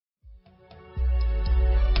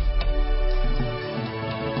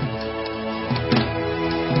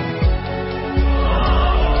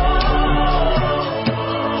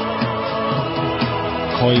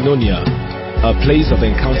Koinonia, a place of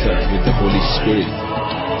encounter with the Holy Spirit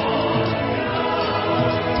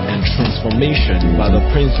and transformation by the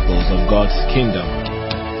principles of God's kingdom.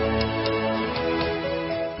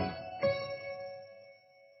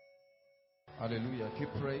 Hallelujah.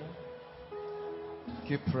 Keep praying.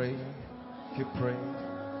 Keep praying. Keep praying.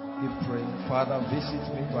 Keep praying. Father, visit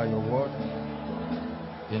me by your word.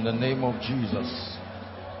 In the name of Jesus.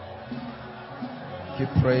 Keep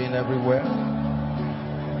praying everywhere.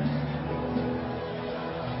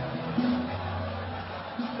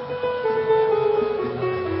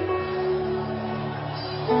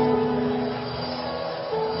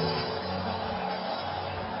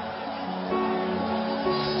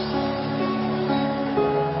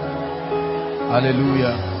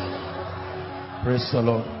 Hallelujah. Praise the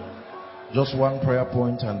Lord. Just one prayer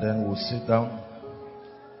point and then we'll sit down.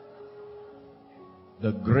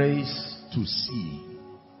 The grace to see.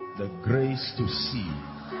 The grace to see.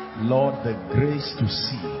 Lord, the grace to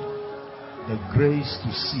see. The grace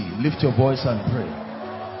to see. Lift your voice and pray.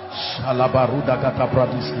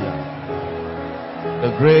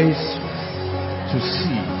 The grace to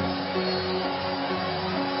see.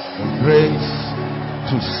 The grace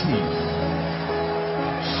to see.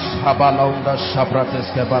 Habalaunda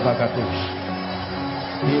Shabrates Kebalagadosh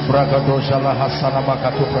Ibragadosh Allah Hasana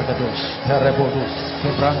Makato Bragadosh Terebodos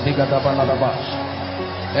Kebrandiga Dabaladabash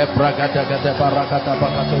Ebragadaga de Barakata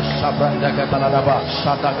Bakato Shabrandaga Baladabash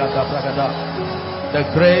Shadagata Bragada. The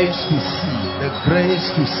grace to see, the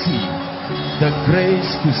grace to see, the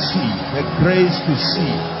grace to see, the grace to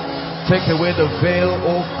see. Take away the veil,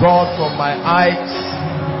 O God, from my eyes.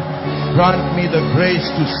 Grant me the grace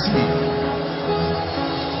to see.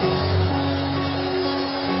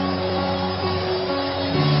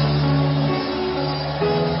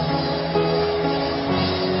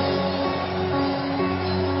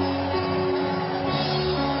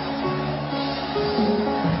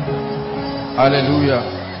 Hallelujah.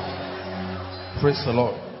 Praise the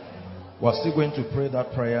Lord. We're still going to pray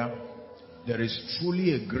that prayer. There is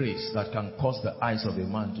truly a grace that can cause the eyes of a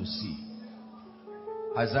man to see.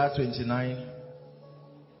 Isaiah 29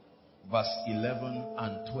 verse 11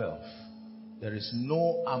 and 12. There is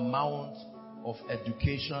no amount of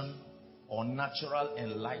education or natural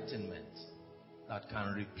enlightenment that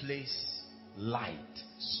can replace light,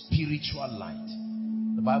 spiritual light.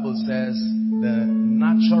 The Bible says the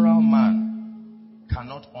natural man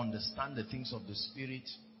cannot understand the things of the spirit,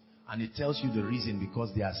 and it tells you the reason, because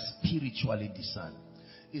they are spiritually discerned.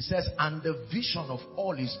 It says, and the vision of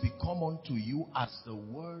all is become unto you as the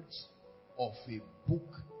words of a book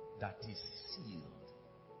that is sealed,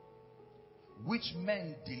 which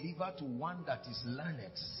men deliver to one that is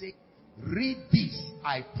learned, say, read this,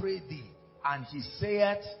 I pray thee. And he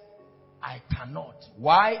saith, I cannot.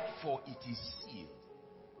 Why? For it is sealed.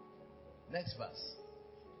 Next verse.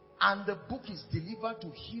 And the book is delivered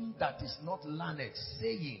to him that is not learned,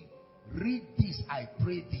 saying, read this, I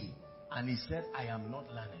pray thee. And he said, I am not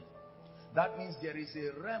learned. That means there is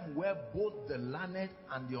a realm where both the learned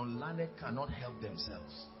and the unlearned cannot help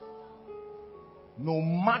themselves. No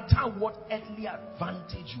matter what earthly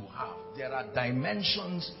advantage you have, there are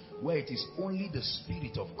dimensions where it is only the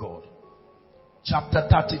Spirit of God. Chapter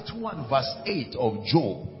 32 and verse 8 of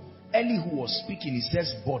Job, Elihu was speaking. He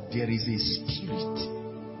says, but there is a spirit,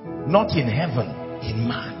 not in heaven, in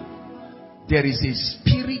man. There is a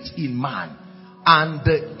spirit in man, and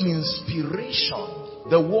the inspiration,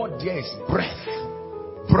 the word there is breath.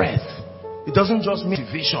 Breath. It doesn't just mean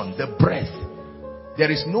motivation, the breath. There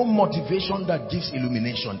is no motivation that gives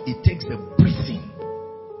illumination. It takes the breathing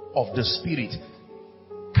of the Spirit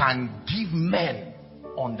can give men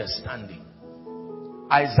understanding.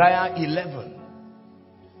 Isaiah 11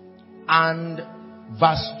 and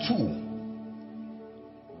verse 2.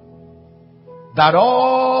 That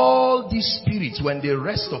all these spirits, when they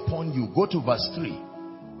rest upon you, go to verse 3.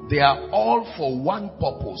 They are all for one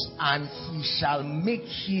purpose, and he shall make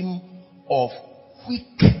him of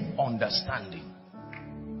quick understanding.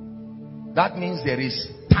 That means there is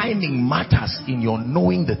timing matters in your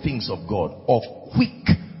knowing the things of God. Of quick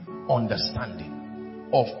understanding.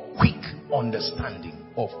 Of quick understanding.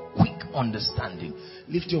 Of quick understanding.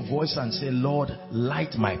 Lift your voice and say, Lord,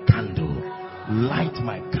 light my candle. Light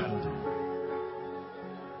my candle.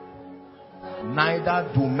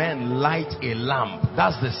 Neither do men light a lamp.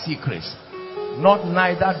 That's the secret. Not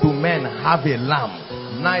neither do men have a lamp.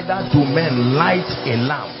 Neither do men light a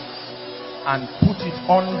lamp and put it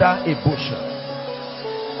under a bushel.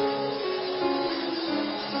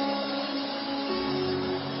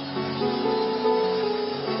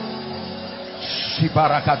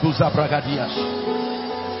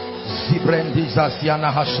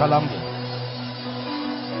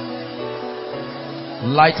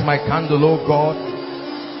 Light my candle, oh God.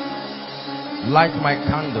 Light my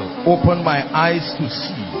candle. Open my eyes to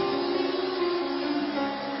see.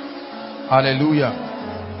 Hallelujah.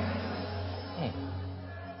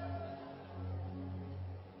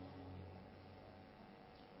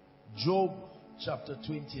 Job chapter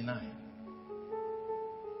 29.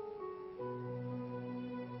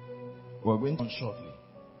 We're going on shortly.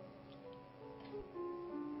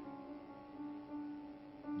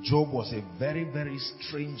 Job was a very, very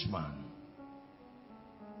strange man.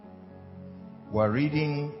 We're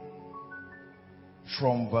reading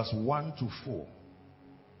from verse 1 to 4.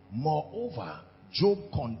 Moreover, Job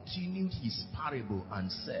continued his parable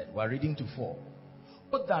and said, we're reading to 4.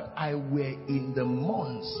 But that I were in the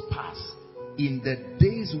months past, in the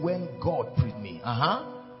days when God prayed me.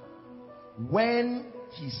 When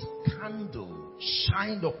his candle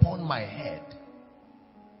shined upon my head.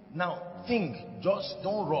 Now think, just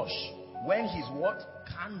don't rush. When his what?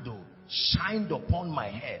 Candle shined upon my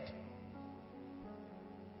head.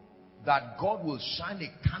 That God will shine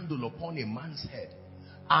a candle upon a man's head.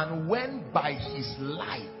 And when by his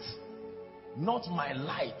light, not my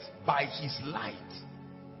light, by his light,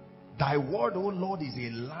 thy word, O Lord, is a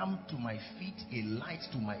lamp to my feet, a light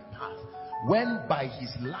to my path. When by his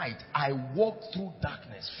light I walked through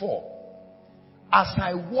darkness. 4. As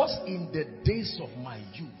I was in the days of my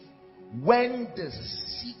youth, when the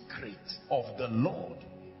secret of the Lord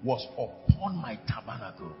was upon my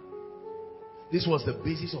tabernacle. This was the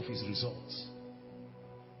basis of his results.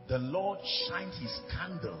 The Lord shined his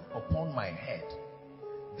candle upon my head.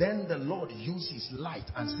 Then the Lord used his light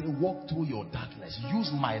and said, walk through your darkness.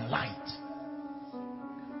 Use my light.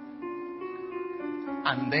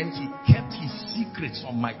 And then he kept his secrets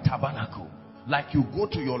on my tabernacle. Like you go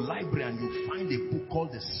to your library and you find a book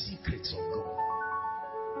called The Secrets of God.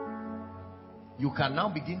 You can now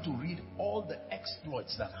begin to read all the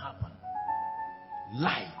exploits that happen.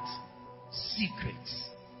 Light, secrets,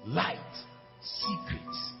 light,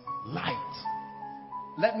 secrets, light.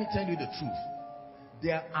 Let me tell you the truth.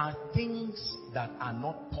 There are things that are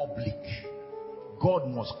not public. God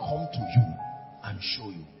must come to you and show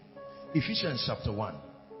you. Ephesians chapter 1.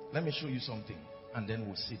 Let me show you something and then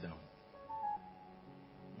we'll sit down.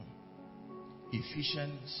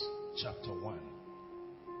 Ephesians chapter 1.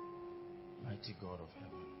 Mighty God of heaven.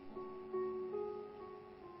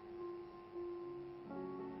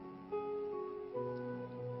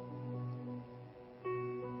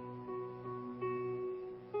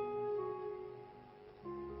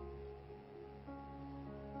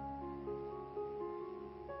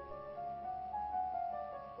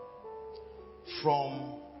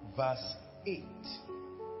 From verse 8.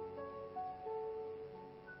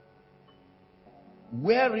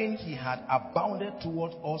 Wherein he had abounded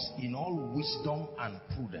toward us in all wisdom and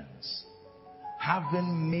prudence,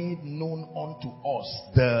 having made known unto us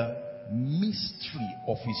the mystery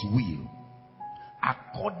of his will,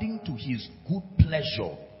 according to his good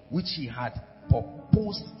pleasure, which he had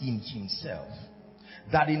purposed in himself,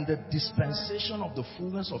 that in the dispensation of the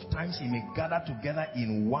fullness of times he may gather together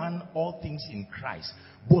in one all things in Christ,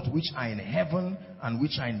 both which are in heaven and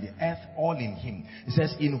which are in the earth, all in him. It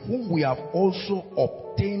says, in whom we have also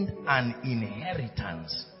obtained an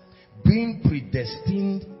inheritance, being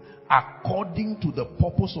predestined according to the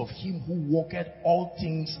purpose of him who worketh all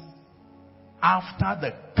things after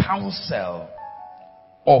the counsel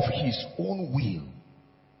of his own will.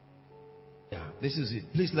 Yeah, this is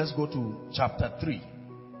it. Please, let's go to chapter 3.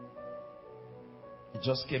 It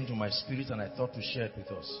just came to my spirit and I thought to share it with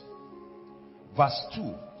us. Verse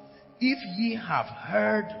 2. If ye have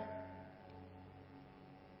heard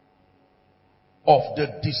of the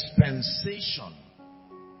dispensation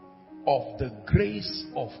of the grace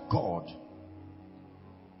of God,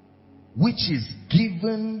 which is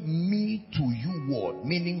given me to you, word,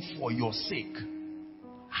 meaning for your sake,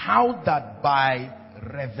 how that by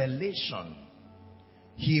revelation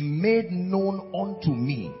he made known unto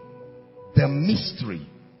me the mystery,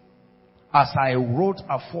 as I wrote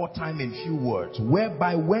aforetime in few words,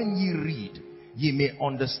 whereby when ye read, ye may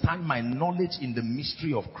understand my knowledge in the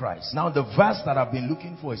mystery of Christ. Now the verse that I've been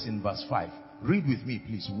looking for is in verse 5. Read with me,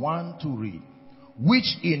 please. 1, 2, read.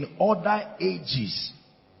 Which in other ages.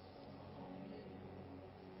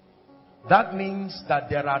 That means that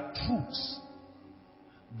there are truths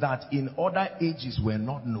that in other ages were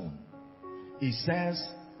not known. It says,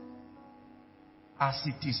 as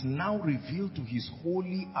it is now revealed to his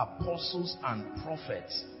holy apostles and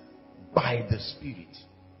prophets by the Spirit.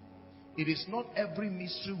 It is not every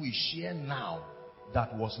mystery we share now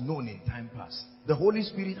that was known in time past. The Holy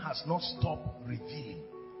Spirit has not stopped revealing,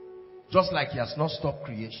 just like he has not stopped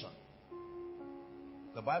creation.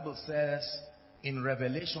 The Bible says in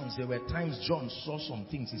Revelations, there were times John saw some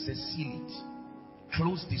things. He says, seal it,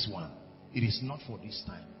 close this one. It is not for this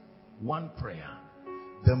time. One prayer.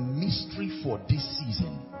 The mystery for this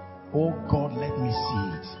season. Oh God, let me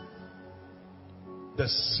see it. The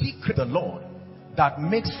secret of the Lord that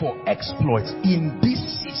makes for exploits in this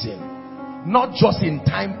season, not just in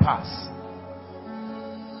time past.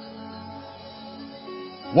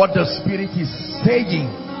 What the Spirit is saying,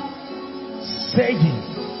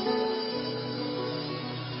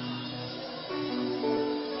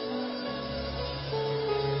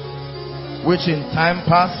 which in time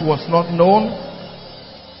past was not known,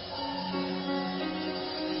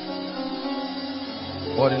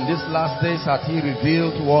 but in these last days hath he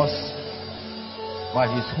revealed to us by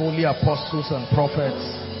his holy apostles and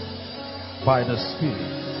prophets, by the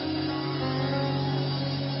Spirit.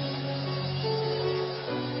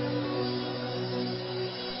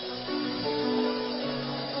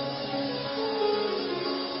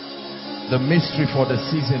 The mystery for the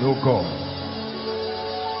season, oh God.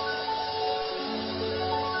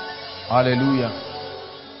 Hallelujah.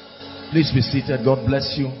 Please be seated. God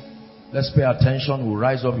bless you. Let's pay attention. We'll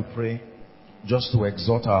rise up and pray just to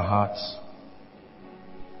exhort our hearts.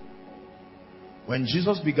 When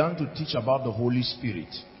Jesus began to teach about the Holy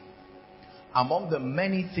Spirit, among the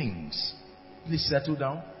many things, please settle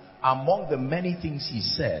down, among the many things he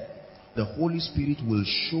said, the Holy Spirit will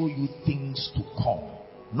show you things to come,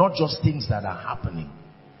 not just things that are happening.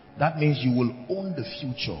 That means you will own the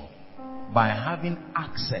future by having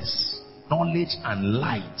access, knowledge and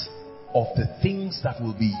light of the things that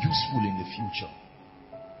will be useful in the future.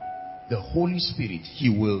 The Holy Spirit, he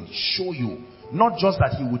will show you, not just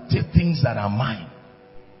that he will take things that are mine.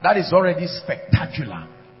 That is already spectacular.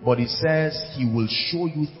 But he says he will show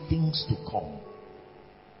you things to come.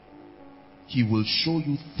 He will show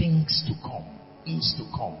you things to come. Things to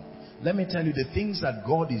come. Let me tell you, the things that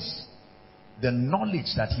God is, the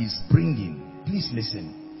knowledge that he's bringing, please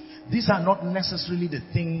listen. These are not necessarily the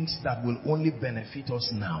things that will only benefit us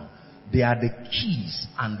now. They are the keys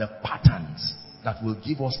and the patterns that will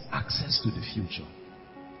give us access to the future.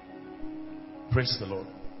 Praise the Lord.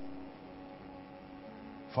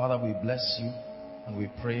 Father, we bless you and we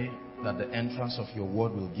pray that the entrance of your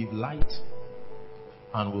word will give light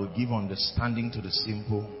and will give understanding to the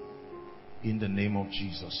simple in the name of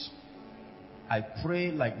Jesus. I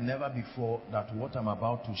pray like never before that what I'm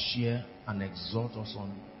about to share and exhort us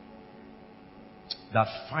on, that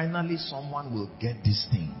finally someone will get this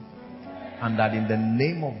thing, and that in the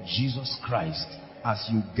name of Jesus Christ, as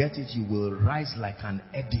you get it, you will rise like an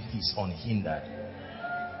edifice unhindered.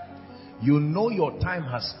 You know your time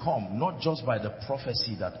has come, not just by the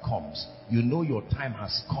prophecy that comes. You know your time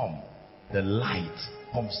has come. The light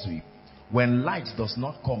comes to you. When light does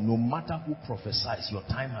not come, no matter who prophesies, your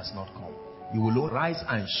time has not come. You will rise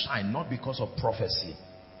and shine, not because of prophecy.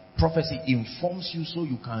 Prophecy informs you so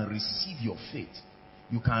you can receive your faith.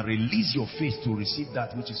 You can release your faith to receive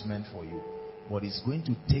that which is meant for you. But it's going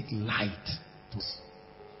to take light to...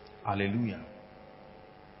 Hallelujah.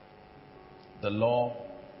 The law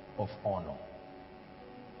of honor.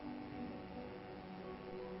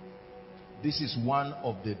 This is one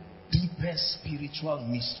of the deepest spiritual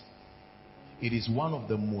mysteries. It is one of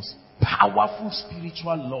the most powerful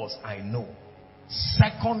spiritual laws I know.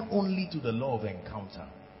 Second only to the law of encounter.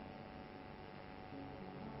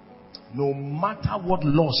 No matter what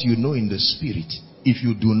laws you know in the spirit, if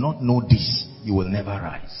you do not know this, you will never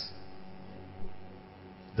rise.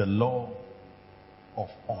 The law of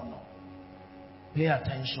honor. Pay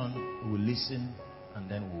attention, we will listen,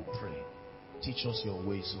 and then we'll pray. Teach us your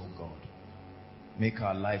ways, O God. Make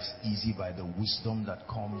our lives easy by the wisdom that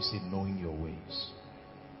comes in knowing your ways.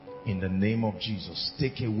 In the name of Jesus,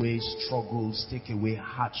 take away struggles, take away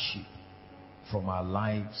hardship from our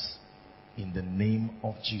lives in the name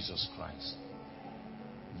of Jesus Christ.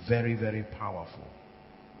 Very, very powerful.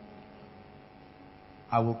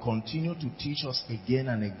 I will continue to teach us again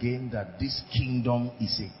and again that this kingdom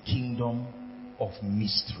is a kingdom of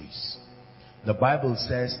mysteries. The Bible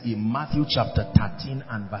says in Matthew chapter 13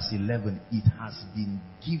 and verse 11, it has been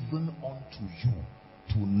given unto you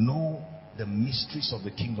to know the mysteries of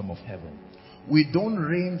the kingdom of heaven. We don't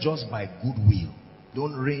reign just by goodwill.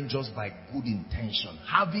 Don't reign just by good intention.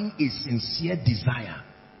 Having a sincere desire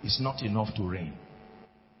is not enough to reign.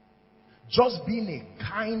 Just being a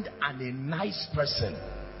kind and a nice person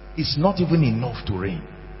is not even enough to reign.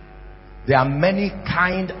 There are many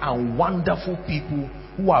kind and wonderful people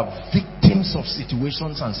who are victims of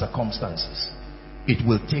situations and circumstances. it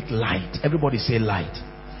will take light. Everybody say light.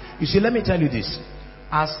 You see, let me tell you this.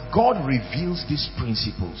 As God reveals these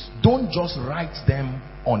principles, don't just write them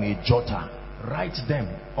on a jotter. Write them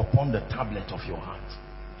upon the tablet of your heart.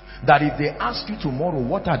 That if they ask you tomorrow,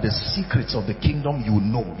 what are the secrets of the kingdom, you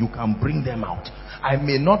know, you can bring them out. I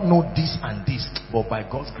may not know this and this, but by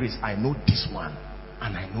God's grace, I know this one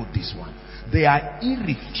and I know this one. They are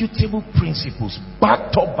irrefutable principles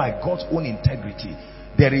backed up by God's own integrity.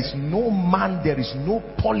 There is no man, there is no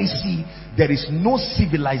policy, there is no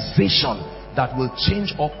civilization that will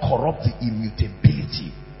change or corrupt the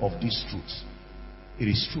immutability of these truths. It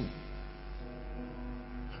is true.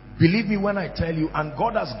 Believe me when I tell you, and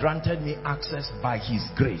God has granted me access by His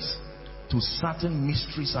grace to certain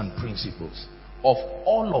mysteries and principles. Of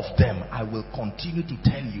all of them, I will continue to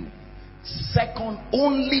tell you, second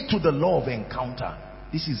only to the law of encounter,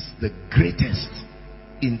 this is the greatest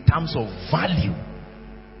in terms of value.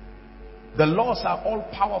 The laws are all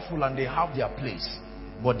powerful and they have their place,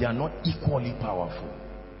 but they are not equally powerful.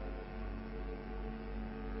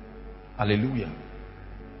 Hallelujah.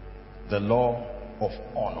 The law of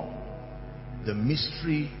honor, the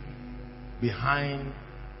mystery behind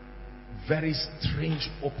very strange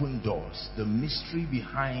open doors, the mystery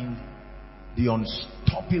behind the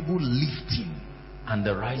unstoppable lifting and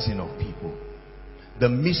the rising of people, the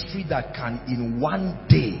mystery that can in one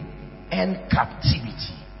day end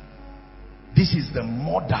captivity. This is the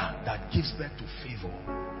mother that gives birth to favor.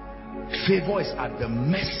 Favor is at the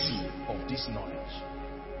mercy of this knowledge.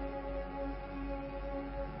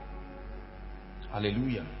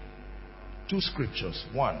 Hallelujah. Two scriptures.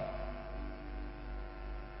 One,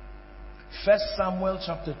 1 Samuel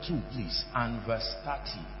chapter 2, please, and verse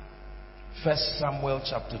 30. 1 Samuel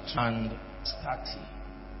chapter 2 and 30.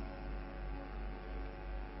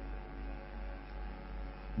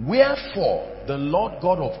 Wherefore the Lord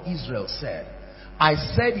God of Israel said, I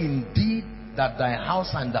said indeed that thy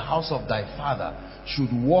house and the house of thy father should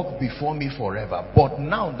walk before me forever. But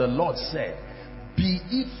now the Lord said, be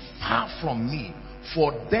it far from me,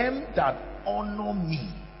 for them that honor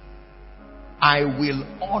me I will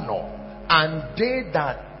honor, and they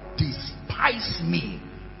that despise me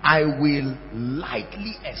I will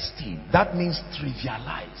lightly esteem. That means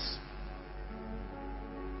trivialize.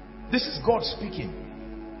 This is God speaking.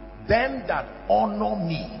 Them that honor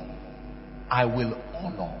me I will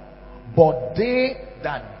honor, but they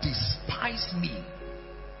that despise me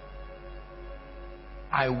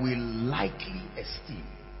I will lightly esteem.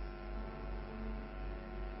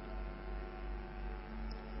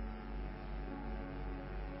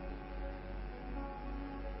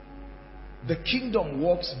 The kingdom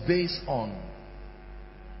works based on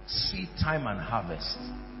seed time and harvest.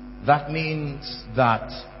 That means that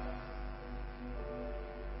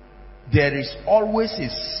there is always a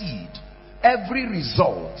seed. Every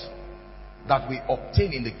result that we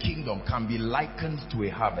obtain in the kingdom can be likened to a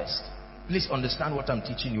harvest. Please understand what I'm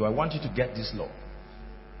teaching you. I want you to get this law.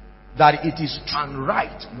 That it is and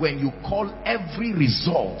right when you call every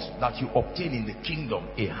result that you obtain in the kingdom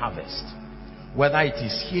a harvest. Whether it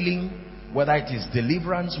is healing, whether it is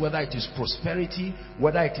deliverance, whether it is prosperity,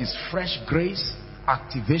 whether it is fresh grace,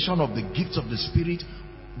 activation of the gifts of the Spirit,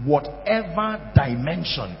 whatever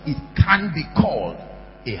dimension, it can be called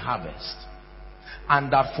a harvest.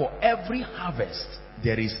 And that for every harvest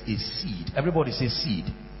there is a seed. Everybody say seed.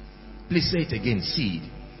 Please say it again, seed.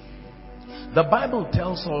 The Bible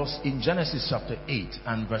tells us in Genesis chapter 8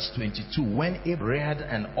 and verse 22, when Abraham reared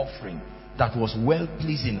an offering that was well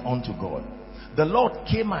pleasing unto God, the Lord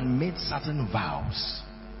came and made certain vows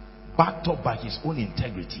backed up by his own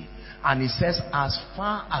integrity. And he says, as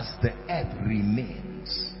far as the earth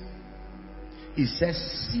remains, he says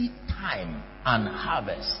seed time and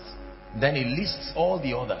harvest. Then he lists all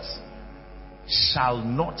the others. Shall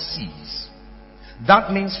not cease.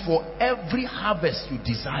 That means for every harvest you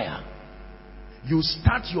desire, you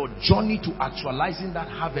start your journey to actualizing that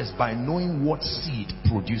harvest by knowing what seed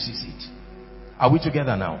produces it. Are we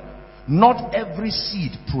together now? Not every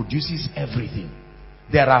seed produces everything.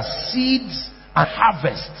 There are seeds and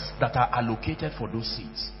harvests that are allocated for those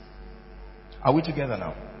seeds. Are we together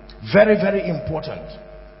now? Very, very important.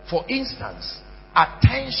 For instance,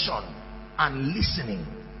 attention and listening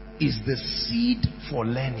is the seed for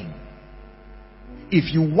learning.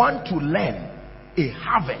 If you want to learn a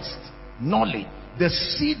harvest, knowledge, the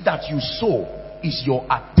seed that you sow is your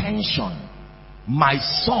attention. My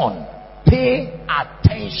son, pay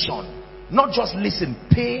attention. Not just listen,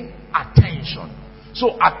 pay attention.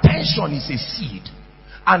 So attention is a seed.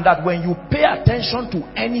 And that when you pay attention to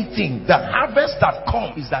anything, the harvest that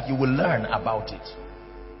comes is that you will learn about it.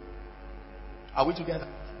 Are we together?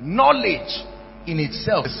 Knowledge in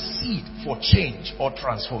itself is a seed for change or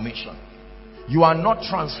transformation. You are not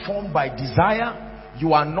transformed by desire.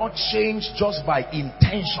 You are not changed just by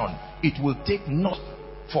intention. It will take not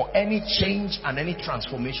for any change and any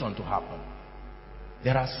transformation to happen.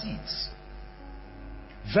 There are seeds.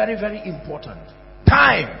 Very, very important.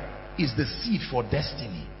 Time is the seed for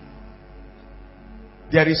destiny.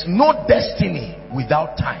 There is no destiny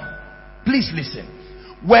without time. Please listen.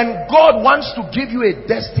 When God wants to give you a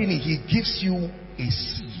destiny, He gives you a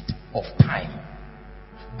seed of time.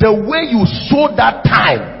 The way you sow that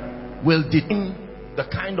time will determine the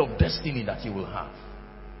kind of destiny that you will have.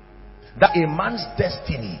 That a man's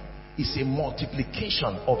destiny is a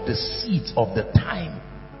multiplication of the seeds of the time.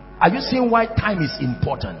 Are you seeing why time is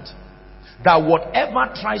important? That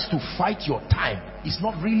whatever tries to fight your time is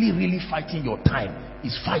not really fighting your time,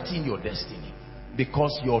 it's fighting your destiny.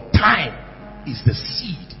 Because your time is the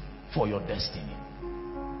seed for your destiny.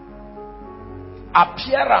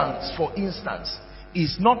 Appearance, for instance,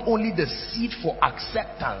 is not only the seed for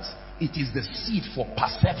acceptance, it is the seed for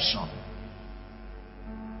perception.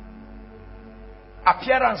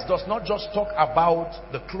 Appearance does not just talk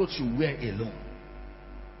about the clothes you wear alone.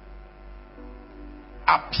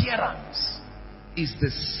 Appearance is the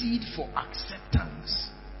seed for acceptance.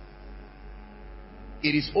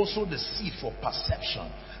 It is also the seed for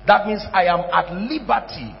perception. That means I am at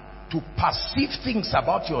liberty to perceive things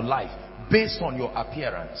about your life based on your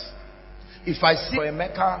appearance. If I see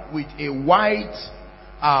Emeka with a white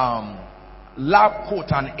lab coat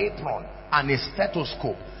and apron and a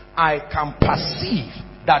stethoscope, I can perceive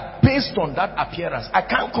that based on that appearance. I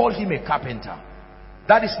can't call him a carpenter.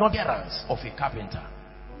 That is not the appearance of a carpenter.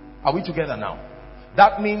 Are we together now?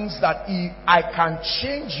 That means that I can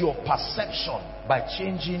change your perception by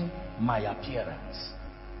changing my appearance.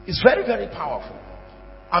 It's very, very powerful.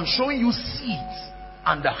 I'm showing you seeds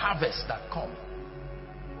and the harvest that come.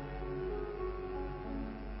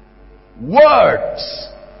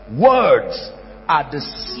 Words are the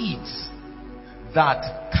seeds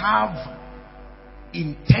that carve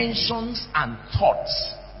intentions and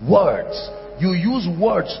thoughts. Words. You use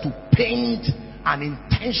words to paint an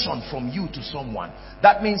intention from you to someone.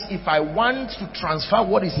 That means if I want to transfer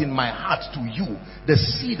what is in my heart to you, the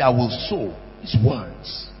seed I will sow is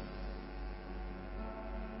words.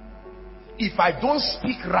 If I don't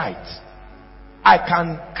speak right, I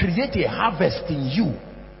can create a harvest in you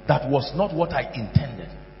that was not what I intended.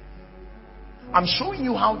 I'm showing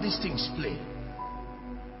you how these things play.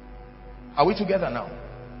 Are we together now?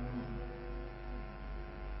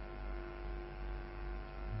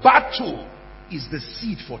 Battle is the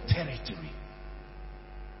seed for territory.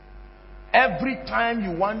 Every time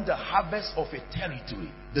you want the harvest of a territory,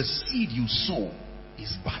 the seed you sow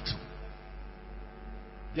is battle.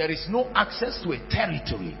 There is no access to a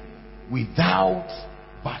territory without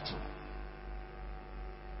battle.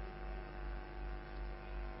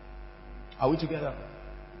 Are we together?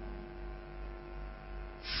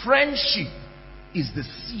 Friendship is the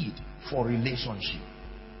seed for relationship.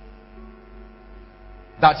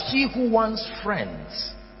 That he who wants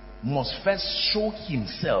friends must first show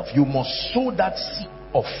himself. You must sow that seed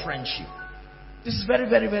of friendship. This is very,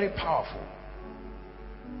 very, very powerful.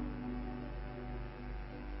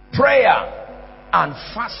 Prayer and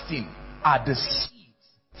fasting are the seeds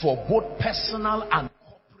for both personal and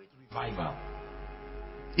corporate revival.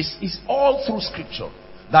 It's all through scripture.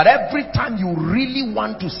 That every time you really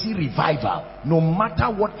want to see revival, no matter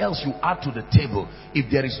what else you add to the table, if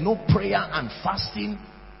there is no prayer and fasting,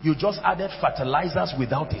 you just added fertilizers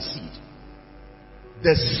without a seed.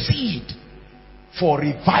 The seed for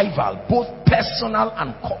revival, both personal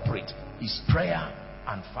and corporate, is prayer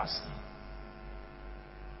and fasting.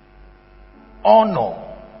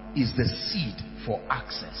 Honor is the seed for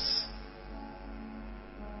access.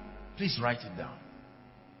 Please write it down.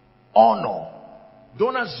 Honor.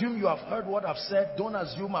 Don't assume you have heard what I've said. Don't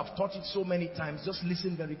assume I've taught it so many times. Just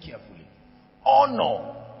listen very carefully.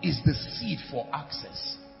 Honor is the seed for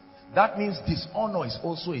access. That means dishonor is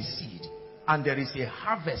also a seed. And there is a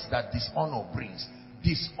harvest that dishonor brings.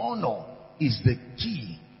 Dishonor is the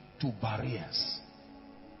key to barriers.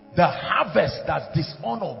 The harvest that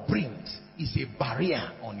dishonor brings is a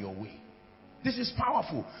barrier on your way. This is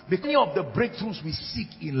powerful. Many of the breakthroughs we seek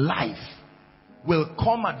in life will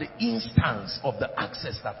come at the instance of the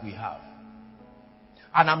access that we have.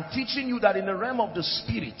 And I'm teaching you that in the realm of the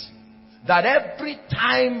spirit, that every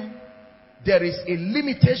time there is a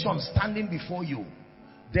limitation standing before you,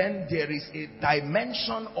 then there is a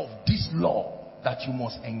dimension of this law that you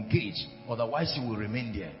must engage. Otherwise you will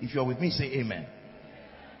remain there. If you're with me, say amen.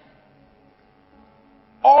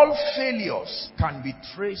 All failures can be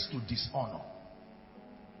traced to dishonor.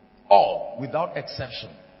 All, without exception.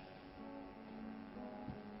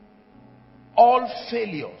 All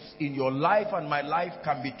failures in your life and my life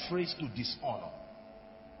can be traced to dishonor.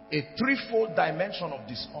 A threefold dimension of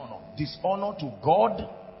dishonor. Dishonor to God,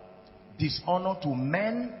 dishonor to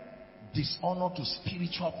men, dishonor to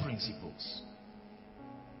spiritual principles.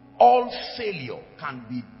 All failure can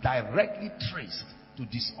be directly traced to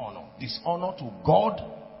dishonor. Dishonor to God,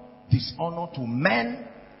 dishonor to men,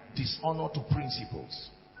 dishonor to principles.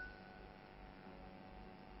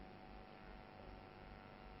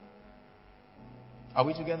 Are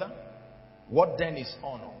we together? What then is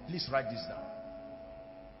honor? Please write this down.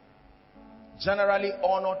 Generally,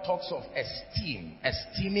 honor talks of esteem,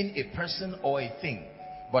 esteeming a person or a thing.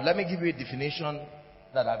 But let me give you a definition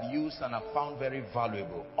that I've used and I've found very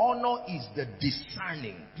valuable. Honor is the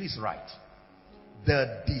discerning. Please write.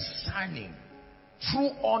 The discerning.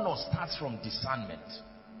 True honor starts from discernment.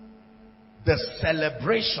 The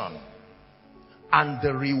celebration and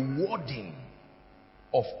the rewarding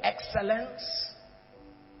of excellence,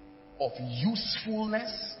 of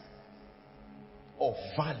usefulness, of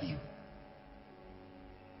value.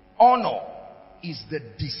 Honor is the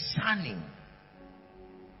discerning,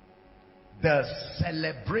 the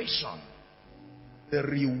celebration, the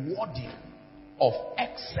rewarding of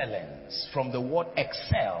excellence, from the word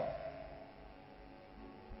excel,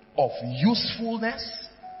 of usefulness,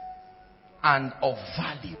 and of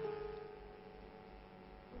value.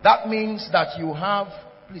 That means that you have,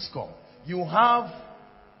 please come, you have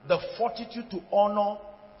the fortitude to honor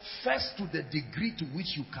first to the degree to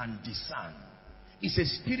which you can discern. It's a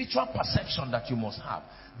spiritual perception that you must have.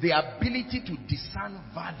 The ability to discern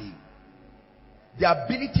value. The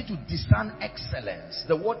ability to discern excellence.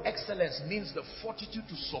 The word excellence means the fortitude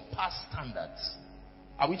to surpass standards.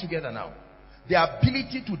 Are we together now? The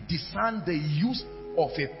ability to discern the use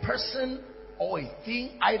of a person or a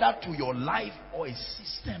thing, either to your life or a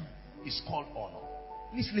system, is called honor.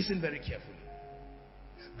 Please listen very carefully.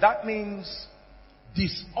 That means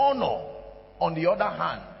dishonor, on the other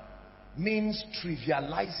hand, means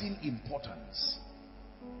trivializing importance.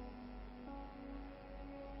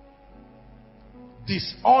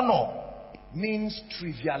 Dishonor means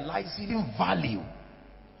trivializing value,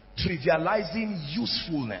 trivializing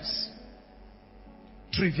usefulness,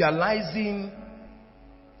 trivializing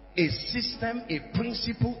a system, a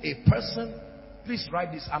principle, a person. Please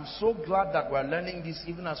write this. I'm so glad that we're learning this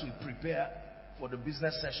even as we prepare for the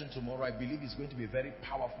business session tomorrow. I believe it's going to be a very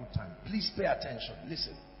powerful time. Please pay attention.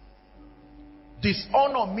 Listen.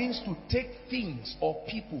 Dishonor means to take things or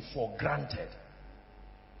people for granted.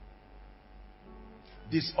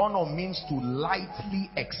 Dishonor means to lightly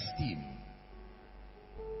esteem.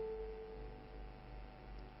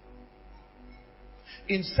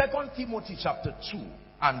 In 2 Timothy chapter 2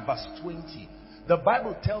 and verse 20, the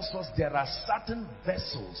Bible tells us there are certain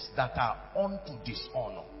vessels that are unto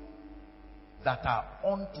dishonor. That are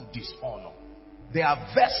unto dishonor. They are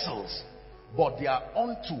vessels, but they are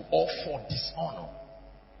unto or for dishonor.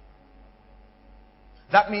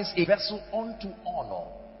 That means a vessel unto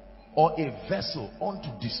honor or a vessel unto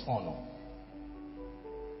dishonor.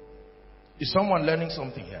 Is someone learning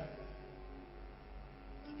something here?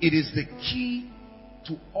 It is the key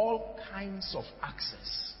to all kinds of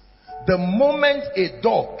access. The moment a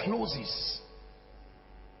door closes,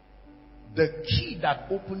 the key that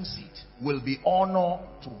opens it will be honor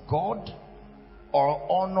to God, or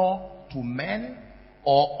honor to men,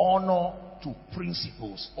 or honor to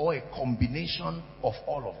principles, or a combination of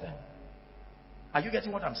all of them. Are you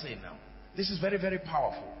getting what I'm saying now? This is very, very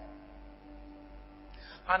powerful.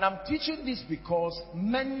 And I'm teaching this because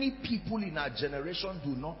many people in our generation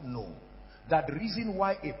do not know that the reason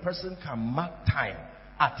why a person can mark time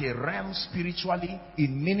at a realm spiritually,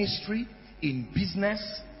 in ministry, in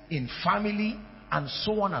business, in family, and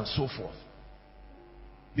so on and so forth,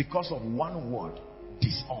 because of one word: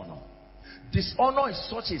 dishonor. Dishonor is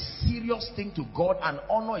such a serious thing to God, and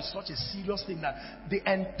honor is such a serious thing that the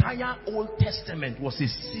entire Old Testament was a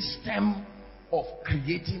system of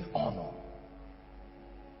creating honor.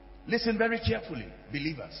 Listen very carefully,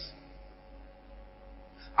 believers.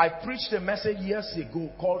 I preached a message years ago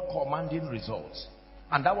called Commanding Results,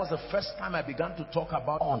 and that was the first time I began to talk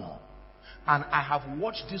about honor. And I have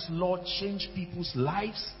watched this law change people's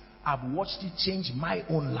lives. I've watched it change my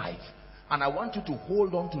own life. And I want you to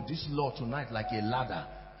hold on to this law tonight like a ladder,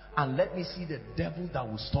 and let me see the devil that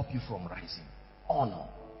will stop you from rising. Honor.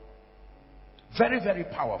 Very, very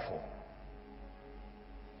powerful.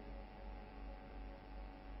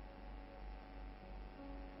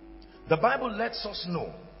 The Bible lets us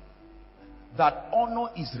know that honor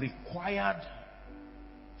is required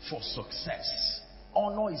for success.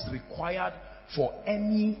 honor is required for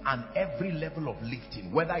any and every level of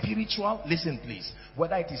lifting, whether spiritual, listen please,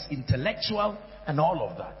 whether it is intellectual and all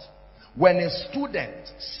of that. When a student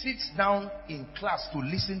sits down in class to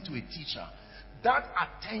listen to a teacher, that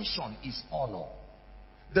attention is honor.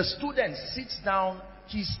 The student sits down,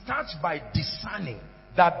 he starts by discerning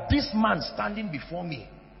that this man standing before me,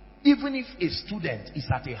 even if a student is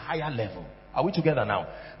at a higher level, are we together now?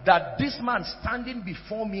 That this man standing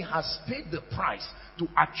before me has paid the price to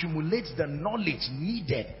accumulate the knowledge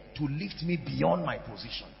needed to lift me beyond my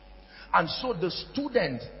position. And so the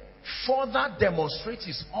student further demonstrates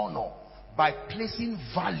his honor by placing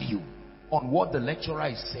value on what the lecturer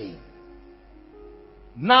is saying.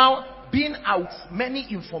 Now, being out, many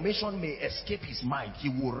information may escape his mind. He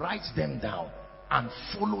will write them down and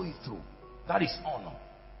follow it through. That is honor.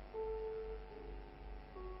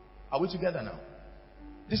 Are we together now?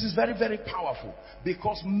 This is very, very powerful,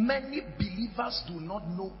 because many believers do not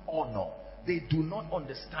know honor. They do not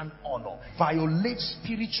understand honor. Violate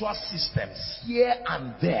spiritual systems here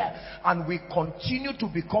and there, and we continue to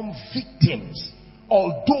become victims,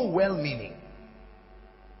 although well-meaning.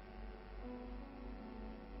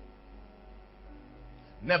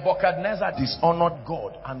 Nebuchadnezzar dishonored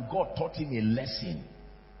God, and God taught him a lesson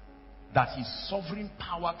that his sovereign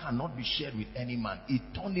power cannot be shared with any man. It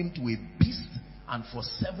turned him to a beast, and for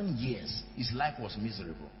 7 years his life was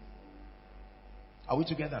miserable. Are we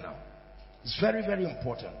together now? It's very, very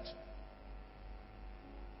important.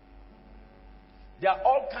 There are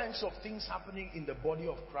all kinds of things happening in the body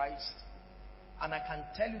of Christ, and I can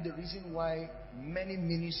tell you the reason why many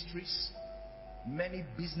ministries, many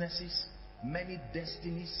businesses, many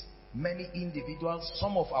destinies, many individuals,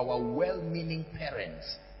 some of our well-meaning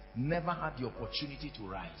parents never had the opportunity to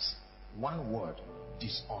rise. One word: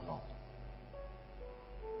 dishonor.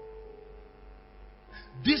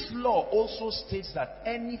 This law also states that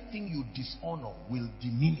anything you dishonor will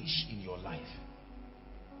diminish in your life.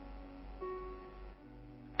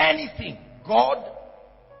 Anything. God,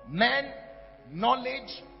 man,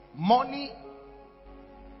 knowledge, money.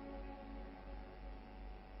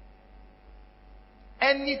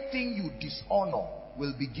 Anything you dishonor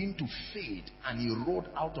will begin to fade and erode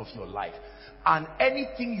out of your life. And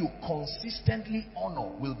anything you consistently honor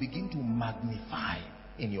will begin to magnify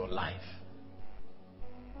in your life.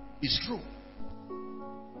 It's true.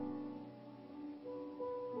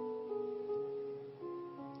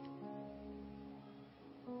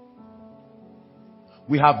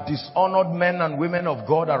 We have dishonored men and women of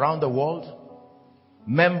God around the world.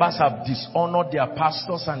 Members have dishonored their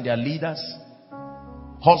pastors and their leaders.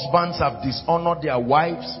 Husbands have dishonored their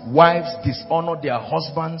wives. Wives dishonored their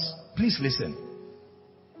husbands. Please listen.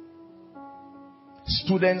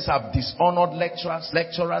 Students have dishonored lecturers.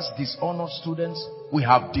 Lecturers dishonor students. We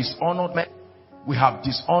have dishonored men. We have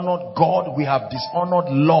dishonored God. We have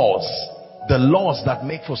dishonored laws. The laws that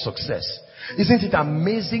make for success. Isn't it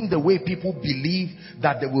amazing the way people believe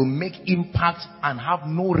that they will make impact and have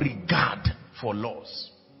no regard for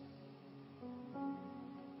laws?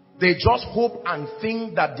 They just hope and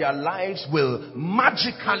think that their lives will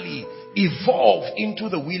magically evolve into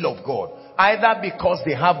the will of God. Either because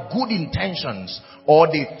they have good intentions or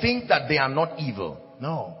they think that they are not evil.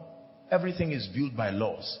 No. Everything is built by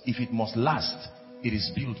laws. If it must last, it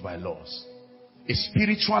is built by laws. A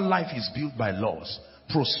spiritual life is built by laws.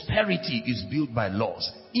 Prosperity is built by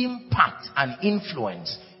laws. Impact and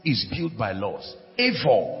influence is built by laws.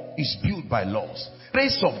 Favor is built by laws.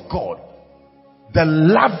 Grace of God, the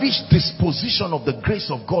lavish disposition of the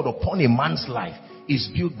grace of God upon a man's life, is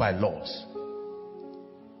built by laws.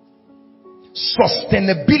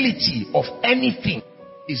 Sustainability of anything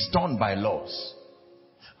is done by laws.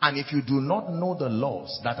 And if you do not know the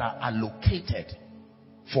laws that are allocated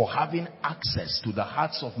for having access to the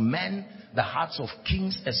hearts of men, the hearts of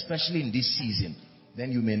kings, especially in this season,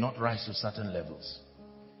 then you may not rise to certain levels.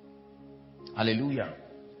 Hallelujah.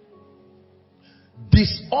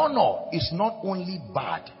 Dishonor is not only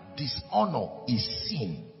bad, dishonor is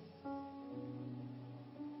sin.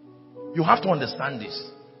 You have to understand this.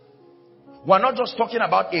 We're not just talking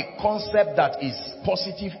about a concept that is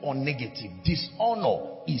positive or negative.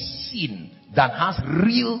 Dishonor is sin that has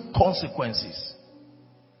real consequences.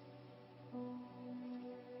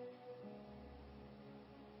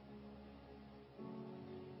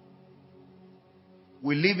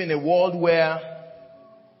 We live in a world where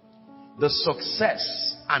the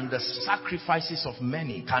success and the sacrifices of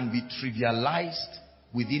many can be trivialized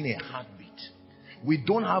within a heartbeat. We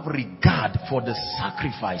don't have regard for the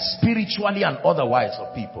sacrifice, spiritually and otherwise,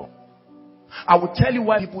 of people. I will tell you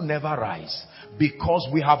why people never rise. Because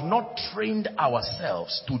we have not trained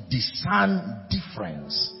ourselves to discern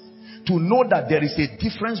difference. To know that there is a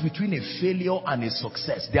difference between a failure and a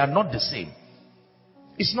success. They are not the same.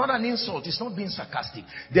 It's not an insult. It's not being sarcastic.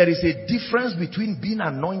 There is a difference between being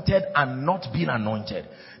anointed and not being anointed.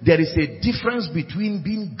 There is a difference between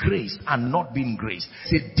being graced and not being graced.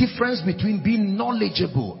 There's a difference between being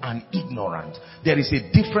knowledgeable and ignorant. There is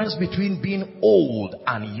a difference between being old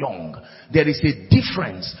and young. There is a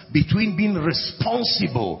difference between being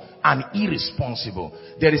responsible and irresponsible.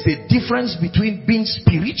 There is a difference between being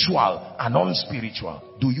spiritual and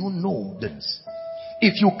unspiritual. Do you know this?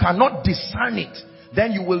 If you cannot discern it,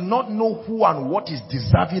 then you will not know who and what is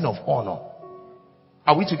deserving of honor.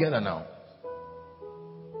 Are we together now?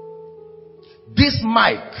 This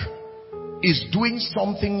mic is doing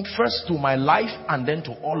something first to my life and then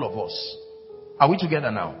to all of us. Are we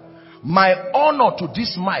together now? My honor to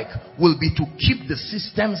this mic will be to keep the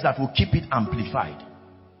systems that will keep it amplified.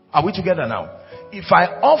 Are we together now? If I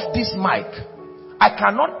off this mic, I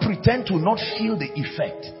cannot pretend to not feel the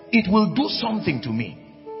effect. It will do something to me.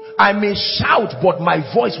 I may shout, but my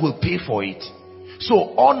voice will pay for it.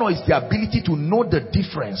 So honor is the ability to know the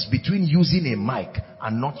difference between using a mic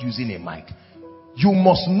and not using a mic. You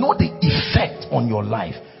must know the effect on your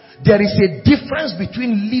life. There is a difference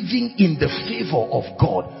between living in the favor of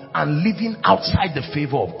God and living outside the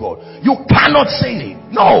favor of God. You cannot say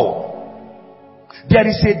it. No. There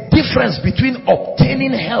is a difference between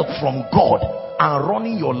obtaining help from God and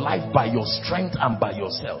running your life by your strength and by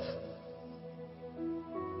yourself.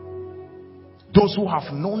 Those who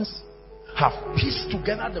have known have pieced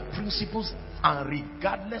together the principles, and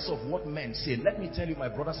regardless of what men say, let me tell you, my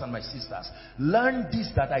brothers and my sisters, learn this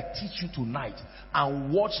that I teach you tonight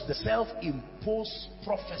and watch the self-imposed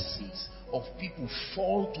prophecies of people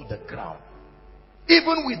fall to the ground,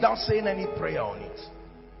 even without saying any prayer on it.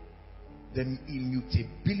 The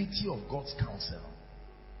immutability of God's counsel,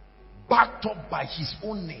 backed up by his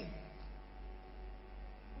own name.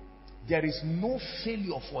 There is no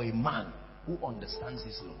failure for a man who understands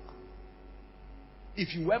this law.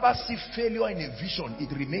 If you ever see failure in a vision,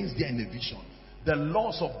 it remains there in the vision. The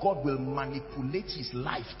laws of God will manipulate his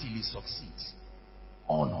life till he succeeds.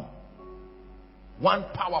 Honor. One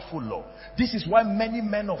powerful law. This is why many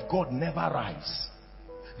men of God never rise.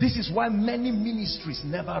 This is why many ministries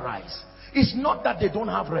never rise. It's not that they don't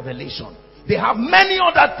have revelation. They have many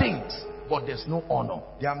other things, but there's no honor.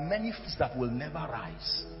 There are many things that will never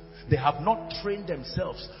rise. They have not trained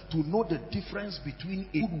themselves to know the difference between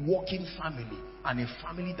a good working family and a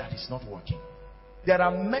family that is not working. There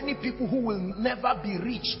are many people who will never be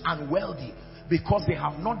rich and wealthy because they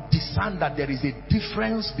have not discerned that there is a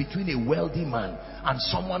difference between a wealthy man and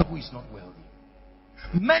someone who is not wealthy.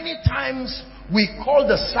 Many times we call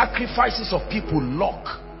the sacrifices of people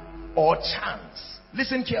luck or chance.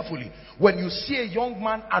 Listen carefully. When you see a young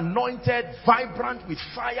man anointed, vibrant with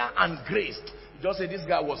fire and grace, just say this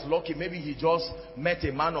guy was lucky. Maybe he just met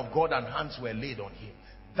a man of God and hands were laid on him.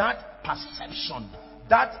 That perception,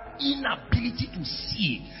 that inability to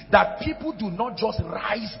see that people do not just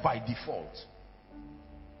rise by default.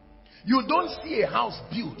 You don't see a house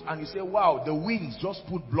built and you say, wow, the winds just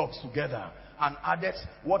put blocks together and added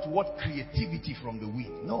what creativity from the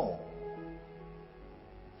wind. No.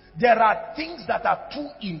 There are things that are too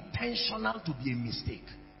intentional to be a mistake.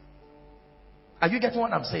 Are you getting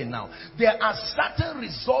what I'm saying now? There are certain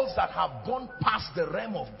results that have gone past the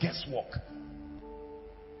realm of guesswork.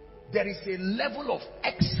 There is a level of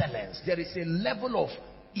excellence. There is a level of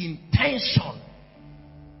intention.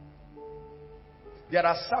 There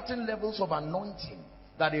are certain levels of anointing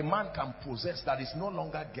that a man can possess that is no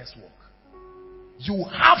longer guesswork. You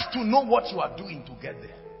have to know what you are doing to get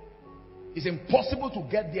there. It's impossible to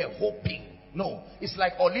get there hoping. No, it's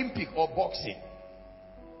like Olympic or boxing.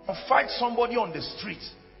 Fight somebody on the street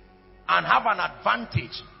and have an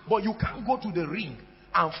advantage, but you can't go to the ring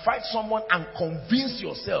and fight someone and convince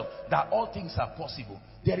yourself that all things are possible.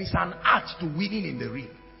 There is an art to winning in the ring.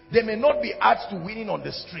 There may not be art to winning on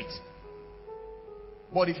the street,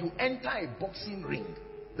 but if you enter a boxing ring,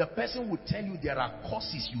 the person will tell you there are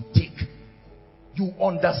courses you take. You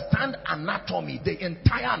understand anatomy, the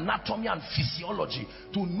entire anatomy and physiology,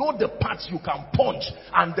 to know the parts you can punch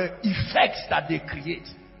and the effects that they create.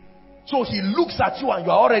 So he looks at you and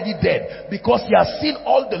you are already dead because he has seen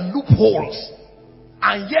all the loopholes,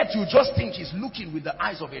 and yet you just think he's looking with the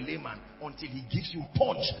eyes of a layman until he gives you a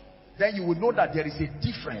punch. Then you will know that there is a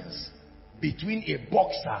difference between a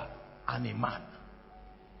boxer and a man.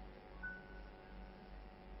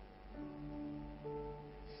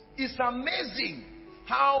 It's amazing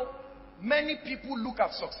how Many people look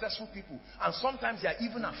at successful people and sometimes they are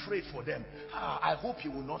even afraid for them. I hope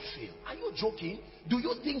you will not fail. Are you joking? Do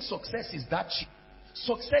you think success is that cheap?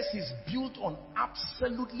 Success is built on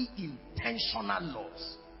absolutely intentional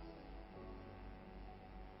laws.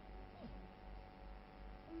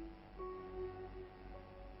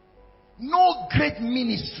 No great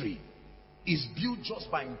ministry is built just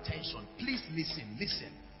by intention. Please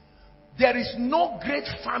listen. There is no great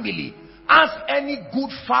family. Ask any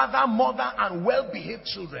good father, mother, and well-behaved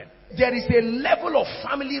children. There is a level of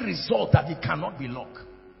family result that it cannot be luck.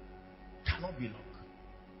 Cannot be luck.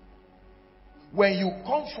 When you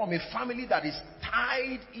come from a family that is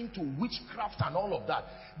tied into witchcraft and all of that,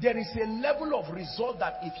 there is a level of result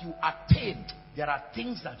that if you attain, there are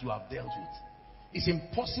things that you have dealt with. It's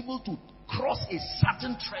impossible to cross a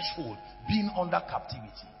certain threshold being under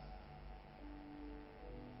captivity.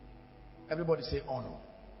 Everybody say honor.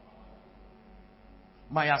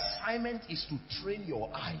 My assignment is to train your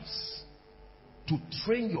eyes, to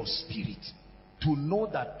train your spirit, to know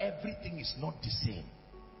that everything is not the same.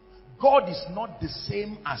 God is not the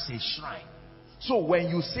same as a shrine. So when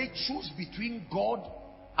you say choose between God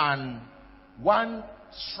and one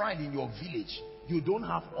shrine in your village, you don't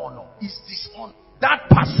have honor. It's dishonor. That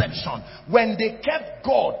perception, when they kept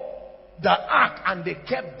God, the ark, and they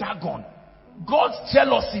kept Dagon, God's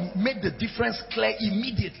jealousy made the difference clear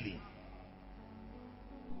immediately.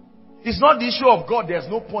 It's not the issue of God, there's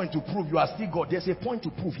no point to prove. You are still God. There's a point to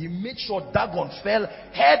prove. He made sure Dagon fell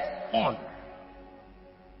head on.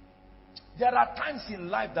 There are times in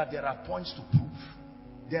life that there are points to prove.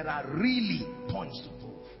 There are really points to prove.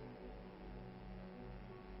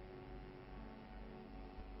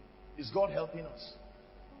 Is God helping us?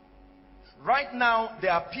 Right now,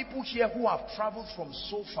 there are people here who have traveled from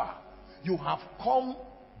so far. You have come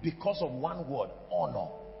because of one word, honor.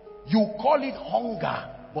 You call it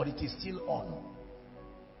hunger, but it is still honor.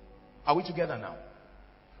 Are we together now?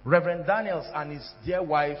 Reverend Daniels and his dear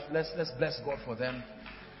wife, let's bless God for them.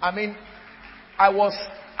 I mean, I was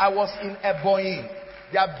in Ebonyi.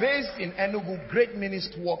 They are based in Enugu, great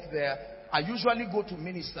ministry work there. I usually go to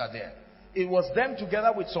minister there. It was them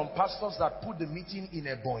together with some pastors that put the meeting in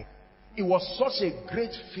Ebonyi. It was such a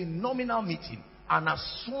great, phenomenal meeting. And as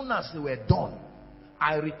soon as they were done,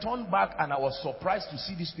 I returned back and I was surprised to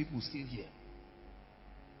see these people still here.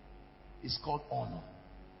 It's called honor.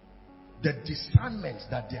 The discernment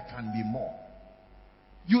that there can be more.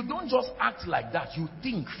 You don't just act like that. You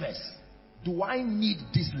think first. Do I need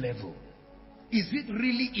this level? Is it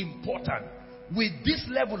really important? With this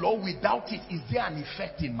level or without it, is there an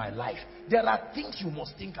effect in my life? There are things you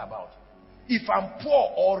must think about. If I'm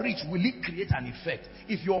poor or rich, will it create an effect?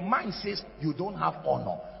 If your mind says you don't have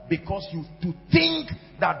honor, because you to think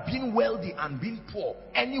that being wealthy and being poor,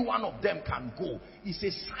 any one of them can go, is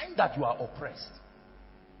a sign that you are oppressed.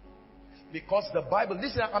 Because the Bible,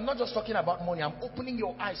 listen, I'm not just talking about money, I'm opening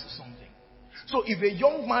your eyes to something. So if a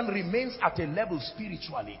young man remains at a level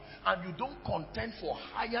spiritually and you don't contend for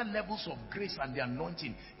higher levels of grace and the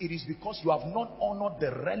anointing, it is because you have not honored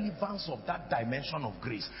the relevance of that dimension of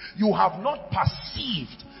grace. You have not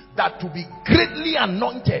perceived that to be greatly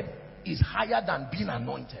anointed is higher than being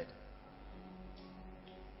anointed.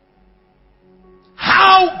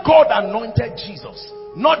 How God anointed Jesus,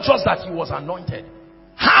 not just that he was anointed.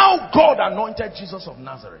 How God anointed Jesus of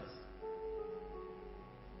Nazareth.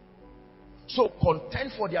 So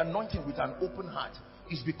contend for the anointing with an open heart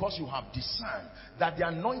is because you have discerned that the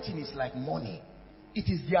anointing is like money.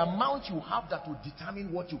 It is the amount you have that will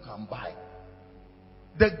determine what you can buy.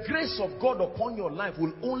 The grace of God upon your life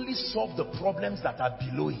will only solve the problems that are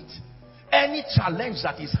below it. Any challenge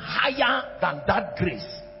that is higher than that grace,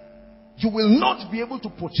 you will not be able to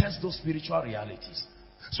purchase those spiritual realities.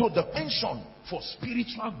 So the pension for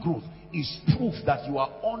spiritual growth is proof that you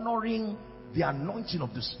are honoring the anointing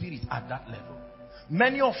of the Spirit at that level.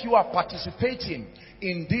 Many of you are participating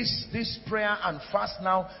in this prayer and fast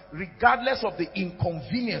now, regardless of the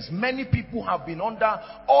inconvenience. Many people have been under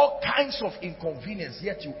all kinds of inconvenience,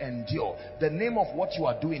 yet you endure. The name of what you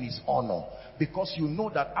are doing is honor, because you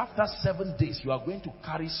know that after 7 days you are going to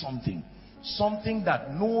carry something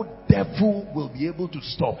that no devil will be able to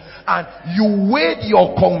stop. And you weighed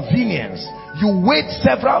your convenience, you weighed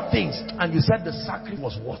several things, and you said the sacrifice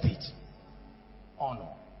was worth it. Honor.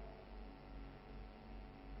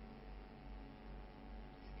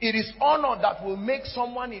 It is honor that will make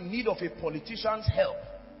someone in need of a politician's help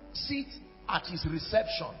sit at his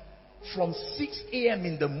reception from 6 a.m.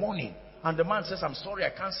 in the morning, and the man says, I'm sorry,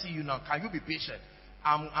 I can't see you now. Can you be patient?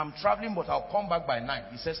 I'm traveling, but I'll come back by 9.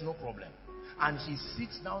 He says, no problem. And he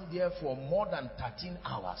sits down there for more than 13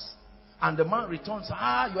 hours. And the man returns,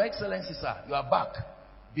 Your Excellency, sir, you are back.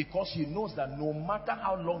 Because he knows that no matter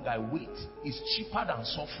how long I wait, it's cheaper than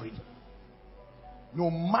suffering. No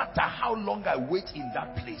matter how long I wait in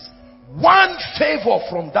that place, one favor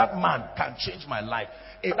from that man can change my life.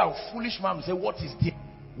 A foolish man will say, what is there?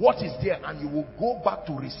 What is there? And you will go back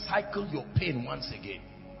to recycle your pain once again.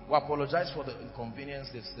 We apologize for the inconvenience.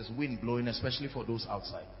 There's wind blowing, especially for those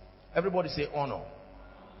outside. Everybody say honor.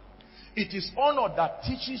 It is honor that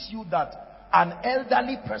teaches you that an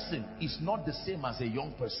elderly person is not the same as a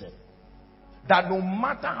young person. That no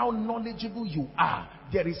matter how knowledgeable you are,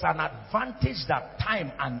 there is an advantage that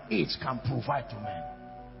time and age can provide to men.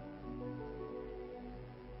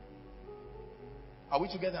 Are we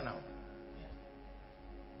together now?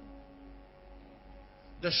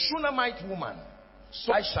 The Shunammite woman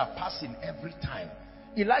saw Elisha passing every time.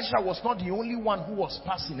 Elisha was not the only one who was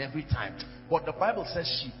passing every time. But the Bible says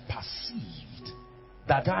she perceived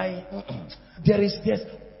that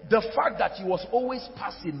the fact that he was always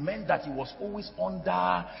passing meant that he was always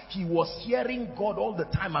he was hearing God all the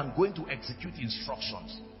time and going to execute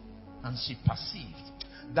instructions. And she perceived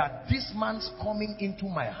that this man's coming into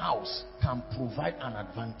my house can provide an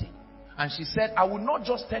advantage. And she said, I will not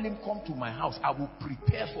just tell him come to my house, I will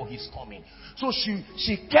prepare for his coming. So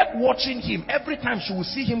she kept watching him. Every time she would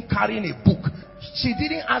see him carrying a book, she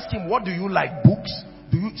didn't ask him, what do you like, books?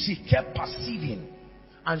 She kept perceiving.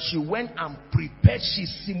 And she went and prepared. She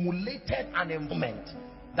simulated an environment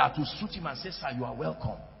that would suit him and said, sir, you are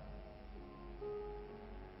welcome.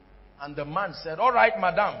 And the man said, all right,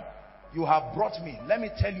 madam, you have brought me. Let me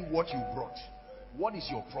tell you what you brought. What is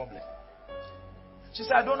your problem? She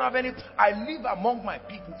said, I don't have any. I live among my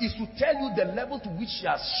people. Is to tell you the level to which she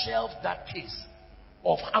has shelved that case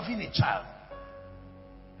of having a child.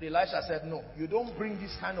 Elisha said, no, you don't bring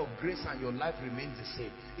this kind of grace and your life remains the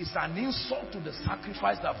same. It's an insult to the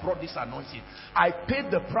sacrifice that brought this anointing. I paid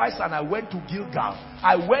the price and I went to Gilgal.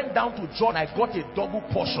 I went down to John. I got a double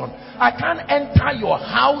portion. I can't enter your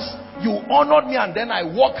house. You honored me and then I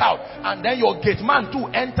walk out. And then your gate man too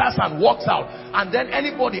enters and walks out. And then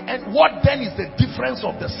anybody. And what then is the difference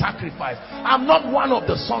of the sacrifice? I'm not one of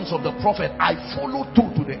the sons of the prophet. I follow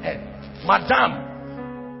through to the end. Madam,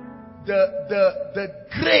 the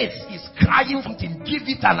grace is crying something. Give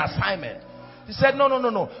it an assignment. He said, no.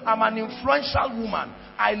 I'm an influential woman.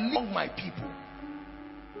 I live among my people.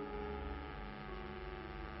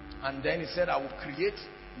 And then he said, I will create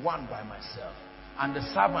one by myself. And the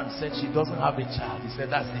servant said, she doesn't have a child. He said,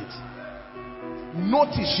 that's it.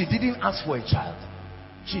 Notice she didn't ask for a child.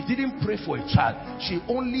 She didn't pray for a child. She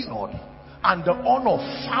only honored. And the honor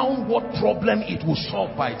found what problem it will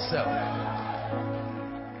solve by itself.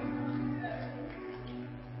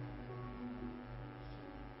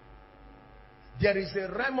 There is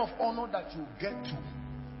a realm of honor that you get to,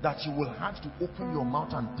 that you will have to open your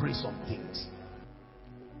mouth and pray some things.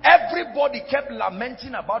 Everybody kept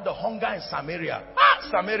lamenting about the hunger in Samaria.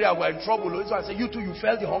 Samaria were in trouble. So I said, you too, you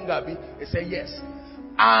felt the hunger a bit? They said, yes.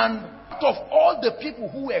 And out of all the people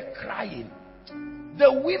who were crying,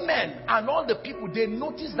 the women and all the people, they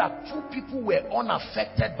noticed that two people were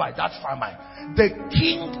unaffected by that famine. The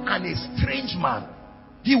king and a strange man.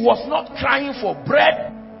 He was not crying for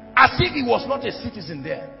bread, as if he was not a citizen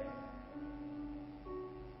there.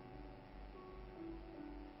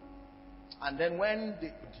 And then when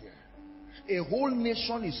a whole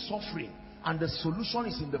nation is suffering and the solution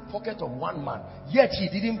is in the pocket of one man, yet he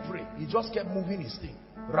didn't pray. He just kept moving his thing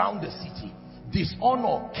around the city.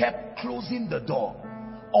 Dishonor kept closing the door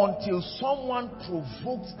until someone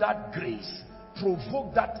provoked that grace,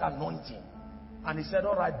 provoked that anointing. And he said,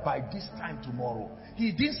 all right, by this time tomorrow.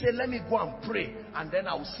 He didn't say, let me go and pray and then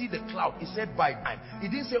I will see the cloud. He said, by time. He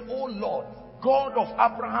didn't say, oh Lord, God of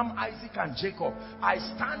Abraham, Isaac and Jacob, I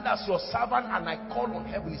stand as your servant and I call on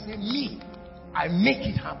heaven. He said, me, I make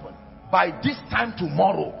it happen. By this time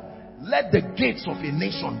tomorrow, let the gates of a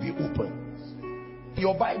nation be open.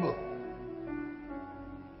 Your Bible.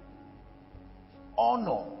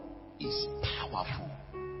 Honor is powerful.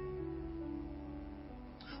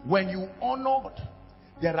 When you honor God,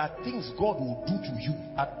 there are things God will do to you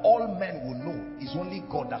that all men will know it's only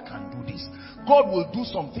God that can do this. God will do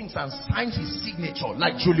some things and sign his signature,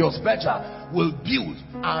 like Julius Berger will build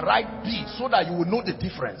and write B so that you will know the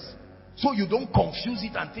difference. So you don't confuse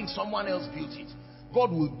it and think someone else built it.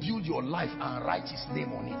 God will build your life and write his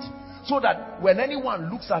name on it. So that when anyone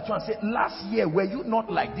looks at you and says, last year were you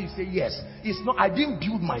not like this? Say, yes. It's not, I didn't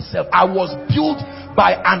build myself. I was built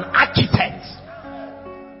by an architect.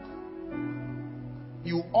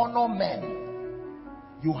 You honor men,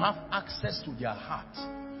 you have access to their heart.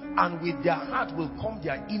 And with their heart will come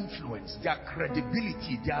their influence, their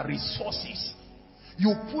credibility, their resources.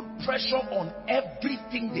 You put pressure on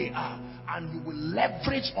everything they are, and you will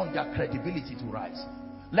leverage on their credibility to rise.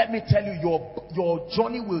 Let me tell you, your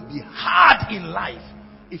journey will be hard in life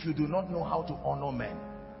if you do not know how to honor men.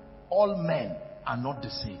 All men are not the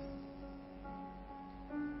same.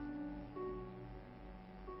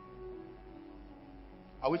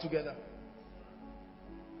 Are we together?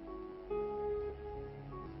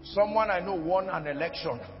 Someone I know won an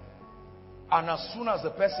election, and as soon as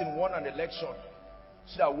the person won an election,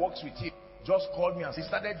 she that works with him just called me and he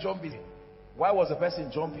started jumping. Why was the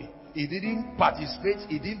person jumping? He didn't participate,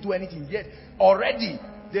 he didn't do anything yet. Already,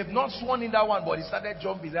 they've not sworn in that one, but he started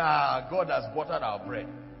jumping. God has buttered our bread.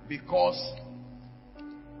 Because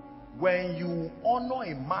when you honor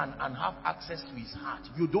a man and have access to his heart,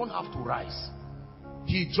 you don't have to rise.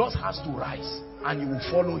 He just has to rise, and you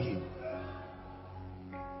will follow him.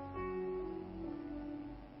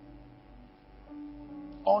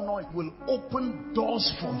 Honor will open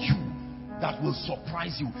doors for you that will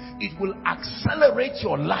surprise you. It will accelerate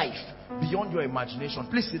your life beyond your imagination.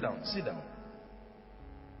 Please sit down. Sit down.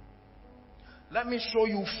 Let me show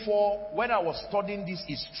you 4. When I was studying this,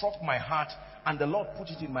 it struck my heart, and the Lord put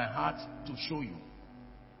it in my heart to show you.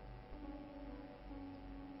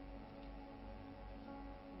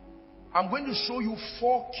 I'm going to show you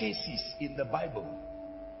 4 cases in the Bible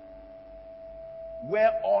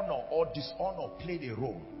where honor or dishonor played a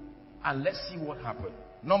role. And let's see what happened.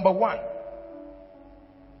 Number 1.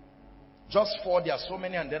 Just 4, there are so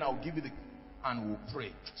many, and then I'll give you the... and we'll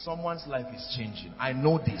pray. Someone's life is changing. I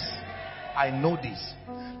know this. I know this.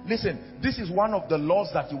 Listen, this is one of the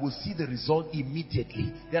laws that you will see the result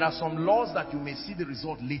immediately. There are some laws that you may see the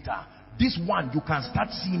result later. This one, you can start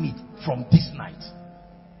seeing it from this night.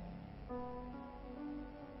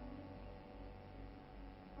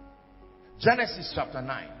 Genesis chapter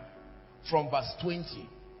 9, from verse 20.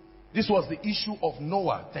 This was the issue of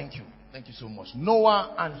Noah. Thank you. Thank you so much.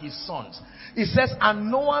 Noah and his sons. It says, and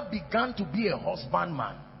Noah began to be a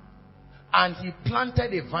husbandman, and he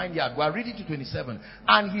planted a vineyard. We are reading to 27.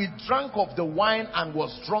 And he drank of the wine and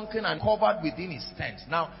was drunken and covered within his tent.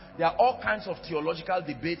 Now, there are all kinds of theological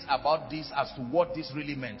debates about this as to what this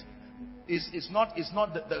really meant. It's not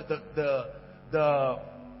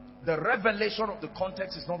the revelation of the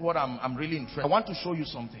context is not what I'm really interested in. I want to show you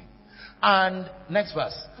something. And next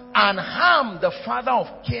verse. And Ham, the father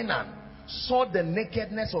of Canaan, saw the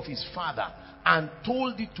nakedness of his father and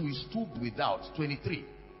told it to his stood without. 23.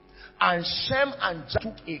 And Shem and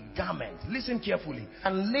Japheth took a garment, listen carefully,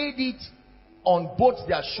 and laid it on both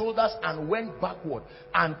their shoulders and went backward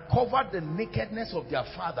and covered the nakedness of their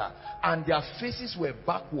father, and their faces were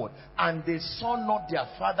backward, and they saw not their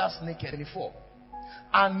father's nakedness. 24.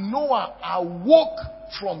 And Noah awoke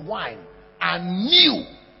from wine and knew.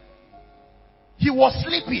 He was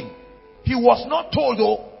sleeping. He was not told,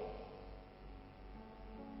 though.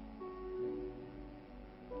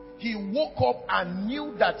 He woke up and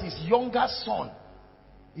knew that his younger son,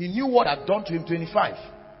 he knew what had done to him. 25.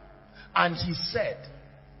 And he said,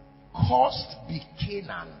 cursed be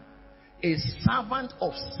Canaan, a servant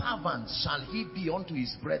of servants shall he be unto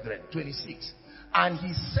his brethren. 26. And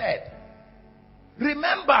he said,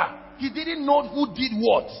 remember, he didn't know who did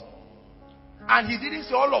what. And he didn't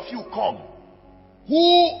say, all of you come.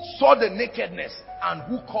 Who saw the nakedness and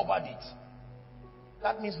who covered it?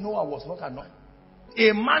 That means Noah was not anointed.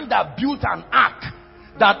 A man that built an ark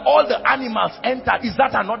that all the animals entered, is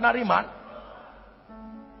that an ordinary man?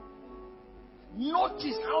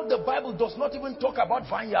 Notice how the Bible does not even talk about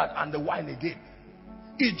vineyard and the wine again.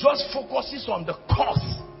 It just focuses on the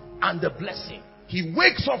curse and the blessing. He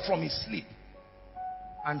wakes up from his sleep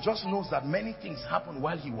and just knows that many things happened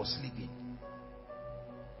while he was sleeping.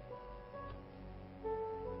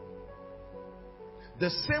 The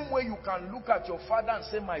same way you can look at your father and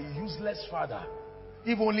say, my useless father.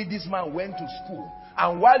 If only this man went to school.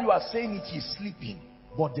 And while you are saying it, he's sleeping.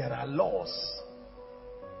 But there are laws.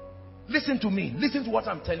 Listen to me. Listen to what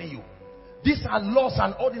I'm telling you. These are laws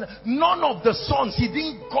and ordinances. None of the sons, he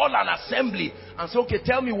didn't call an assembly and say, okay,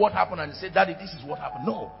 tell me what happened. And he said, Daddy, this is what happened.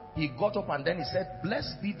 No. He got up and then he said,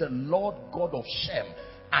 blessed be the Lord God of Shem,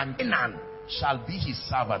 and Canaan shall be his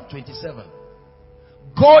servant. 27.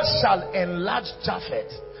 God shall enlarge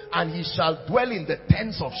Japheth, and he shall dwell in the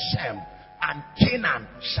tents of Shem, and Canaan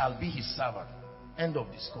shall be his servant. End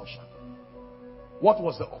of discussion. What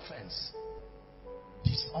was the offense?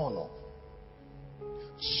 Dishonor.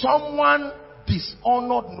 Someone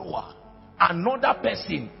dishonored Noah. Another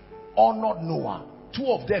person honored Noah. Two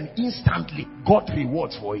of them instantly got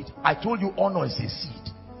rewards for it. I told you honor is a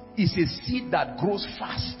seed. is a seed that grows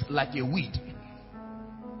fast like a weed.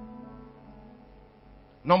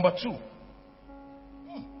 Number 2.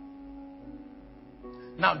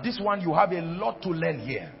 Now this one, you have a lot to learn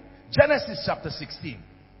here. Genesis chapter 16.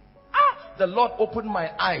 The Lord opened my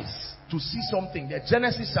eyes to see something there.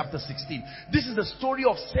 Genesis chapter 16. This is the story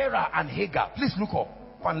of Sarah and Hagar. Please look up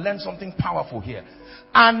and learn something powerful here.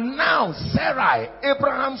 And now Sarai,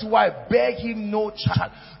 Abraham's wife, bare him no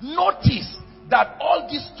child. Notice that all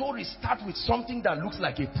these stories start with something that looks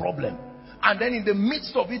like a problem. And then in the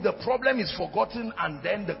midst of it, the problem is forgotten, and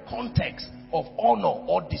then the context of honor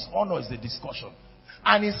or dishonor is the discussion.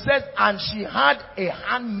 And it says, and she had a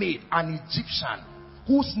handmaid, an Egyptian,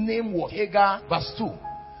 whose name was Hagar. Verse 2.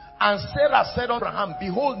 And Sarah said unto Abraham,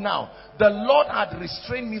 behold now, the Lord had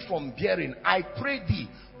restrained me from bearing. I pray thee,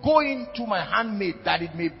 go in to my handmaid, that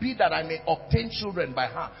it may be that I may obtain children by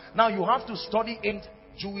her. Now you have to study in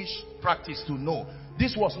Jewish practice to know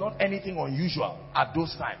this was not anything unusual at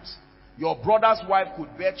those times. Your brother's wife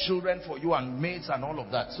could bear children for you, and maids and all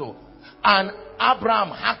of that. So, and Abraham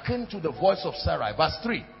hearkened to the voice of Sarai. Verse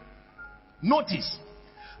 3. Notice.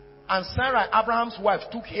 And Sarai, Abraham's wife,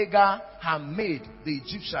 took Hagar, her maid, the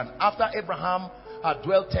Egyptian, after Abraham had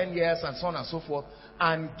dwelt 10 years and so on and so forth,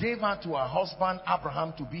 and gave her to her husband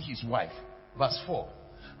Abraham to be his wife. Verse 4.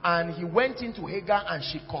 And he went into Hagar, and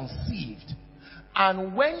she conceived.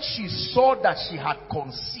 And when she saw that she had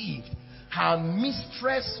conceived, her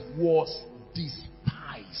mistress was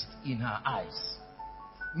despised in her eyes.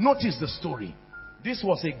 Notice the story. This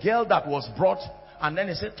was a girl that was brought, and then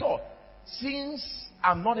he said, since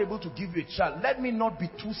I'm not able to give you a child, let me not be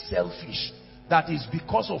too selfish. That is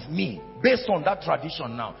because of me, based on that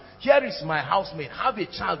tradition now. Here is my housemaid, have a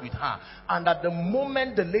child with her. And at the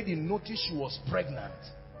moment the lady noticed she was pregnant,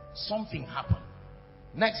 something happened.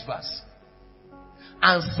 Next verse.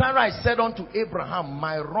 And Sarai said unto Abraham,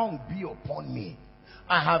 my wrong be upon me.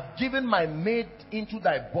 I have given my maid into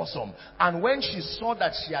thy bosom. And when she saw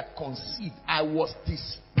that she had conceived, I was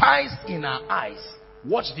despised in her eyes.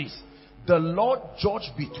 Watch this. The Lord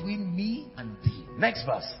judged between me and thee. Next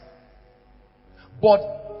verse.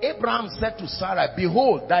 But Abraham said to Sarai,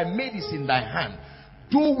 behold, thy maid is in thy hand.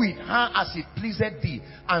 Do with her as it pleaseth thee.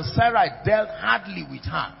 And Sarai dealt hardly with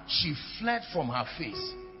her. She fled from her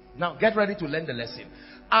face. Now get ready to learn the lesson.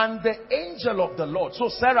 And the angel of the Lord. So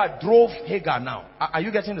Sarah drove Hagar now. Are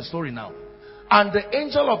you getting the story now? And the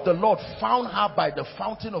angel of the Lord found her by the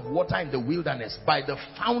fountain of water in the wilderness, by the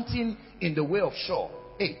fountain in the way of Shur.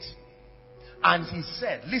 8. And he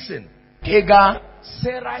said, listen, Hagar,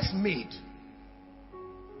 Sarai's maid,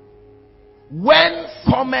 when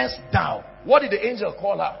comest thou? What did the angel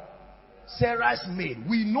call her? Sarai's maid.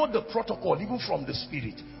 We know the protocol even from the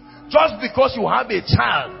spirit. Just because you have a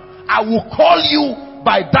child, I will call you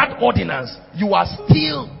by that ordinance. You are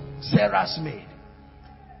still Sarah's maid.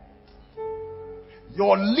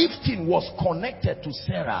 Your lifting was connected to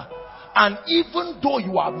Sarah. And even though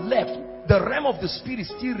you have left, the realm of the spirit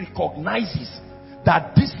still recognizes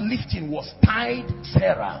that this lifting was tied to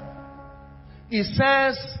Sarah. It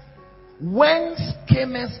says, whence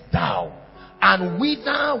camest thou? And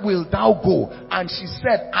whither wilt thou go? And she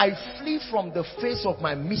said, I flee from the face of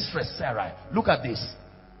my mistress Sarai. Look at this.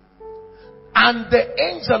 And the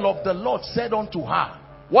angel of the Lord said unto her,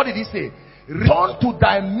 what did he say? Return to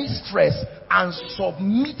thy mistress and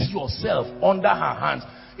submit yourself under her hands.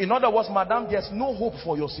 In other words, madam, there's no hope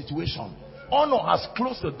for your situation. Honor has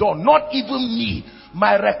closed the door. Not even me.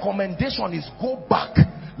 My recommendation is go back.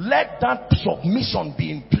 Let that submission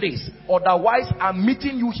be in place. Otherwise, I'm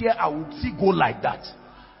meeting you here, I would see go like that.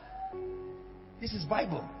 This is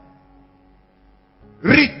Bible.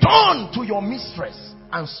 Return to your mistress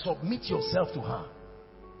and submit yourself to her.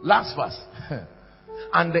 Last verse.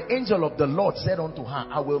 And the angel of the Lord said unto her,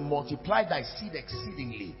 I will multiply thy seed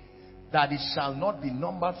exceedingly, that it shall not be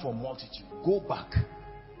numbered for multitude. Go back.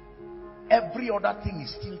 Every other thing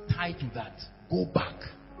is still tied to that. Go back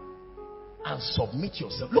and submit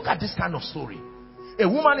yourself. Look at this kind of story. A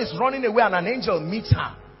woman is running away and an angel meets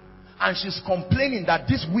her. And she's complaining that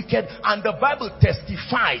this wicked, and the Bible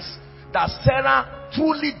testifies that Sarah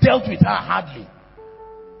truly dealt with her hardly.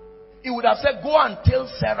 He would have said, go and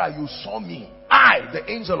tell Sarah you saw me. I, the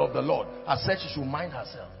angel of the Lord, has said she should mind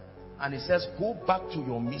herself. And he says, go back to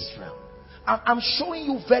your mistress. I'm showing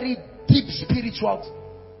you very deep spiritual.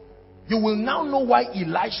 You will now know why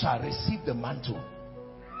Elisha received the mantle.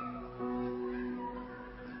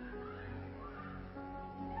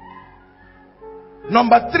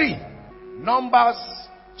 Number 3, Numbers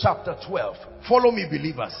chapter 12. Follow me,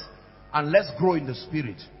 believers, and let's grow in the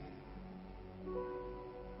spirit.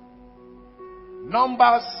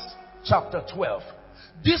 Numbers chapter 12.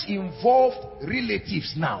 This involved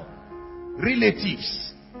relatives now.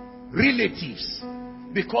 Relatives.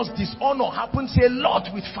 Because dishonor happens a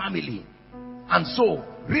lot with family. And so,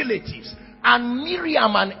 relatives. And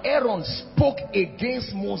Miriam and Aaron spoke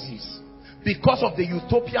against Moses because of the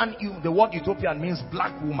word Ethiopian means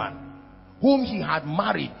black woman, whom he had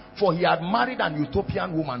married, for he had married an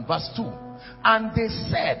Ethiopian woman. Verse 2. And they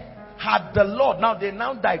said, had the Lord, now they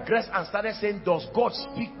digress and started saying, does God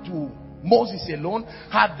speak to Moses alone?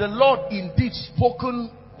 Had the Lord indeed spoken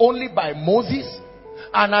only by Moses?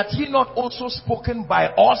 And had he not also spoken by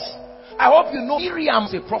us? I hope you know Miriam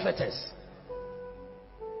is a prophetess.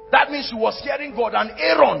 That means she was hearing God, and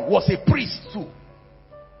Aaron was a priest too.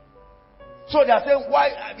 So they are saying, why?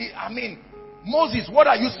 I mean, Moses, what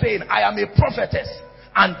are you saying? I am a prophetess,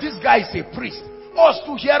 and this guy is a priest. Us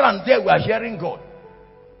too, here and there, we are hearing God.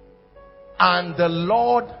 And the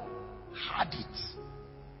Lord had it.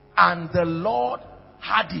 And the Lord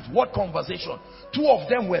had it. What conversation? Two of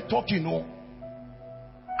them were talking,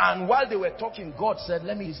 and while they were talking, God said,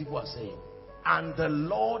 let me see what I'm saying. And the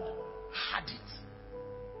Lord had it.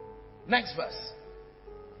 Next verse.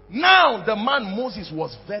 Now the man Moses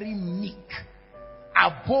was very meek,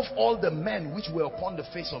 above all the men which were upon the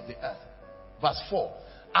face of the earth. Verse 4.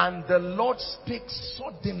 And the Lord spake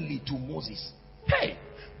suddenly to Moses. Hey,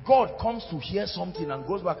 God comes to hear something and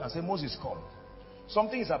goes back and says, Moses, come.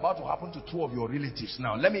 Something is about to happen to two of your relatives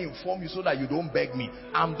now. Let me inform you so that you don't beg me.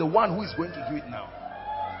 I'm the one who is going to do it now.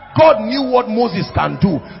 God knew what Moses can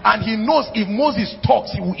do, and he knows if Moses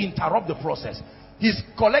talks, he will interrupt the process. He's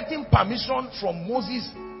collecting permission from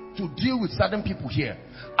Moses to deal with certain people here.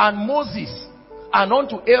 And Moses, and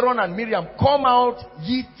unto Aaron and Miriam, come out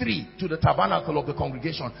ye three to the tabernacle of the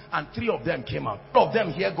congregation. And three of them came out. All of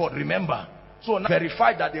them hear God, remember. So now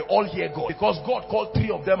verify that they all hear God, because God called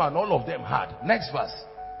three of them and all of them had. Next verse.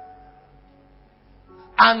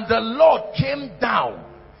 And the Lord came down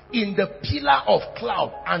in the pillar of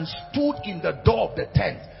cloud and stood in the door of the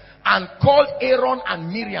tent and called Aaron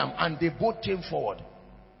and Miriam, and they both came forward.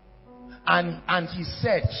 And he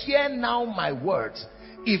said, hear now my words.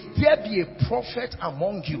 If there be a prophet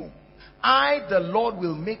among you, I, the Lord,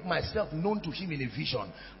 will make myself known to him in a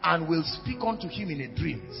vision, and will speak unto him in a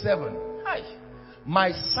dream. 7.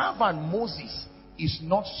 My servant Moses is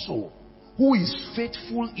not so, who is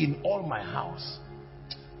faithful in all my house.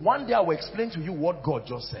 One day I will explain to you what God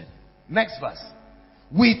just said. Next verse.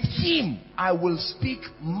 With him I will speak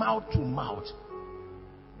mouth to mouth.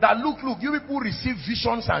 That look, you people receive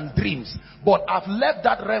visions and dreams, but I've left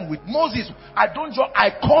that realm with Moses. I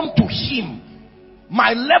come to him.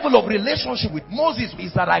 My level of relationship with Moses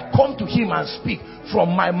is that I come to him and speak from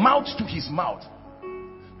my mouth to his mouth.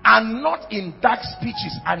 And not in dark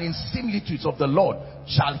speeches and in similitudes of the Lord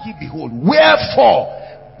shall he behold. Wherefore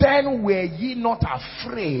then were ye not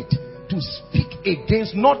afraid to speak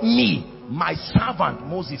against, not me, my servant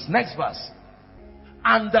Moses. Next verse.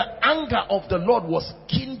 And the anger of the Lord was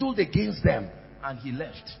kindled against them, and he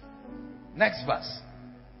left. Next verse.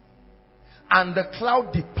 And the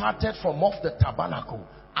cloud departed from off the tabernacle,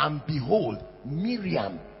 and behold,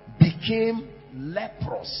 Miriam became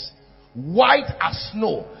leprous, white as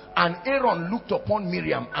snow. And Aaron looked upon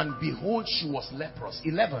Miriam, and behold, she was leprous.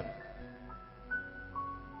 11.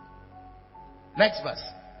 Next verse.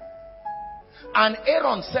 And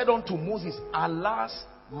Aaron said unto Moses, alas,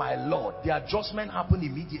 my Lord. The adjustment happened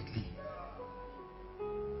immediately.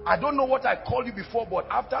 I don't know what I called you before, but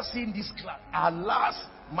after seeing this class, alas,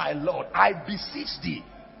 my Lord, I beseech thee.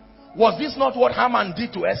 Was this not what Haman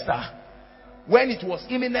did to Esther when it was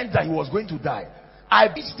imminent that he was going to die? I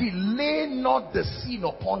beseech thee, lay not the sin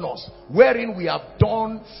upon us, wherein we have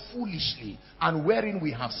done foolishly and wherein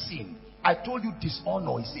we have sinned. I told you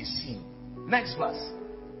dishonor is a sin. Next verse.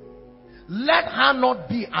 Let her not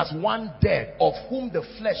be as one dead, of whom the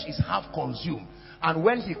flesh is half consumed. And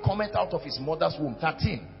when he cometh out of his mother's womb.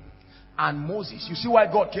 13. And Moses, you see why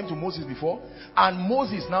God came to Moses before? And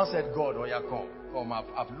Moses now said, God, oh yeah, come,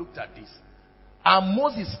 I've looked at this. And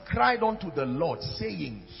Moses cried unto the Lord,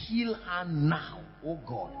 saying, heal her now, O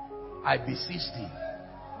God, I beseech thee.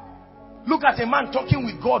 Look at a man talking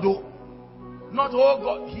with God, oh. Not, oh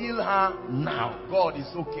God, heal her now. God is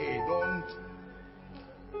okay, don't.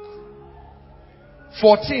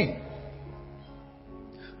 14.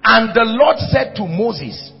 And the Lord said to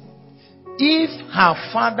Moses, if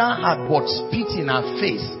her father had but spit in her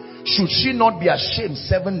face, should she not be ashamed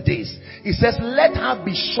 7 days? He says, let her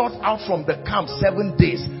be shut out from the camp 7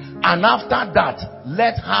 days, and after that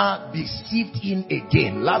let her be sieved in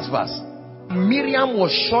again. Last verse. Miriam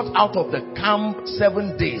was shot out of the camp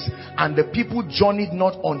 7 days, and the people journeyed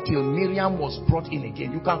not until Miriam was brought in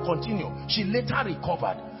again. You can continue. She later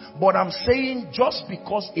recovered. But I'm saying, just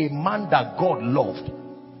because a man that God loved,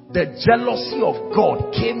 the jealousy of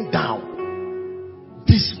God came down.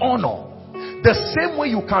 Dishonor. The same way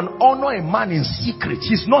you can honor a man in secret,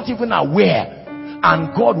 he's not even aware,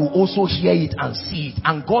 and God will also hear it and see it,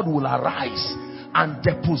 and God will arise and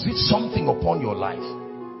deposit something upon your life.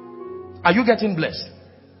 Are you getting blessed?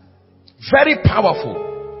 Very powerful.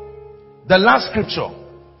 The last scripture,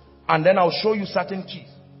 and then I'll show you certain keys.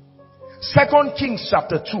 2 Kings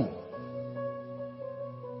chapter 2.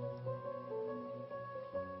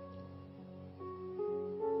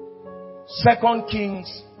 Second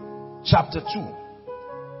Kings chapter 2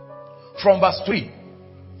 from verse 3.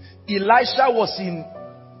 Elisha was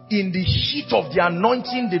in the heat of the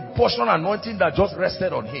anointing, the portion anointing that just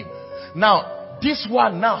rested on him. Now, this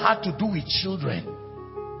one now had to do with children.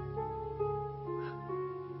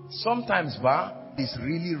 Sometimes, it's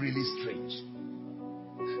really, really strange.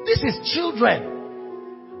 This is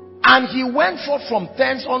children. And he went forth from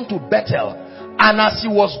thence unto Bethel. And as he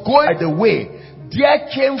was going by the way, there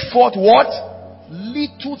came forth what?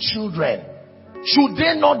 Little children. Should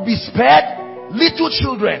they not be spared? Little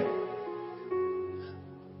children.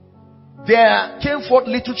 There came forth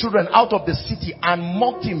little children out of the city and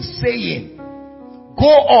mocked him, saying, Go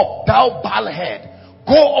up, thou bald head.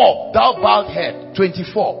 Go up, thou bald head.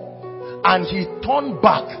 24. And he turned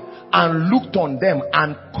back and looked on them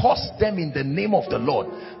and cursed them in the name of the Lord.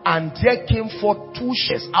 And there came forth 2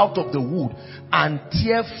 shares out of the wood and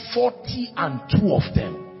tear 42 of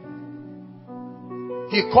them.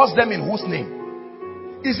 He cursed them in whose name?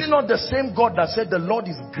 Is it not the same God that said the Lord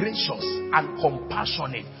is gracious and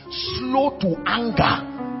compassionate, slow to anger,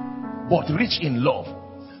 but rich in love?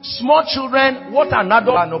 Small children, what an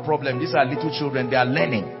adult, no problem. These are little children, they are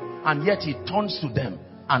learning. And yet he turns to them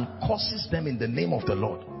and curses them in the name of the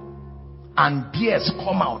Lord. And bears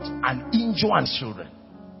come out and injure his children.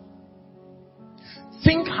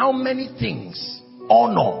 Think how many things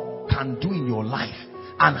honor can do in your life,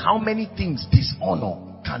 and how many things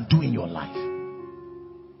dishonor can do in your life.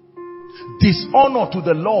 Dishonor to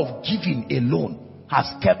the law of giving alone has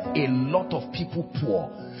kept a lot of people poor.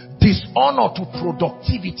 Dishonor to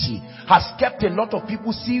productivity has kept a lot of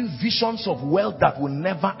people seeing visions of wealth that will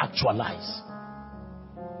never actualize.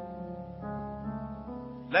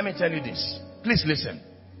 Let me tell you this. Please listen.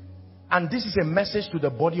 And this is a message to the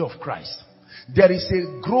body of Christ. There is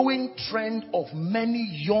a growing trend of many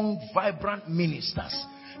young, vibrant ministers,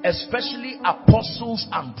 especially apostles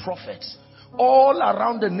and prophets, all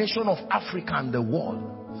around the nation of Africa and the world,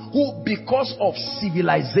 who, because of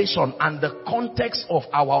civilization and the context of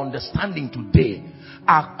our understanding today,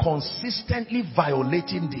 are consistently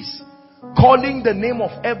violating this, calling the name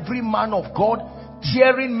of every man of God,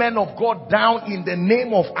 tearing men of God down in the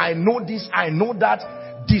name of I know this, I know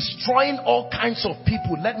that, destroying all kinds of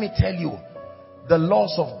people. Let me tell you, the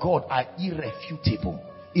laws of God are irrefutable.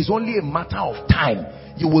 It's only a matter of time.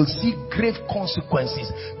 You will see grave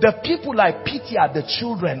consequences. The people I pity are the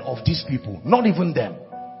children of these people, not even them.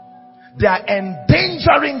 They are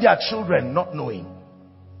endangering their children, not knowing.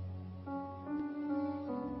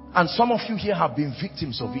 And some of you here have been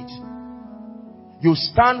victims of it. You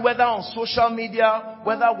stand, whether on social media,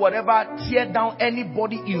 whether whatever, tear down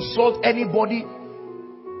anybody, insult anybody.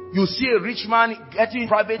 You see a rich man getting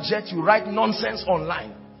private jet, you write nonsense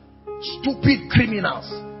online. Stupid criminals,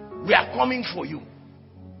 we are coming for you.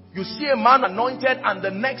 You see a man anointed, and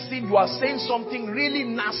the next thing you are saying something really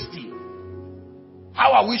nasty.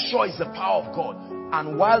 How are we sure it's the power of God?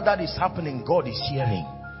 And while that is happening, God is hearing.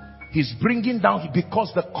 He's bringing down,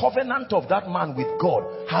 because the covenant of that man with God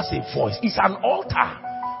has a voice. It's an altar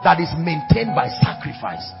that is maintained by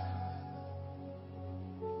sacrifice.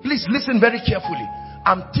 Please listen very carefully.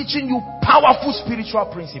 I'm teaching you powerful spiritual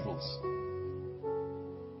principles.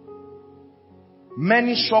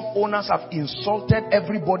 Many shop owners have insulted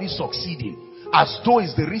everybody succeeding, as though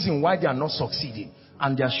it's the reason why they are not succeeding,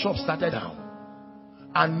 and their shop started down.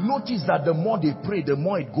 And notice that the more they pray, the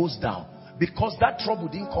more it goes down, because that trouble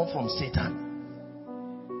didn't come from Satan.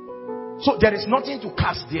 So there is nothing to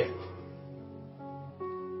cast there.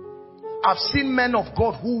 I've seen men of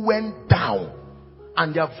God who went down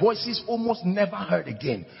and their voices almost never heard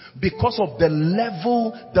again, because of the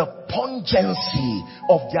level, the pungency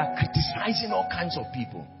of their criticizing all kinds of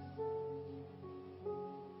people.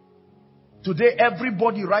 Today,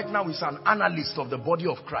 everybody right now is an analyst of the body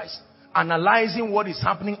of Christ, analyzing what is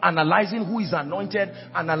happening, analyzing who is anointed,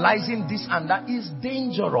 analyzing this and that. Is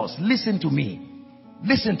dangerous. Listen to me.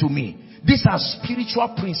 Listen to me. These are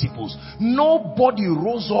spiritual principles. Nobody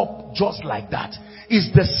rose up just like that.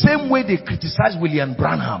 It's the same way they criticized William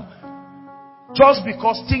Branham. Just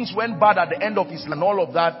because things went bad at the end of Islam and all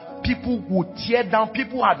of that, people would tear down.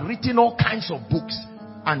 People had written all kinds of books.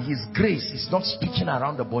 And his grace is not speaking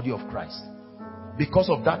around the body of Christ. Because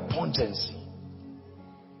of that pungency.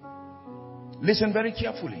 Listen very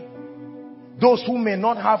carefully. Those who may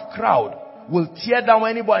not have crowd will tear down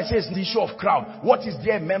anybody and say it's the issue of crowd. What is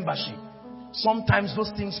their membership? Sometimes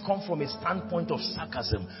those things come from a standpoint of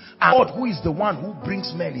sarcasm. And God, who is the one who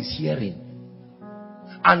brings men, is hearing.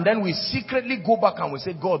 And then we secretly go back and we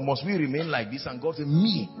say, God, must we remain like this? And God says,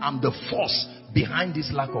 me, I'm the force behind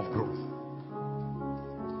this lack of growth.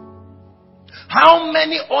 How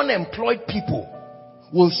many unemployed people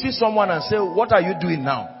will see someone and say, what are you doing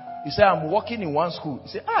now? You say, I'm working in one school.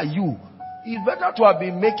 You say, you? It's better to have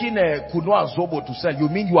been making a Koinonia Zobo to sell. You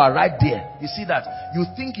mean you are right there? You see that? You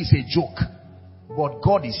think it's a joke. But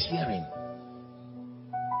God is hearing.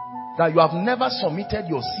 That you have never submitted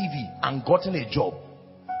your CV and gotten a job.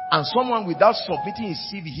 And someone without submitting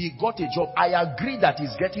his CV, he got a job. I agree that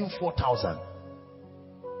he's getting 4,000.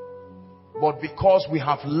 But because we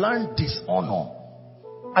have learned dishonor.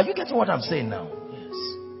 Are you getting what I'm saying now? Yes.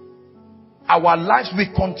 Our lives, we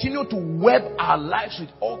continue to web our lives with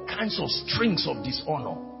all kinds of strings of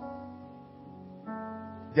dishonor.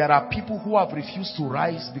 There are people who have refused to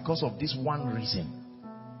rise because of this one reason.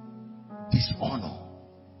 Dishonor.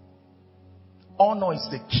 Honor is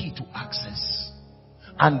the key to access.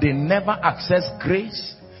 And they never access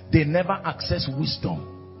grace. They never access wisdom.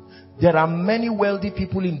 There are many wealthy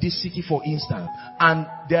people in this city, for instance. And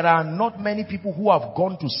there are not many people who have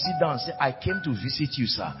gone to sit down and say, I came to visit you,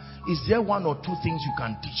 sir. Is there one or two things you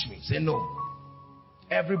can teach me? Say, no.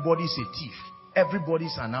 Everybody's a thief.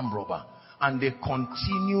 Everybody's an armed robber. And they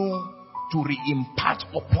continue to re-impart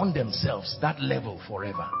upon themselves that level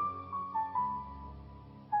forever.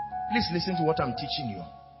 Please listen to what I'm teaching you.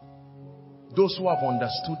 Those who have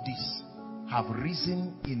understood this have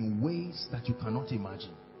risen in ways that you cannot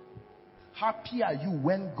imagine. Happy are you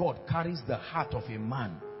when God carries the heart of a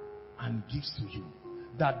man and gives to you.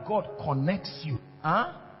 That God connects you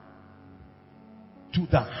to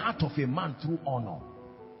the heart of a man through honor.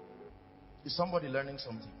 Is somebody learning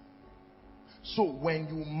something? So when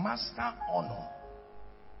you master honor,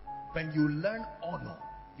 when you learn honor,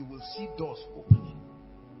 you will see doors opening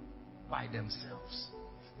by themselves.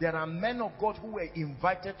 There are men of God who were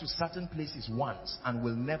invited to certain places once and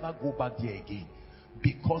will never go back there again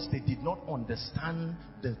because they did not understand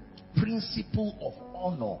the principle of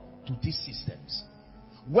honor to these systems.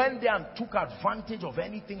 When they took advantage of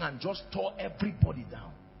anything and just tore everybody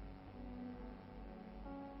down.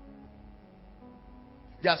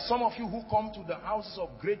 There are some of you who come to the houses of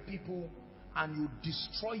great people and you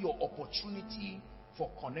destroy your opportunity for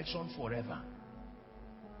connection forever.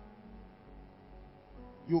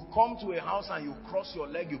 You come to a house and you cross your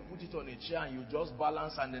leg, you put it on a chair and you just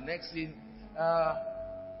balance, and the next thing,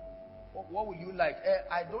 what would you like?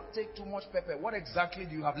 I don't take too much pepper. What exactly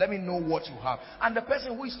do you have? Let me know what you have. And the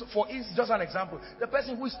person who is, for instance, just an example, the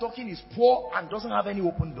person who is talking is poor and doesn't have any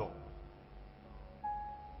open door.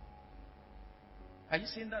 Are you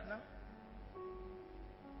seeing that now?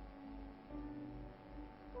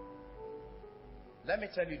 Let me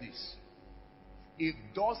tell you this. If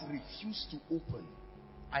doors refuse to open,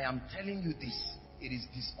 I am telling you this, it is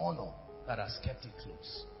dishonor that has kept it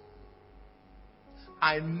closed.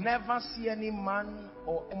 I never see any man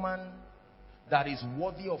or woman that is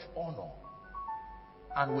worthy of honor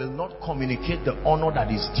and will not communicate the honor that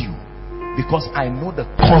is due, because I know the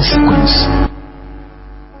consequence.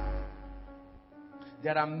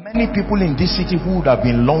 There are many people in this city who would have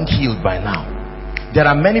been long healed by now. There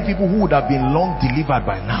are many people who would have been long delivered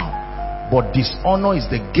by now. But dishonor is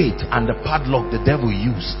the gate and the padlock the devil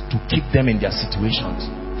used to keep them in their situations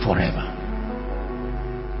forever.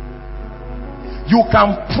 You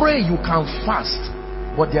can pray, you can fast,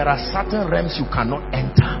 but there are certain realms you cannot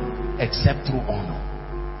enter except through honor.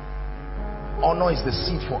 Honor is the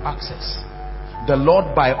seed for access. The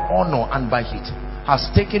Lord, by honor and by it, has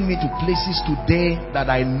taken me to places today that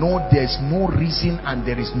I know there's no reason and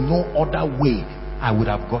there is no other way I would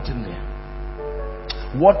have gotten there.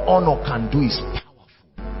 What honor can do is powerful.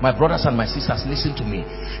 My brothers and my sisters, listen to me.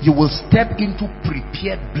 You will step into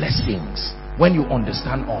prepared blessings when you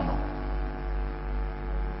understand honor.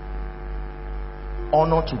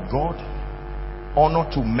 Honor to God, honor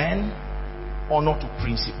to men, honor to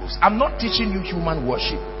principles. I'm not teaching you human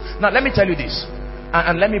worship. Now let me tell you this,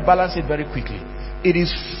 and let me balance it very quickly. It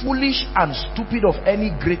is foolish and stupid of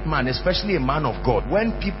any great man, especially a man of God,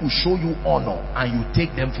 when people show you honor and you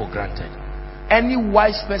take them for granted. Any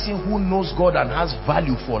wise person who knows God and has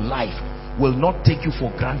value for life will not take you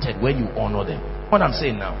for granted when you honor them. What I'm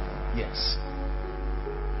saying now? Yes.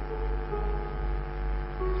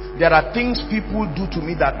 There are things people do to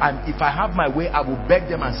me that if I have my way, I will beg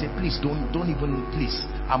them and say, please don't even, please.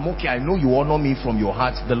 I'm okay. I know you honor me from your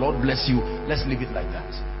heart. The Lord bless you. Let's leave it like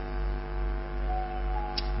that.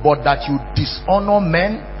 But that you dishonor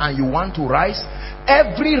men and you want to rise,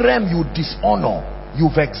 every realm you dishonor,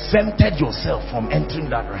 you've exempted yourself from entering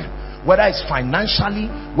that realm. Whether it's financially,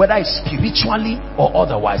 whether it's spiritually or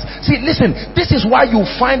otherwise. See, listen, this is why you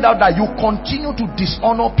find out that you continue to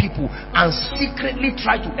dishonor people and secretly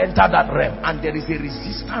try to enter that realm, and there is a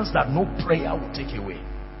resistance that no prayer will take away.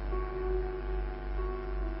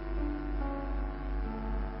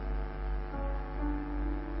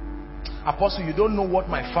 Apostle, you don't know what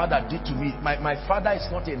my father did to me. My father is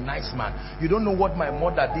not a nice man. You don't know what my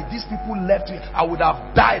mother did. These people left me. I would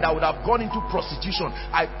have died. I would have gone into prostitution.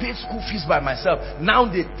 I paid school fees by myself. Now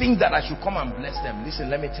they think that I should come and bless them.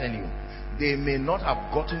 Listen, let me tell you. They may not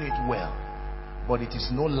have gotten it well, but it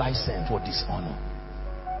is no license for dishonor.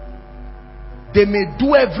 They may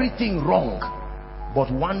do everything wrong,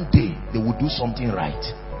 but one day they will do something right.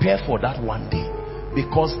 Prepare for that one day,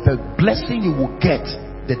 because the blessing you will get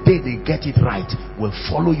the day they get it right will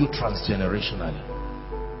follow you transgenerationally.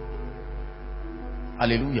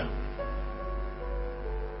 Hallelujah.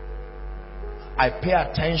 I pay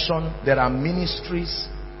attention. There are ministries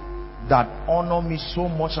that honor me so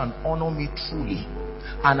much and honor me truly,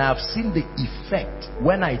 and I have seen the effect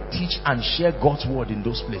when I teach and share God's word in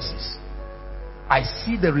those places. I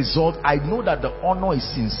see the result. I know that the honor is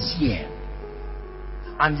sincere.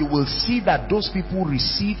 And you will see that those people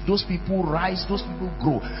receive, those people rise, those people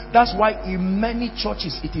grow. That's why in many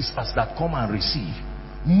churches it is us that come and receive.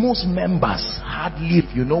 Most members hardly,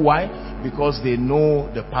 you know why? Because they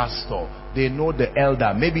know the pastor, they know the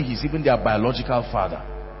elder, maybe he's even their biological father.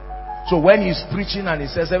 So when he's preaching and he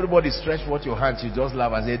says, everybody stretch forth your hands, you just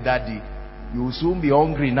laugh and say, Daddy, you will soon be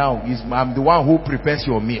hungry now. I'm the one who prepares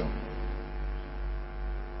your meal.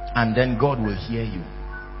 And then God will hear you.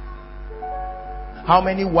 How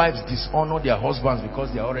many wives dishonor their husbands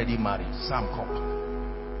because they are already married? Sam Cobb.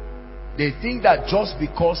 They think that just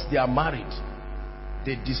because they are married,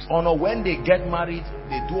 they dishonor. When they get married,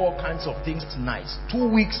 they do all kinds of things nice. 2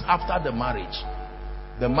 weeks after the marriage,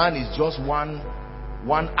 the man is just one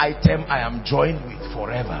item I am joined with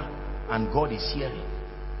forever. And God is hearing.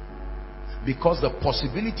 Because the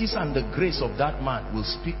possibilities and the grace of that man will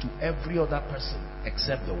speak to every other person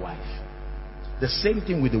except the wife. The same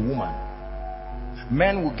thing with the woman.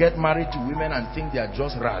 Men will get married to women and think they are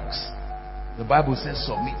just rags. The Bible says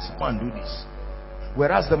submit, go and do this.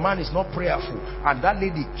 Whereas the man is not prayerful, and that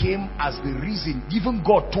lady came as the reason. Even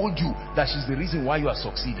God told you that she's the reason why you are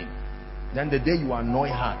succeeding. Then the day you annoy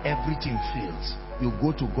her, everything fails. You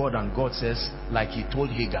go to God and God says, like he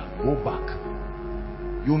told Hagar, go back.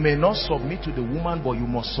 You may not submit to the woman, but you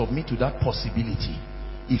must submit to that possibility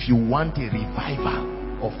if you want a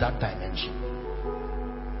revival of that dimension.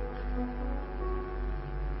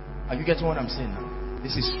 Are you getting what I'm saying now?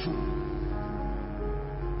 This is true.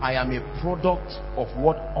 I am a product of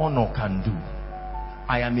what honor can do.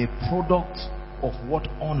 I am a product of what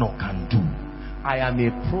honor can do. I am a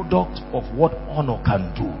product of what honor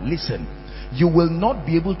can do. Listen, you will not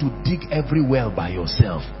be able to dig every well by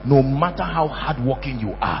yourself, no matter how hardworking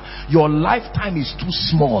you are. Your lifetime is too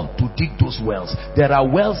small to dig those wells. There are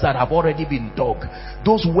wells that have already been dug.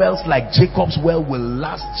 Those wells, like Jacob's well, will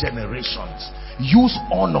last generations. Use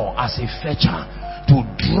honor as a fetcher to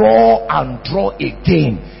draw and draw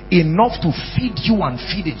again, enough to feed you and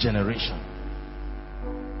feed a generation.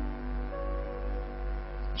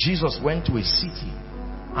 Jesus went to a city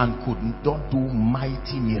and could not do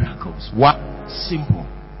mighty miracles. What? Simple.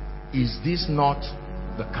 Is this not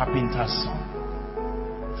the carpenter's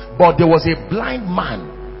son? But there was a blind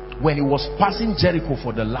man when he was passing Jericho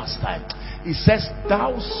for the last time. He says,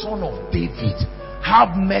 thou son of David,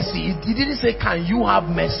 have mercy. He didn't say, can you have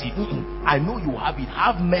mercy? I know you have it.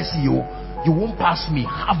 Have mercy. You won't pass me.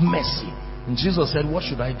 Have mercy. And Jesus said, what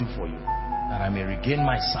should I do for you? That I may regain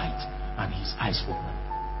my sight. And his eyes opened.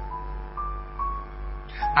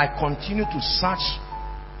 I continue to search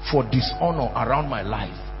for dishonor around my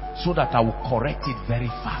life so that I will correct it very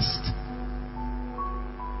fast.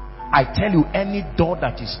 I tell you, any door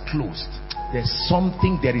that is closed,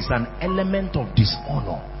 there is an element of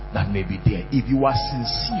dishonor that may be there. If you are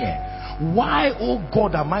sincere, why, oh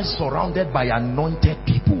God, am I surrounded by anointed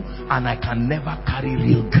people and I can never carry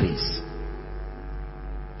real grace?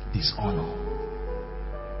 Dishonor.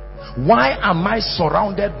 Why am I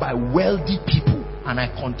surrounded by wealthy people and I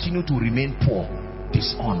continue to remain poor?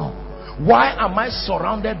 Dishonor. Why am I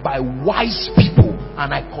surrounded by wise people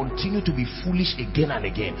and I continue to be foolish again and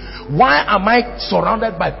again? Why am I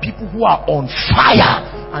surrounded by people who are on fire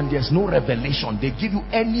and there's no revelation? They give you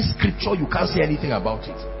any scripture, you can't say anything about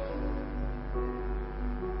it.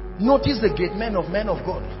 Notice the gate men of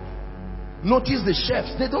God. Notice the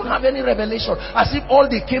chefs. They don't have any revelation. As if all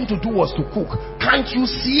they came to do was to cook. Can't you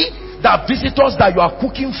see that visitors that you are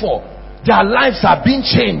cooking for, their lives are being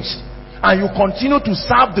changed, and you continue to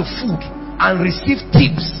serve the food and receive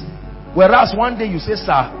tips? Whereas one day you say,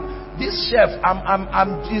 sir, this chef,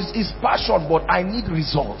 is passion, but I need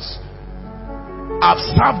results. I've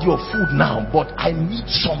served your food now, but I need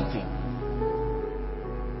something.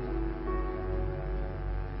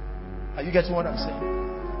 Are you getting what I'm saying?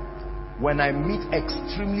 When I meet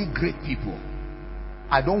extremely great people,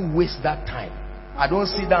 I don't waste that time. I don't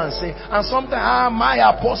sit down and say, and sometimes, my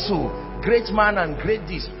apostle, great man and great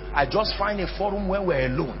this. I just find a forum where we're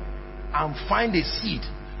alone and find a seed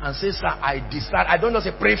and say, sir, I decide. I don't just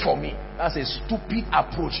say, pray for me. That's a stupid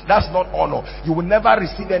approach. That's not honor. You will never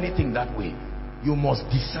receive anything that way. You must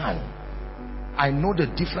discern. I know the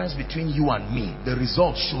difference between you and me. The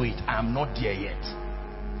results show it. I am not there yet.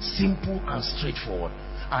 Simple and straightforward.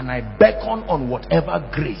 And I beckon on whatever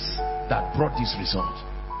grace that brought this result.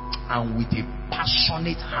 And with a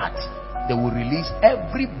passionate heart, they will release.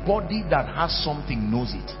 Everybody that has something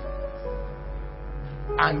knows it.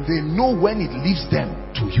 And they know when it leaves them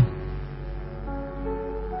to you.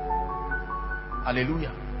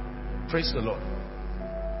 Hallelujah. Praise the Lord.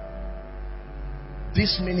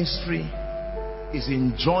 This ministry is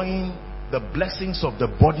enjoying the blessings of the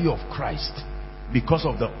body of Christ because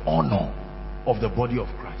of the honor of the body of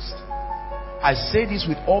Christ. I say this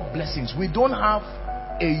with all blessings. We don't have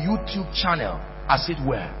a YouTube channel, as it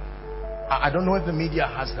were. I don't know if the media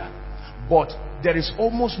has that, but there is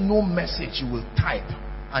almost no message you will type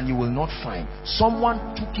and you will not find.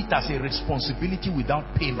 Someone took it as a responsibility without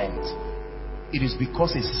payment. It is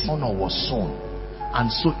because a honor was sown,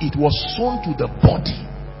 and so it was sown to the body,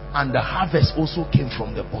 and the harvest also came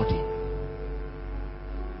from the body.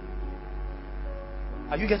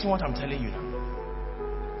 Are you getting what I'm telling you now?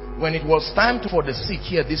 When it was time for the sick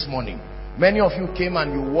here this morning, many of you came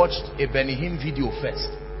and you watched a Benny Hinn video first.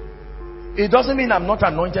 It doesn't mean I'm not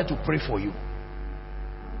anointed to pray for you.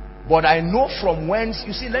 But I know from whence,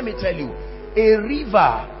 you see, let me tell you, a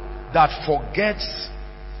river that forgets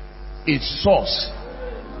its source,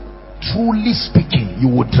 truly speaking, you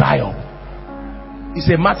will dry up. It's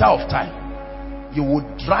a matter of time. You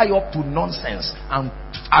will dry up to nonsense and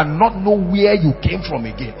not know where you came from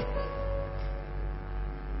again.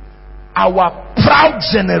 Our proud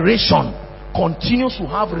generation continues to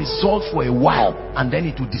have results for a while and then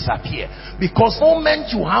it will disappear. Because the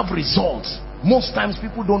moment you have results, most times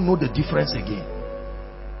people don't know the difference again.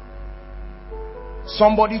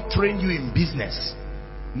 Somebody trained you in business.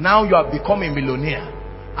 Now you have become a millionaire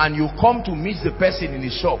and you come to meet the person in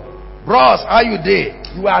the shop. Bros, how you there?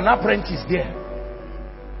 You are an apprentice there.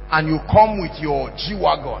 And you come with your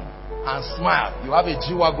G-Wagon and smile. You have a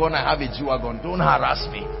G-Wagon, I have a G-Wagon. Don't harass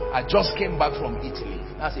me. I just came back from Italy.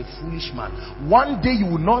 That's a foolish man. One day you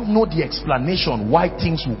will not know the explanation why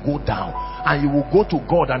things will go down. And you will go to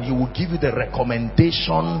God and he will give you the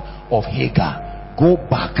recommendation of Hagar. Go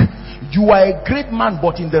back. You are a great man,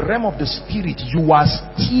 but in the realm of the spirit, you are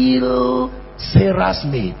still Sarah's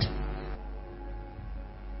maid.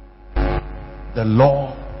 The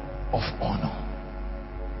law of honor.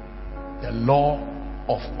 The law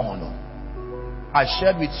of honor. I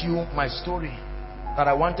shared with you my story that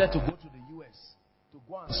I wanted to go to the US to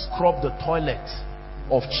go and scrub the toilet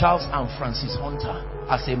of Charles and Francis Hunter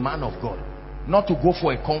as a man of God. Not to go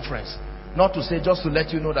for a conference. Not to say, just to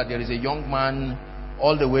let you know that there is a young man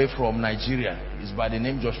all the way from Nigeria. He's by the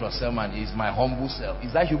name Joshua Selman. He's my humble self.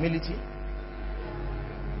 Is that humility?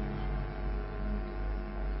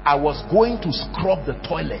 I was going to scrub the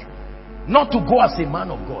toilet. Not to go as a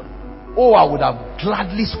man of God. Oh, I would have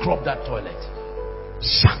gladly scrubbed that toilet.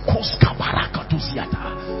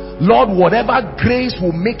 Lord, whatever grace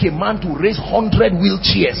will make a man to raise 100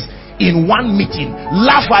 wheelchairs in one meeting,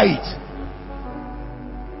 laugh at it.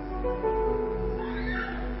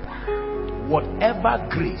 Whatever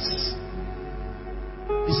grace.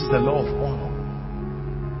 This is the law of honor.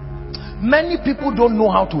 Many people don't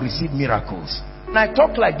know how to receive miracles. When I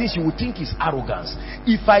talk like this, you would think it's arrogance.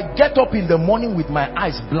 If I get up in the morning with my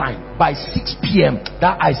eyes blind, by 6 p.m.,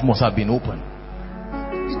 that eyes must have been open.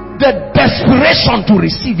 The desperation to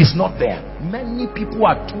receive is not there. Many people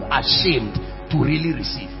are too ashamed to really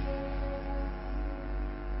receive.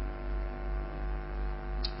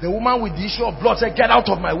 The woman with the issue of blood said, get out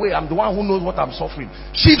of my way. I'm the one who knows what I'm suffering.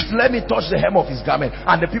 Chief, let me touch the hem of his garment.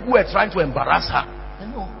 And the people were trying to embarrass her.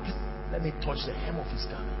 And no, let me touch the hem of his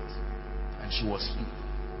garment. And she was healed.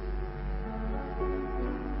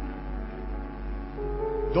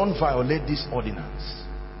 Don't violate this ordinance.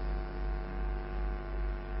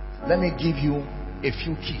 Let me give you a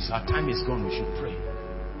few keys. Our time is gone. We should pray.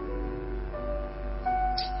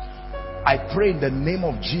 I pray in the name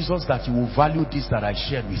of Jesus that you will value this that I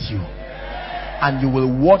shared with you. And you will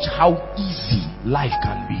watch how easy life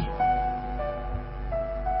can be.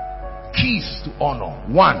 Keys to honor.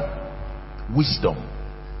 1, wisdom.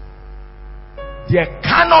 There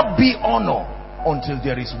cannot be honor until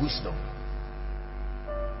there is wisdom.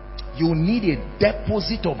 You need a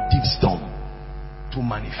deposit of wisdom to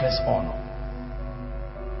manifest honor.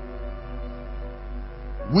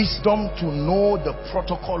 Wisdom to know the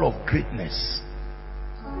protocol of greatness.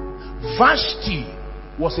 Vashti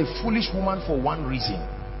was a foolish woman for one reason.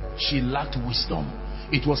 She lacked wisdom.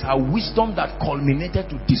 It was her wisdom that culminated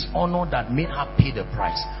to dishonor that made her pay the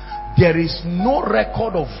price. There is no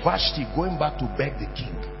record of Vashti going back to beg the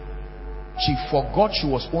king. She forgot she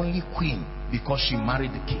was only queen because she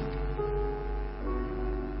married the king.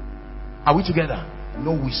 Are we together?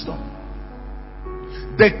 No wisdom.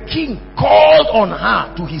 The king called on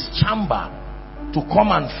her to his chamber to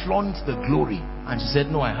come and flaunt the glory. And she said,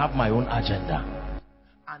 no, I have my own agenda.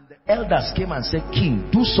 And the elders came and said, king,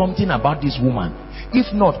 do something about this woman.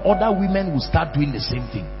 If not, other women will start doing the same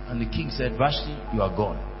thing. And the king said, Vashti, you are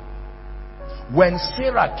gone. When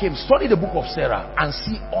Sarah came, study the book of Sarah and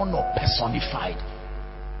see honor personified.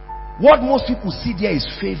 What most people see there is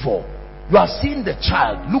favor. You are seeing the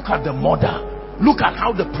child. Look at the mother. Look at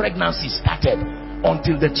how the pregnancy started.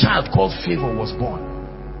 Until the child called Favor was born.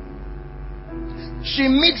 She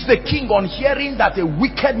meets the king on hearing that a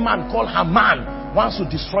wicked man called Haman wants to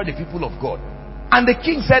destroy the people of God. And the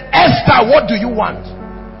king said, Esther, what do you want?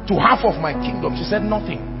 To half of my kingdom. She said,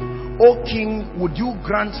 nothing. O king, would you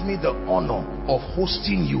grant me the honor of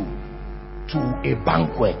hosting you to a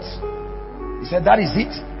banquet? He said, that is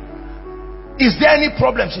it? Is there any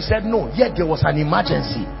problem? She said, no. Yet there was an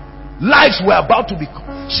emergency. Lives were about to be.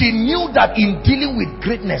 She knew that in dealing with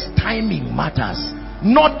greatness, timing matters.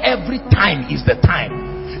 Not every time is the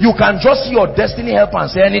time. You can just see your destiny helper and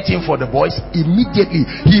say anything for the boys. Immediately,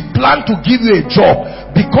 he planned to give you a job.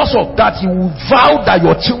 Because of that, he will vow that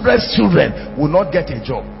your children's children will not get a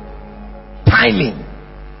job. Timing.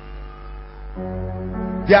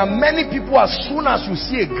 There are many people, as soon as you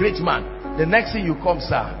see a great man, the next thing you come,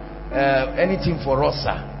 sir, anything for us,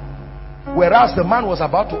 sir. Whereas the man was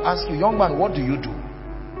about to ask you, young man, what do you do?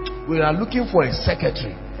 We are looking for a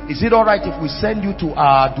secretary. Is it all right if we send you to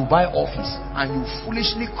our Dubai office and you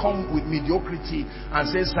foolishly come with mediocrity and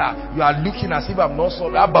say, sir, you are looking as if I'm not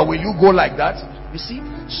so bad, but will you go like that? You see,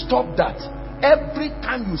 stop that. Every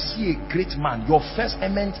time you see a great man, your first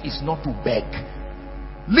element is not to beg.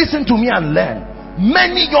 Listen to me and learn.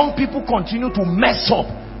 Many young people continue to mess up.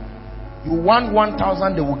 You want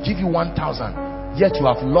 1,000, they will give you 1,000. Yet you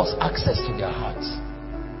have lost access to their hearts.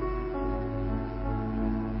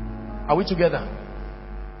 Are we together?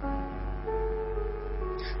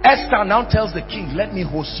 Esther now tells the king, let me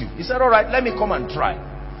host you. He said, all right, let me come and try.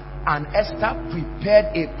 And Esther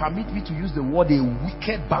prepared permit me to use the word, a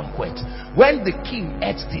wicked banquet. When the king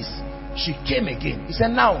ate this, she came again. He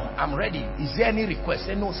said, now I'm ready. Is there any request? He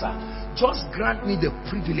said, no, sir. Just grant me the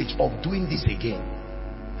privilege of doing this again.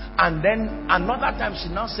 And then another time she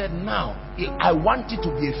now said, now I want it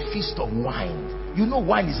to be a feast of wine. You know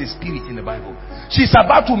wine is a spirit in the Bible. She's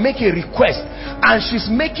about to make a request, and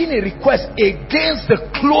she's making a request against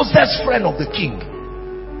the closest friend of the king.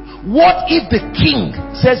 What if the king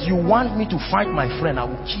says, you want me to fight my friend, I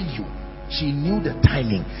will kill you? She knew the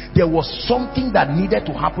timing. There was something that needed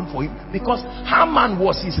to happen for him, because Haman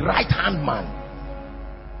was his right hand man.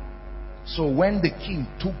 So when the king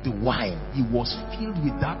took the wine, he was filled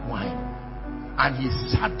with that wine, and he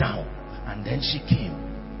sat down. And then she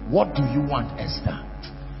came. What do you want, Esther?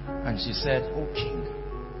 And she said, oh king,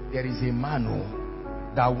 there is a man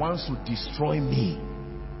that wants to destroy me,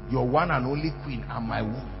 your one and only queen, and my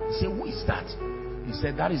womb. He said, who is that? He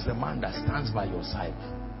said, that is the man that stands by your side.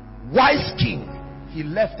 Wise king. He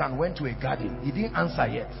left and went to a garden. He didn't answer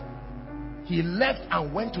yet. He left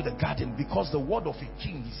and went to the garden, because the word of a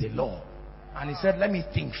king is a law. And he said, let me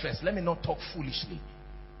think first. Let me not talk foolishly.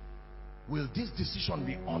 Will this decision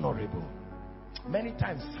be honorable? Many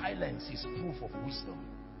times silence is proof of wisdom.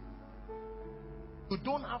 You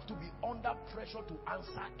don't have to be under pressure to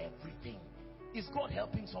answer everything. Is God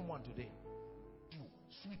helping someone today? Do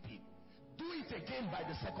sweep it. Do it again by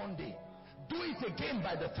the second day. Do it again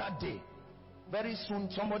by the third day. Very soon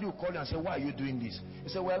somebody will call you and say, why are you doing this? You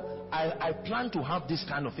say, well, I plan to have this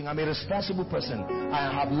kind of thing. I'm a responsible person.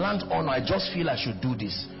 I have learned honor. I just feel I should do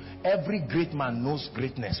this. Every great man knows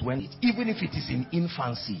greatness. Even if it is in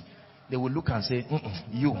infancy, they will look and say,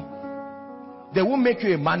 you. They won't make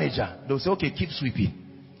you a manager. They'll say, okay, keep sweeping.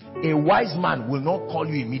 A wise man will not call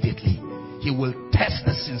you immediately. He will test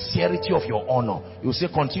the sincerity of your honor. He will say,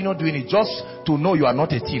 continue doing it just to know you are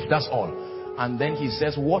not a thief. That's all. And then he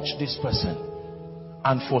says, watch this person.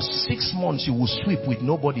 And for 6 months you will sweep with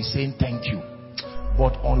nobody saying thank you.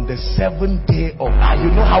 But on the 7th day of, you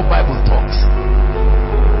know how Bible talks.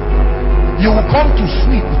 You will come to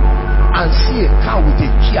sweep and see a car with a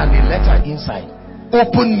key and a letter inside.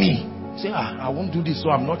 Open me. Say, I won't do this, so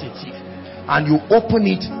I'm not a thief. And you open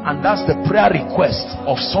it, and that's the prayer request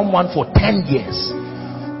of someone for 10 years.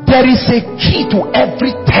 There is a key to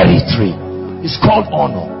every territory. It's called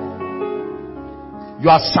honor. You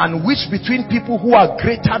are sandwiched between people who are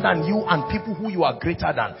greater than you and people who you are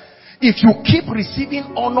greater than. If you keep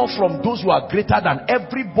receiving honor from those who are greater than,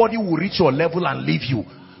 everybody will reach your level and leave you.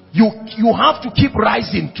 You have to keep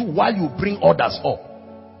rising too while you bring others up.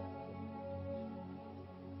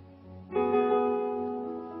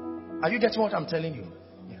 Are you getting what I'm telling you?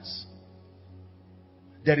 Yes.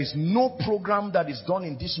 There is no program that is done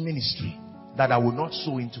in this ministry that I will not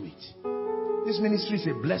sow into it. This ministry is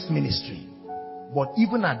a blessed ministry. But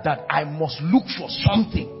even at that, I must look for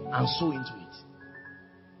something and sow into it.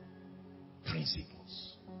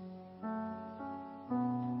 Principles.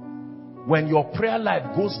 When your prayer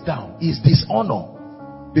life goes down, is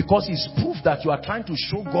dishonor. Because it's proof that you are trying to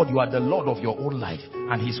show God you are the Lord of your own life.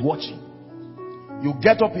 And He's watching. You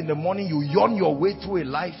get up in the morning, you yawn your way through a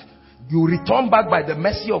life. You return back by the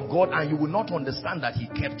mercy of God, and you will not understand that He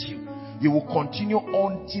kept you. You will continue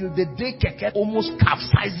until the day keke almost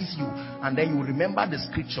capsizes you. And then you will remember the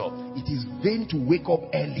scripture. It is vain to wake up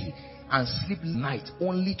early and sleep night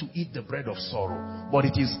only to eat the bread of sorrow. But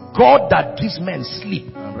it is God that gives men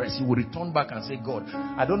sleep and rest. You will return back and say, God,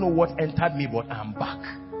 I don't know what entered me, but I'm back.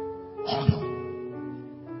 Honor.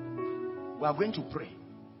 We are going to pray.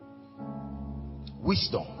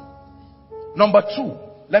 Wisdom. Number 2.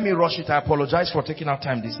 Let me rush it. I apologize for taking our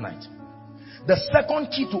time this night. The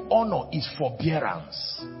second key to honor is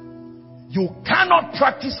forbearance. You cannot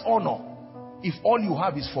practice honor if all you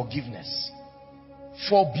have is forgiveness.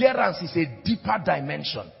 Forbearance is a deeper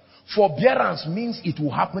dimension. Forbearance means it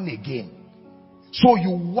will happen again. So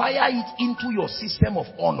you wire it into your system of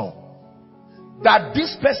honor. That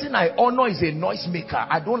this person I honor is a noise maker.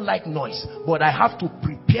 I don't like noise, but I have to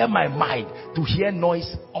prepare my mind to hear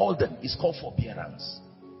noise all the time. It's called forbearance.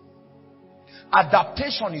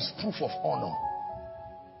 Adaptation is proof of honor.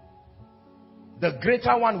 The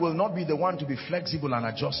greater one will not be the one to be flexible and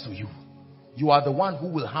adjust to you. You are the one who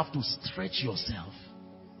will have to stretch yourself.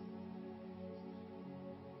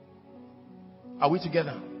 Are we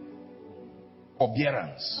together?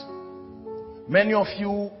 Forbearance. Many of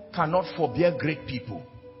you cannot forbear great people.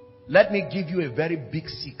 Let me give you a very big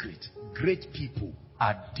secret. Great people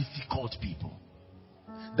are difficult people.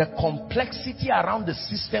 The complexity around the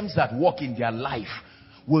systems that work in their life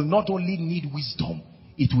will not only need wisdom,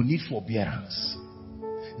 it will need forbearance.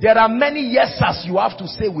 There are many yeses you have to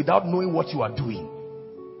say without knowing what you are doing.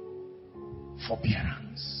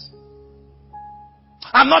 Forbearance.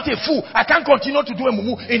 I'm not a fool. I can't continue to do a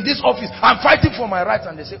mumu in this office. I'm fighting for my rights.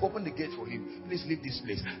 And they say, open the gate for him. Please leave this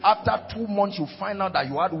place. After 2 months, you find out that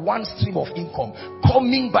you had one stream of income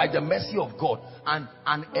coming by the mercy of God. And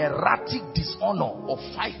an erratic dishonor of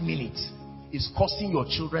 5 minutes is costing your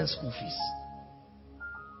children school fees.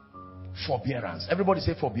 Forbearance. Everybody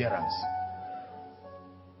say forbearance.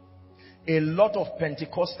 A lot of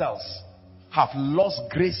Pentecostals have lost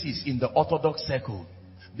graces in the Orthodox circle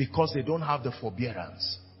because they don't have the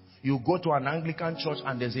forbearance. You go to an Anglican church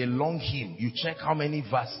and there's a long hymn. You check how many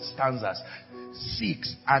stanzas.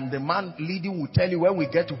 6. And the man leading will tell you when we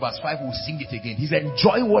get to verse 5, we'll sing it again. He's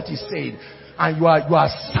enjoying what he's saying. And you are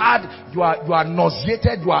sad, you are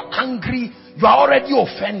nauseated, you are angry, you are already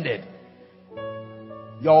offended.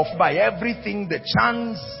 You're off by everything, the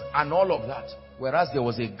chants and all of that. Whereas there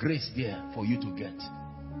was a grace there for you to get.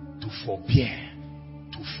 To forbear.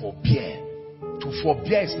 To forbear. To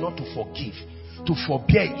forbear is not to forgive. To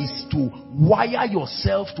forbear is to wire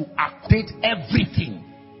yourself to accommodate everything.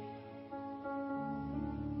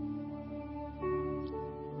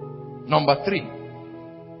 Number 3.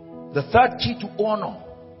 The third key to honor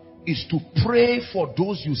is to pray for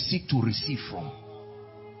those you seek to receive from.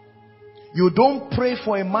 You don't pray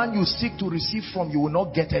for a man you seek to receive from, you will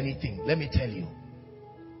not get anything. Let me tell you.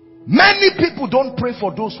 Many people don't pray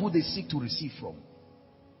for those who they seek to receive from.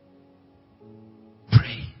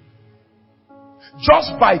 Pray.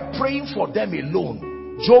 Just by praying for them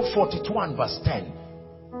alone, Job 42 and verse 10,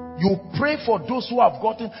 you pray for those who have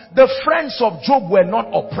gotten. The friends of Job were not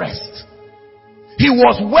oppressed. He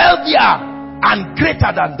was wealthier and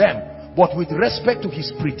greater than them, but with respect to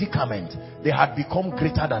his predicament, they had become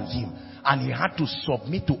greater than him, and he had to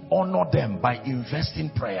submit to honor them by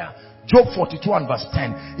investing prayer. Job 42 and verse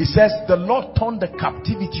 10, it says, the Lord turned the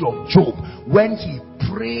captivity of Job when he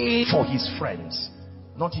prayed for his friends,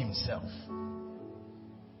 not himself.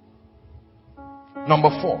 Number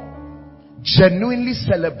 4, genuinely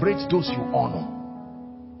celebrate those you honor.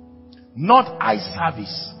 Not eye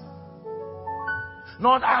service.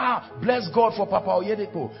 Not, bless God for Papa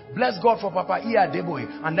Oyedepo, bless God for Papa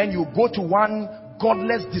Iyadeboye, and then you go to one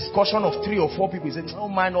godless discussion of 3 or 4 people. You say,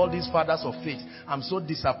 don't mind all these fathers of faith. I'm so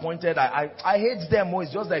disappointed. I hate them more.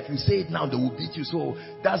 It's just that if you say it now, they will beat you. So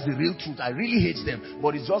that's the real truth. I really hate them.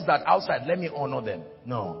 But it's just that outside, let me honor them.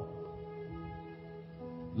 No.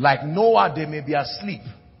 Like Noah, they may be asleep,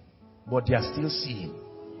 but they are still seeing.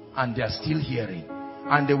 And they are still hearing.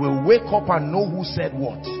 And they will wake up and know who said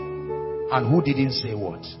what. And who didn't say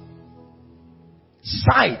what.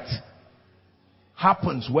 Sight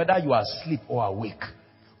happens whether you are asleep or awake.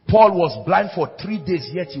 Paul was blind for 3 days,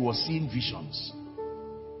 yet he was seeing visions.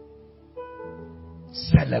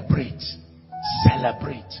 Celebrate.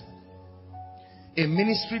 Celebrate. A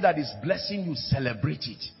ministry that is blessing you, celebrate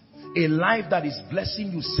it. A life that is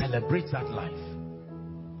blessing you, celebrate that life.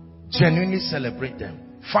 Genuinely celebrate them.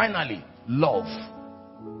 Finally, love.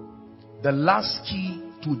 The last key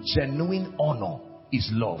to genuine honor is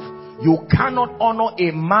love. You cannot honor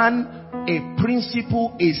a man, a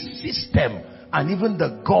principle, a system, and even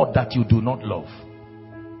the God that you do not love.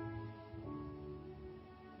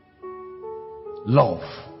 Love.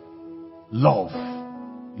 Love.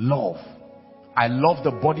 Love. I love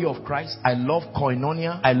the body of Christ. I love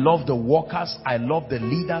Koinonia. I love the workers. I love the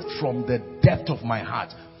leaders from the depth of my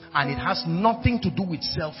heart. And it has nothing to do with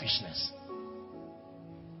selfishness.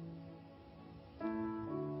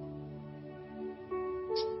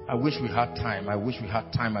 I wish we had time. I wish we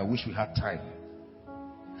had time. I wish we had time.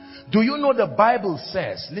 Do you know the Bible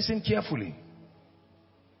says, listen carefully,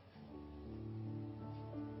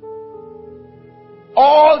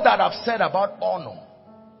 all that I've said about honor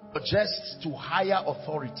suggests to higher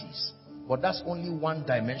authorities, but that's only one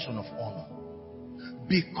dimension of honor.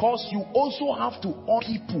 Because you also have to honor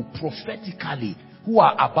people prophetically who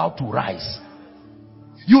are about to rise.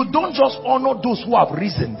 You don't just honor those who have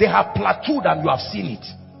risen. They have plateaued and you have seen it.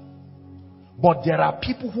 But there are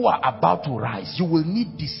people who are about to rise. You will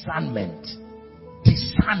need discernment.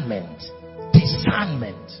 Discernment.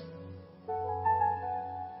 Discernment.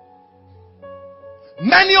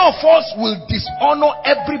 Many of us will dishonor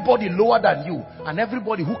everybody lower than you and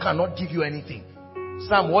everybody who cannot give you anything.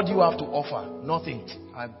 Sam, what do you have to offer? Nothing.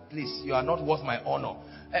 Please, you are not worth my honor.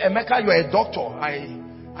 Emeka, you are a doctor.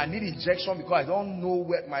 I need injection because I don't know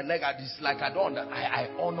where my leg is. Like I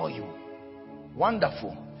honor you.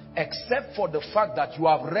 Wonderful. Except for the fact that you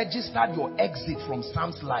have registered your exit from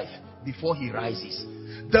Sam's life before he rises.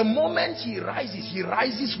 The moment he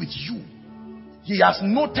rises with you. He has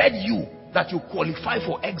noted you that you qualify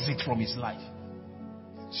for exit from his life.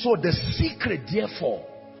 So the secret, therefore,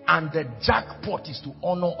 and the jackpot is to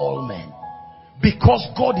honor all men. Because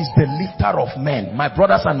God is the lifter of men. My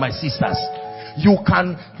brothers and my sisters,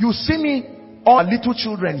 you see me, all little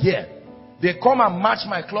children here. They come and match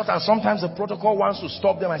my cloth, and sometimes the protocol wants to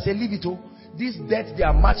stop them. I say, leave it. This death they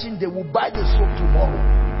are matching, they will buy the soap tomorrow.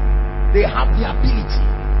 They have the ability.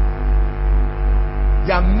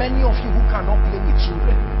 There are many of you who cannot play with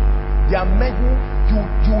children. There are many who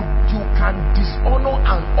you can dishonor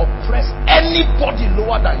and oppress anybody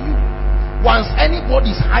lower than you. Once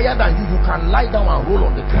anybody is higher than you, you can lie down and roll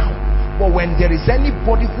on the ground. But when there is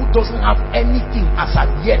anybody who doesn't have anything as of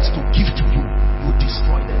yet to give to you, you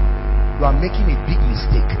destroy them. You are making a big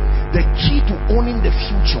mistake. The key to owning the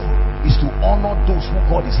future is to honor those who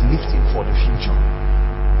God is lifting for the future.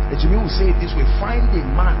 The Jimmy will say it this way: find a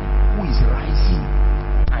man who is rising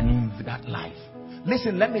and in that life.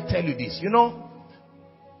 Listen, let me tell you this. You know,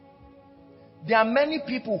 there are many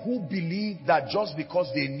people who believe that just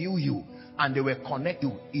because they knew you and they were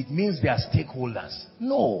connected, it means they are stakeholders.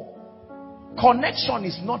 No. Connection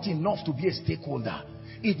is not enough to be a stakeholder.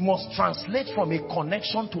 It must translate from a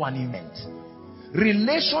connection to an event.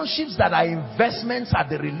 Relationships that are investments are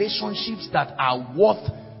the relationships that are worth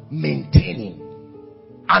maintaining.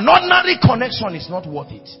 An ordinary connection is not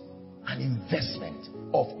worth it. An investment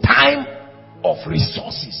of time, of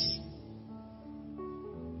resources.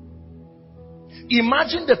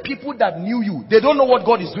 Imagine the people that knew you. They don't know what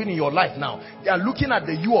God is doing in your life now. They are looking at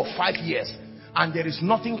the you of 5 years, and there is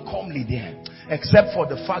nothing comely there except for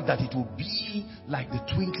the fact that it will be like the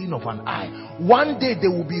twinkling of an eye. One day they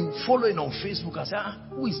will be following on Facebook and say,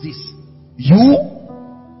 who is this? You?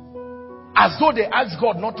 As though they asked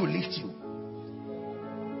God not to lift you.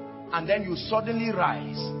 And then you suddenly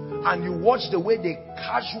rise and you watch the way they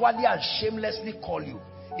casually and shamelessly call you.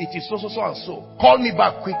 It is so and so. Call me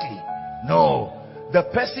back quickly. No. The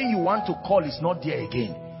person you want to call is not there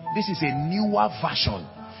again. This is a newer version.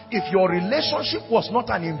 If your relationship was not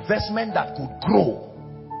an investment that could grow,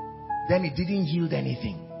 then it didn't yield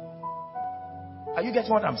anything. Are you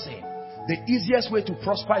getting what I'm saying? The easiest way to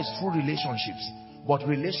prosper is through relationships. But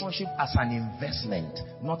relationship as an investment,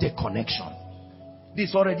 not a connection. This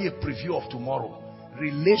is already a preview of tomorrow.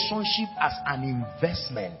 Relationship as an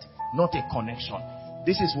investment, not a connection.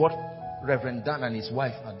 This is what Reverend Dan and his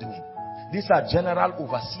wife are doing. These are general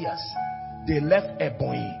overseers. They left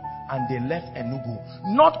Ebonyi and they left Enugu.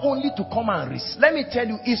 Not only to come and receive. Let me tell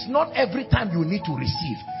you, it's not every time you need to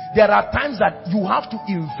receive. There are times that you have to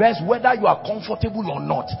invest whether you are comfortable or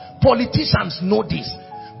not. Politicians know this.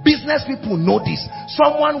 Business people know this.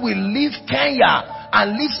 Someone will leave Kenya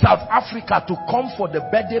and leave South Africa to come for the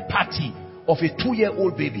birthday party of a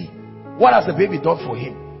 2-year-old baby. What has the baby done for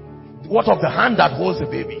him? What of the hand that holds the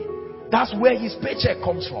baby? That's where his paycheck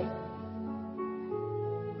comes from.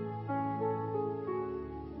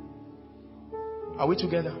 Are we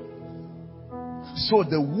together? So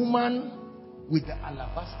the woman with the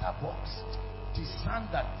alabaster box discerned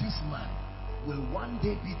that this man will one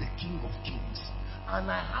day be the King of Kings. And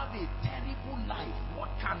I have a terrible life.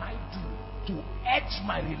 What can I do to edge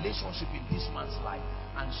my relationship in this man's life?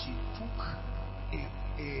 And she took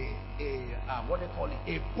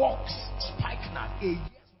a box spikenard, a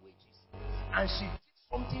year's wages, and she did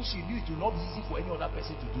something she knew it would not be easy for any other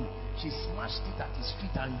person to do. She smashed it at his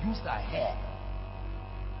feet and used her hair.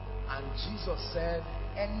 And Jesus said,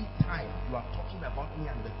 anytime you are talking about me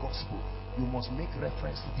and the gospel, you must make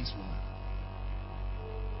reference to this woman.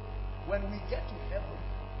 When we get to heaven,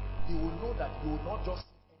 you will know that you will not just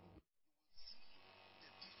see the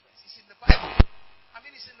difference. It's in the Bible. I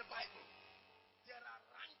mean, it's in the Bible. There are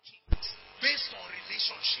rankings based on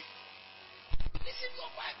relationship. It's in your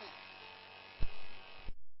Bible.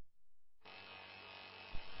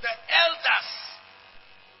 The elders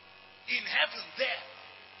in heaven there,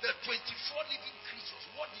 the 24 living creatures,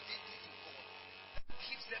 what did they do to God? That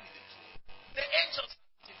keeps them in the throne. The angels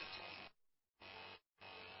in the throne.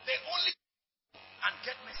 They only and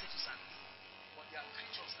get messages and leave. But they are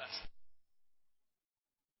creatures that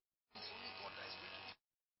it's only God that is going to do.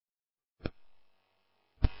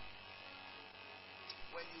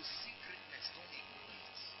 When you see greatness, don't ignore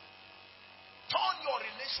it. Turn your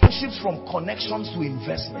relationships from connections to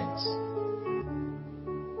investments.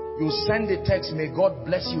 You send a text, may God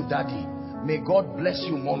bless you, daddy. May God bless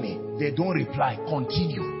you, mommy. They don't reply.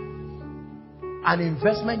 Continue. An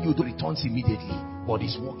investment you do returns immediately, but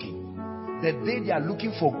it's working. The day they are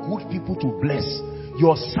looking for good people to bless,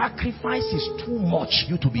 your sacrifice is too much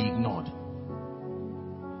you to be ignored.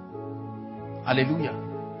 Hallelujah.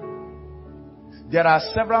 There are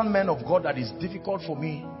several men of God that is difficult for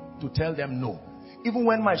me to tell them no. Even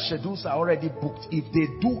when my schedules are already booked, if they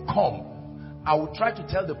do come, I will try to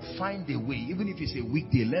tell them, find a way. Even if it's a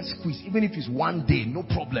weekday, let's squeeze. Even if it's one day, no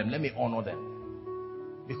problem. Let me honor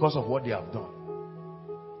them because of what they have done.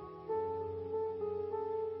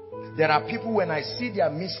 There are people, when I see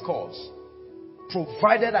their missed calls,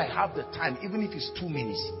 provided I have the time, even if it's 2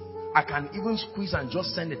 minutes, I can even squeeze and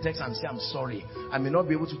just send a text and say, I'm sorry, I may not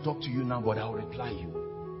be able to talk to you now, but I'll reply you.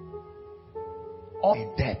 All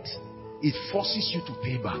a debt, it forces you to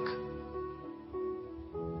pay back.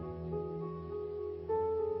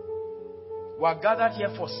 We are gathered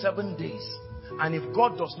here for 7 days, and if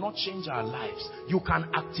God does not change our lives, you can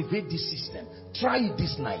activate this system. Try it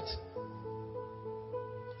this night.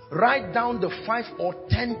 Write down the 5 or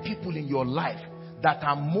 10 people in your life that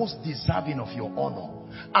are most deserving of your honor,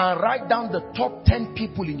 and write down the top 10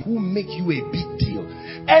 people who make you a big deal.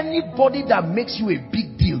 Anybody that makes you a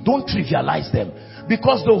big deal, don't trivialize them,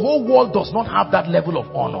 because the whole world does not have that level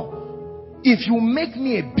of honor. If you make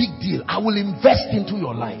me a big deal, I will invest into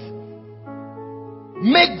your life.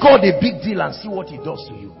 Make God a big deal and see what he does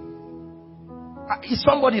to you. Is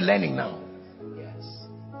somebody learning now? Yes.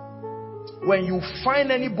 When you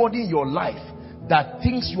find anybody in your life that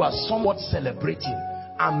thinks you are somewhat celebrating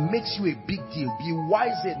and makes you a big deal, be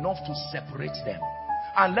wise enough to separate them.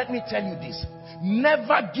 And let me tell you this,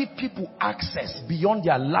 never give people access beyond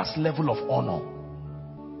their last level of honor.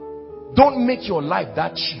 Don't make your life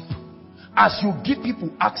that cheap. As you give people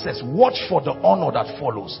access, watch for the honor that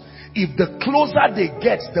follows. If the closer they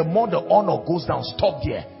get, the more the honor goes down. Stop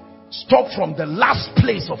there. Stop from the last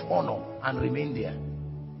place of honor and remain there.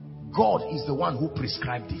 God is the one who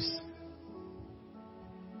prescribed this.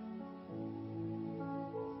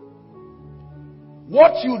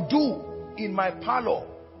 What you do in my parlor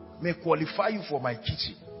may qualify you for my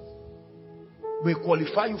kitchen, may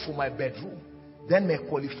qualify you for my bedroom, then may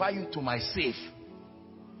qualify you to my safe.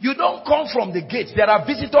 You don't come from the gate. There are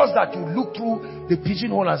visitors that you look through the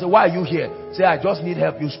pigeonhole and say, why are you here? Say, I just need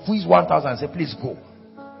help. You squeeze 1,000 and say, please go.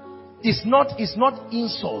 It's not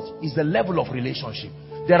insult. It's the level of relationship.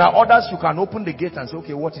 There are others you can open the gate and say,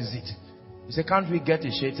 okay, what is it? You say, can't we get a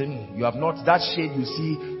shade? You have not. That shade you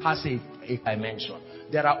see has a dimension.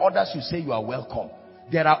 There are others you say you are welcome.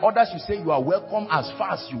 There are others you say you are welcome as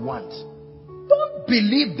far as you want. Don't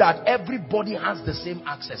believe that everybody has the same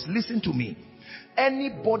access. Listen to me.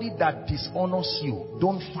 Anybody that dishonors you,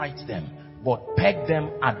 don't fight them, but peg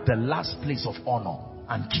them at the last place of honor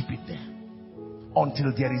and keep it there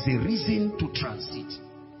until there is a reason to transit.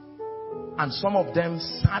 And some of them,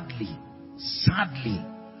 sadly,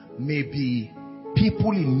 may be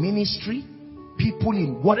people in ministry, people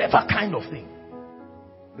in whatever kind of thing.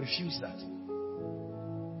 Refuse that.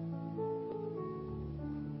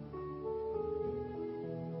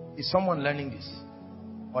 Is someone learning this?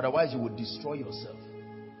 Otherwise you would destroy yourself.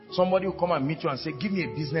 Somebody will come and meet you and say, give me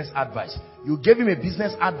a business advice. You gave him a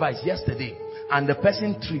business advice yesterday and the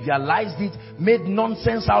person trivialized it, made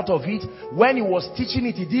nonsense out of it. When he was teaching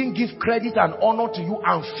it, he didn't give credit and honor to you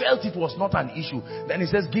and felt it was not an issue. Then he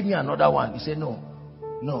says, give me another one. He said, no.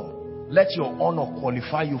 Let your honor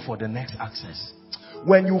qualify you for the next access.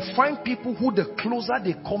 When you find people who the closer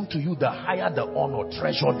they come to you, the higher the honor,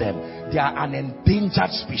 treasure them. They are an endangered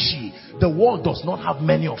species. The world does not have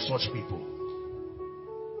many of such people.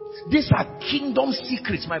 These are kingdom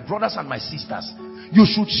secrets, my brothers and my sisters. You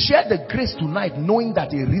should share the grace tonight knowing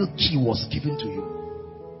that a real key was given to you.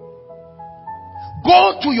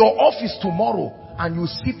 Go to your office tomorrow and you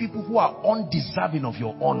see people who are undeserving of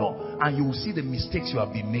your honor, and you will see the mistakes you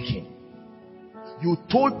have been making. You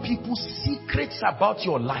told people secrets about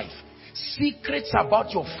your life, secrets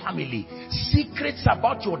about your family, secrets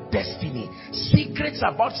about your destiny, secrets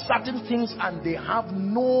about certain things, and they have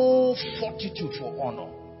no fortitude for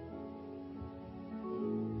honor.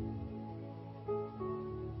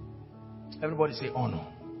 Everybody say honor.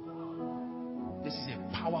 This is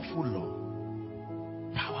a powerful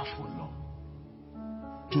law. Powerful law.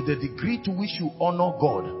 To the degree to which you honor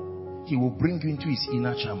God, He will bring you into His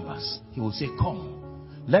inner chambers. He will say,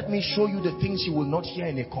 come, let me show you the things you will not hear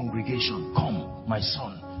in a congregation. Come, my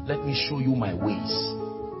son, let me show you my ways.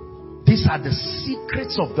 These are the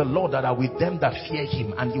secrets of the Lord that are with them that fear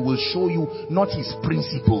Him, and He will show you not His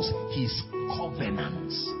principles, His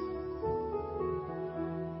covenants.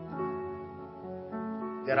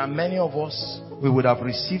 There are many of us, we would have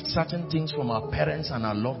received certain things from our parents and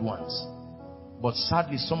our loved ones, but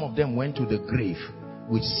sadly some of them went to the grave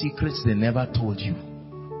with secrets they never told you,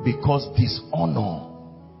 because dishonor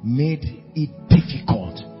made it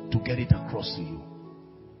difficult to get it across to you.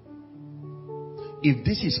 If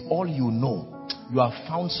this is all you know, you have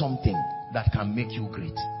found something that can make you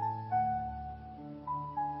great.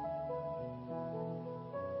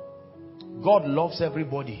 God loves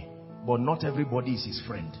everybody, but not everybody is His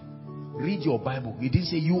friend. Read your Bible. He didn't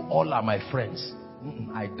say you all are my friends.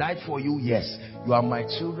 I died for you, yes. You are my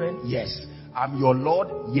children, yes. I'm your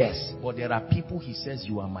Lord, yes. But there are people He says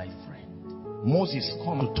you are my friend. Moses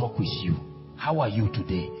come to talk with you. How are you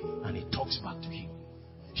today? And he talks back to him.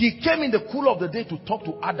 He came in the cool of the day to talk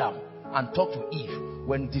to Adam and talk to Eve.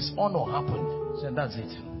 When dishonor happened, he said, that's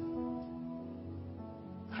it.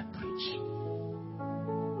 I preach.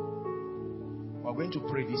 We're going to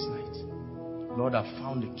pray this night. Lord, I've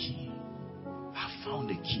found the key. I've found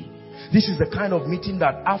the key. This is the kind of meeting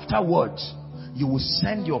that afterwards you will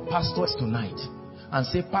send your pastors tonight and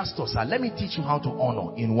say, Pastor, sir, let me teach you how to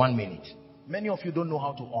honor in 1 minute. Many of you don't know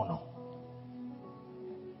how to honor.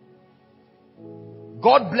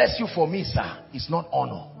 God bless you for me, sir. It's not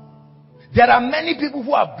honor. There are many people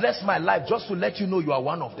who have blessed my life just to let you know you are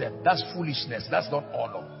one of them. That's foolishness. That's not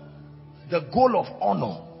honor. The goal of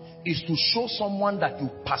honor is to show someone that you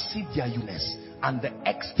perceive their uniqueness and the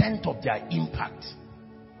extent of their impact.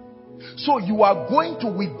 So you are going to,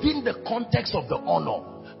 within the context of the honor,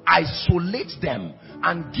 isolate them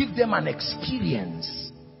and give them an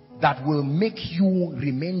experience that will make you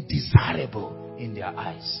remain desirable in their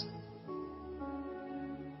eyes.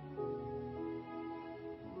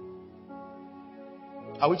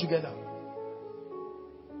 Are we together?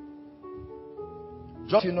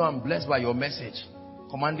 Just you know I'm blessed by your message.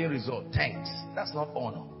 Commanding result. Thanks. That's not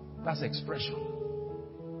honor. That's expression.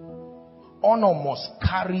 Honor must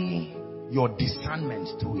carry your discernment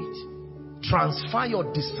to it. Transfer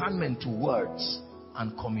your discernment to words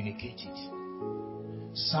and communicate it.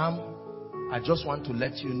 Sam, I just want to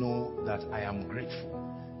let you know that I am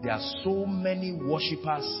grateful. There are so many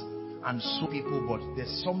worshippers and so people, but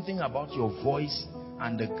there's something about your voice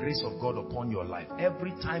and the grace of God upon your life.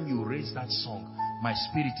 Every time you raise that song, my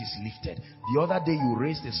spirit is lifted. The other day you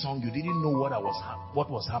raised a song, you didn't know what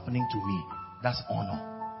was happening to me. That's honor.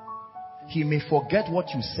 He may forget what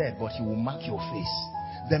you said, but he will mark your face.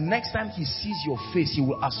 The next time he sees your face, he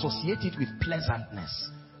will associate it with pleasantness,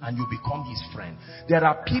 and you become his friend. There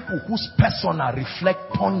are people whose persona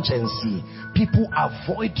reflect pungency. People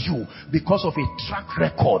avoid you because of a track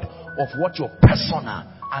record of what your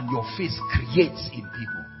persona and your face creates in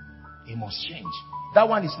people. It must change. That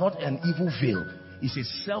one is not an evil veil. It's a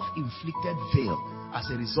self-inflicted veil as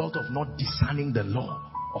a result of not discerning the law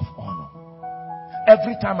of honor.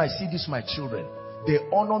 Every time I see this, my children, they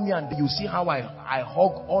honor me, and you see how I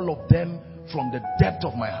hug all of them from the depth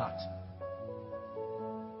of my heart.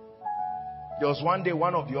 There was one day,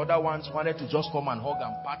 one of the other ones wanted to just come and hug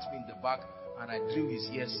and pat me in the back, and I drew his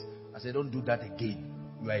ears. I said, don't do that again.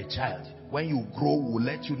 You are a child. When you grow, we'll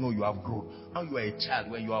let you know you have grown. Now you are a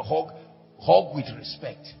child. When you are hugged, hug with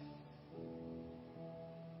respect.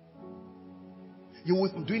 You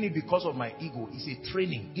will be doing it because of my ego. It's a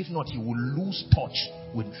training. If not, you will lose touch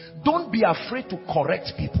with. Don't be afraid to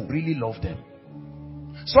correct people. Really love them.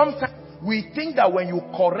 Sometimes we think that when you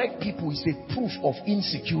correct people, it's a proof of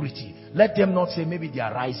insecurity. Let them not say maybe they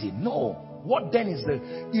are rising. No. What then is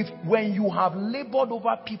when you have labored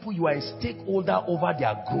over people, you are a stakeholder over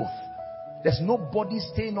their growth. There's nobody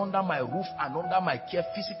staying under my roof and under my care,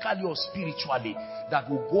 physically or spiritually, that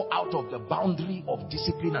will go out of the boundary of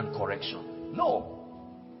discipline and correction. No.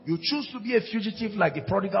 You choose to be a fugitive like the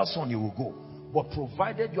prodigal son, you will go. But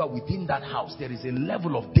provided you are within that house, there is a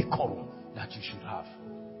level of decorum that you should have.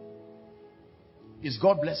 Is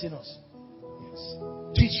God blessing us? Yes.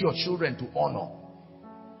 Teach your children to honor.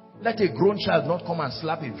 Let a grown child not come and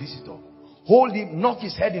slap a visitor. Hold him, knock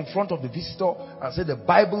his head in front of the visitor and say, the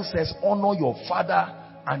Bible says, honor your father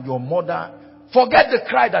and your mother. Forget the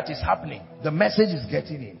cry that is happening. The message is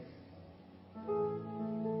getting in.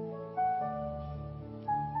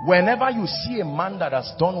 Whenever you see a man that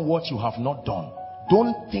has done what you have not done,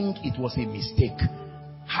 don't think it was a mistake.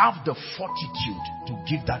 Have the fortitude to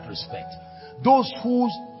give that respect. Those who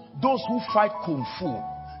fight Kung Fu,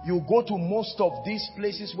 you go to most of these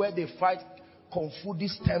places where they fight Kung Fu,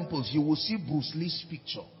 these temples, you will see Bruce Lee's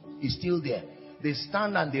picture. It's still there. They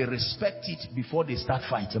stand and they respect it before they start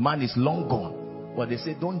fighting. The man is long gone. But they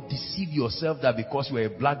say, don't deceive yourself that because you are a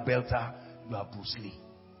black belter, you are Bruce Lee.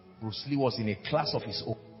 Bruce Lee was in a class of his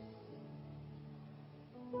own.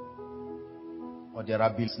 But there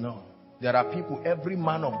are bills now. There are people, every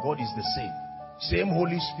man of God is the same. Same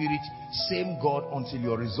Holy Spirit, same God, until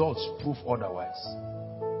your results prove otherwise.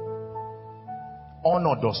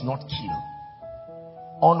 Honor does not kill.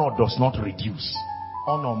 Honor does not reduce.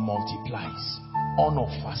 Honor multiplies. Honor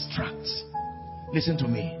fast tracks. Listen to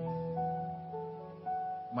me.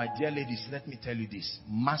 My dear ladies, let me tell you this.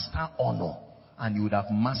 Master honor, and you would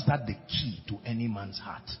have mastered the key to any man's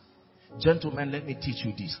heart. Gentlemen, let me teach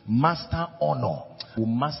you this. Master honor will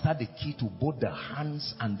master the key to both the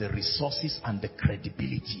hands and the resources and the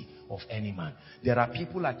credibility of any man. There are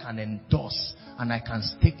people I can endorse and I can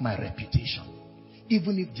stake my reputation.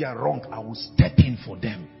 Even if they are wrong, I will step in for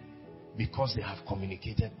them because they have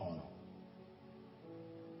communicated honor.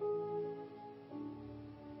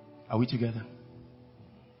 Are we together?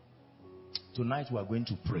 Tonight we are going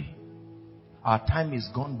to pray. Our time is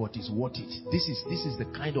gone, but it's worth it. This is the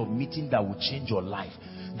kind of meeting that will change your life.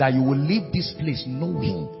 That you will leave this place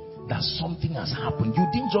knowing that something has happened. You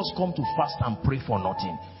didn't just come to fast and pray for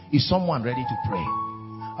nothing. Is someone ready to pray?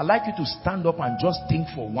 I'd like you to stand up and just think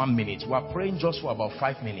for 1 minute. We are praying just for about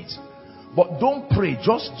 5 minutes. But don't pray.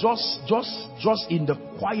 Just in the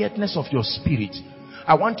quietness of your spirit.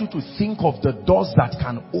 I want you to think of the doors that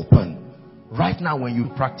can open right now when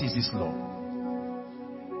you practice this law.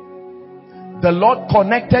 The Lord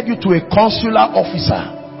connected you to a consular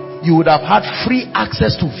officer. You would have had free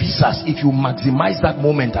access to visas if you maximize that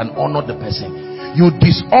moment and honor the person. You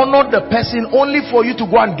dishonor the person only for you to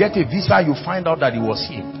go and get a visa. You find out that it was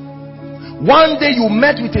him. One day you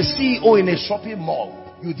met with a CEO in a shopping mall.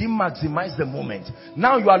 You didn't maximize the moment.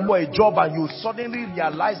 Now you are low a job and you suddenly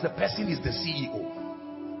realize the person is the CEO.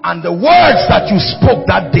 And the words that you spoke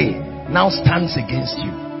that day now stands against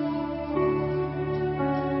you.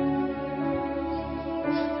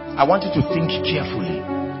 I want you to think carefully.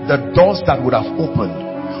 The doors that would have opened.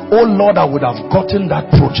 Oh Lord, I would have gotten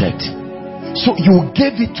that project. So you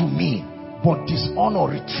gave it to me, but dishonor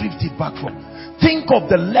retrieved it back from. Think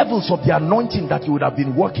of the levels of the anointing that you would have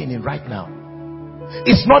been working in right now.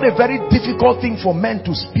 It's not a very difficult thing for men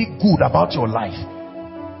to speak good about your life.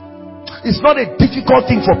 It's not a difficult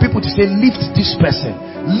thing for people to say, lift this person,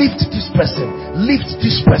 lift this person, lift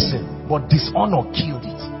this person. But dishonor killed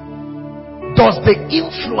it. Does the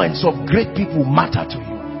influence of great people matter to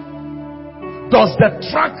you? Does the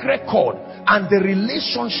track record and the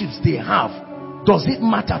relationships they have, does it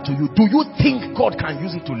matter to you? Do you think God can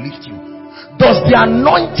use it to lift you? Does the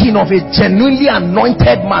anointing of a genuinely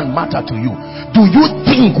anointed man matter to you? Do you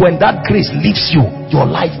think when that grace lifts you, your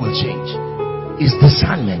life will change? It's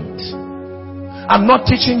discernment. I'm not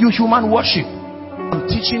teaching you human worship.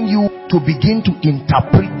 I'm teaching you to begin to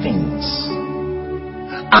interpret things.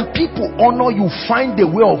 And people honor you, find a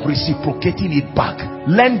way of reciprocating it back.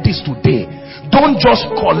 Learn this today. Don't just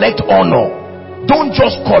collect honor. Don't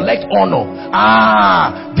just collect honor.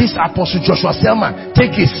 This Apostle Joshua Selman,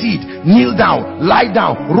 take a seat, kneel down, lie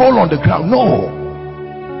down, roll on the ground. No.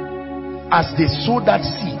 As they sow that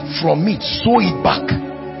seed, from it, sow it back,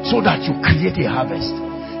 so that you create a harvest.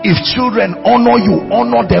 If children honor you,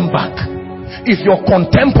 honor them back. If your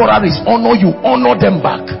contemporaries honor you, honor them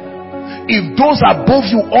back. If those above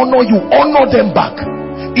you, honor them back.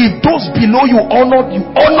 If those below you,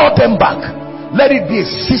 honor them back. Let it be a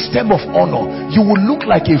system of honor. You will look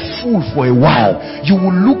like a fool for a while. You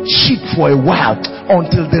will look cheap for a while,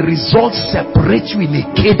 until the results separate you in a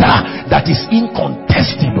cadre that is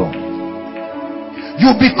incontestable.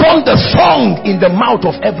 You become the song in the mouth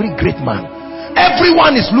of every great man.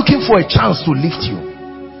 Everyone is looking for a chance to lift you.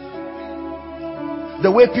 The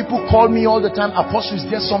way people call me all the time, Apostle, is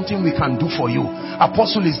there something we can do for you?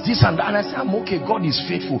 Apostle, is this and that? And I say, I'm okay, God is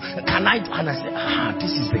faithful. Can I? And I say, this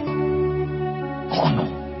is the honor.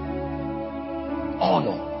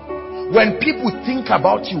 Honor. When people think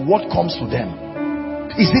about you, what comes to them?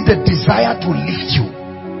 Is it the desire to lift you?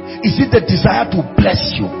 Is it the desire to bless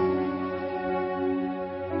you?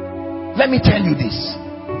 Let me tell you this.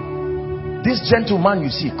 This gentleman you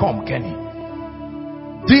see, come Kenny.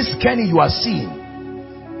 This Kenny you are seeing,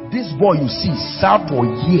 this boy you see, served for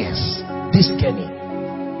years. This Kenny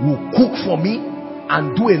will cook for me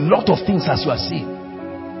and do a lot of things as you are seeing.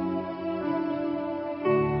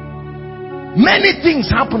 Many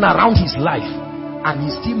things happen around his life, and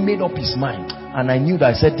he still made up his mind. And I knew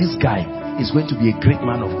that. I said, this guy is going to be a great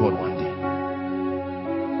man of God one day.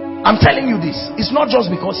 I'm telling you this. It's not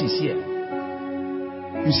just because he's here.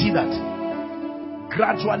 You see that?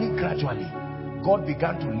 Gradually, God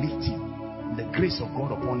began to lift him. The grace of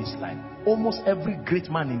God upon his life. Almost every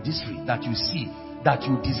great man in history that you see, that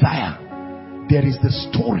you desire, there is the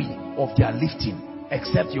story of their lifting,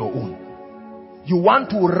 except your own. You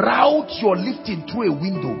want to route your lifting through a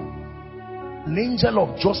window. An angel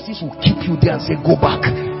of justice will keep you there and say, go back.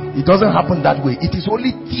 It doesn't happen that way. It is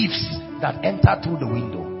only thieves that enter through the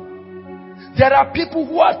window. There are people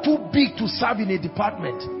who are too big to serve in a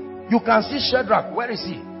department. You can see Shadrach. Where is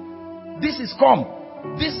he? This is come.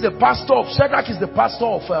 This is the pastor of Shadrach, is the pastor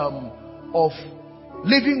of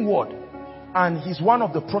Living Word, and he's one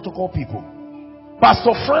of the protocol people.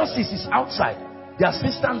 Pastor Francis is outside, the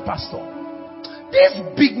assistant pastor. This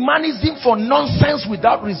big manism for nonsense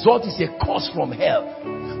without result is a curse from hell.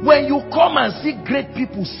 When you come and see great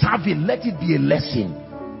people serving, let it be a lesson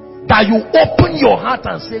that you open your heart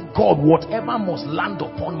and say, God, whatever must land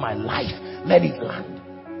upon my life, let it land.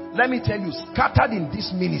 Let me tell you, scattered in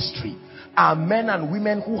this ministry are men and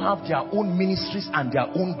women who have their own ministries and their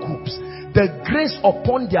own groups. The grace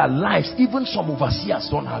upon their lives, even some overseers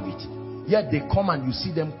don't have it. Yet they come and you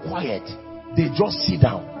see them quiet. They just sit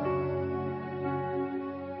down.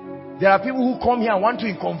 There are people who come here and want to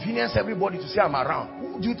inconvenience everybody to say, I'm around.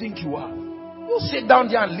 Who do you think you are? You sit down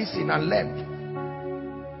there and listen and learn.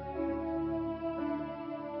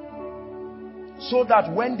 So that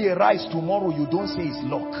when they rise tomorrow, you don't say it's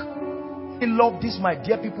luck. I love this, my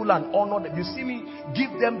dear people, and honor them. You see me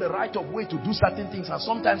give them the right of way to do certain things, and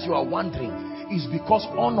sometimes you are wondering, it's because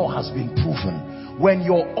honor has been proven. When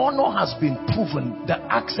your honor has been proven, the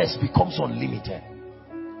access becomes unlimited.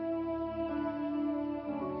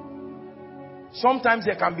 Sometimes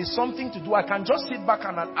there can be something to do. I can just sit back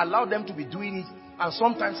and allow them to be doing it, and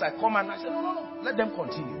sometimes I come and I say, no, let them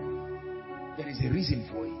continue. There is a reason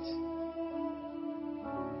for it.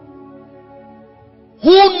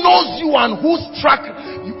 Who knows you and whose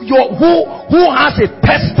who has a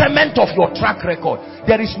testament of your track record?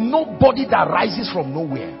 There is nobody that rises from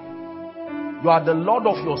nowhere. You are the Lord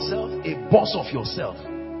of yourself, a boss of yourself.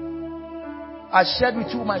 I shared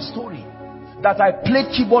with you my story that I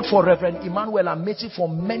played keyboard for Reverend Emmanuel and Mechi for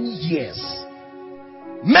many years.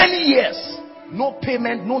 Many years. No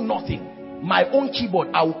payment, no nothing. My own keyboard,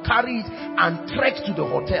 I will carry it and trek to the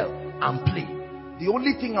hotel and play. The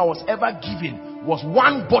only thing I was ever given was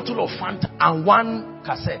one bottle of Fanta and one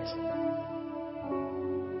cassette.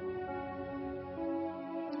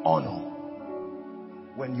 Honor.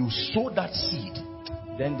 When you sow that seed,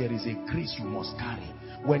 then there is a grace you must carry.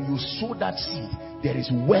 When you sow that seed, there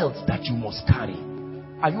is wealth that you must carry.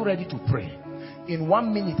 Are you ready to pray? In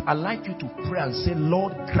 1 minute, I'd like you to pray and say,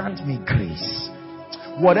 Lord, grant me grace.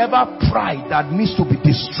 Whatever pride that needs to be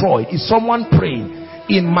destroyed, is someone praying?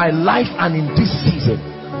 In my life and in this season,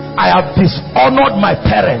 I have dishonored my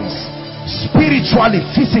parents, spiritually,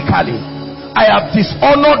 physically. I have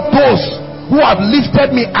dishonored those who have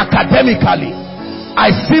lifted me academically.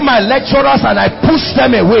 I see my lecturers and I push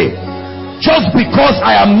them away just because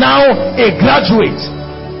I am now a graduate.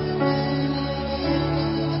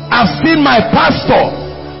 I've seen my pastor,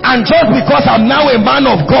 and just because I'm now a man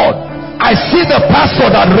of God, I see the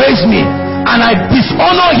pastor that raised me and I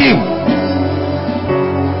dishonor him.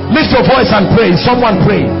 Lift your voice and pray. Someone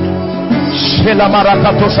pray. He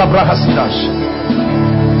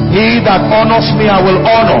that honors me, I will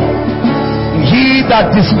honor. He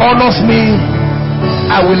that dishonors me,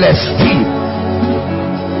 I will esteem.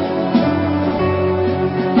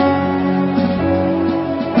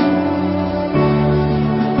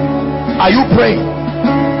 Are you praying?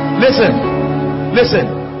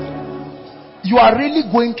 Listen. You are really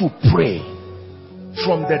going to pray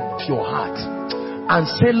from your heart and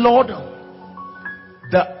say, Lord,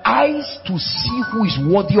 the eyes to see who is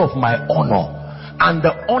worthy of my honor and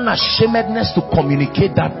the unashamedness to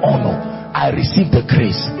communicate that honor, I receive the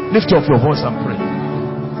grace. Lift up your voice and pray.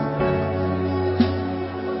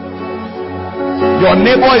 Your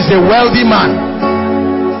neighbor is a wealthy man,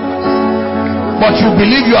 but you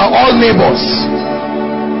believe you are all neighbors.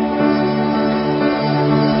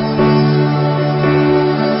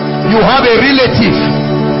 You have a relative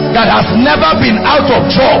that has never been out of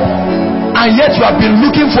job, and yet you have been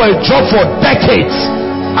looking for a job for decades,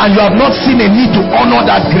 and you have not seen a need to honor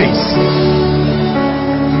that grace.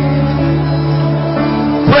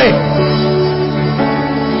 Pray.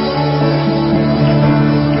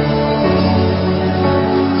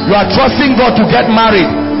 You are trusting God to get married,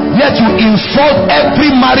 yet you insult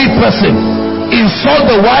every married person. Insult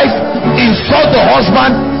the wife, insult the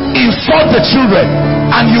husband, insult the children,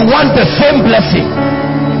 and you want the same blessing.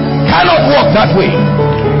 Cannot work that way.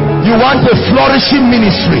 You want a flourishing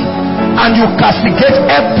ministry, and you castigate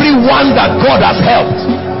everyone that God has helped.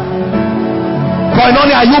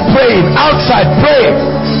 Koinonia, are you praying? Outside, pray.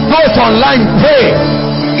 Those online, pray.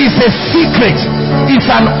 It's a secret. It's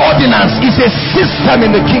an ordinance. It's a system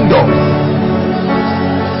in the kingdom.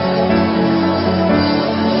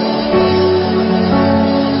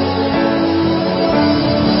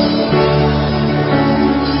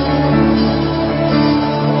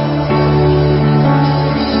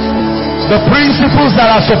 The principles that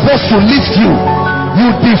are supposed to lift you, you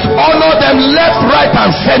dishonor them left, right,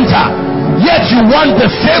 and center, yet you want the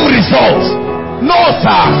same results. No,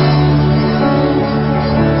 sir.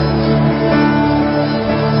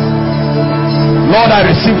 Lord, I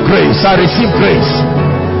receive grace. I receive grace.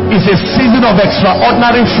 It's a season of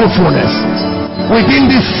extraordinary fruitfulness. Within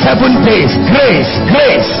these 7 days, grace,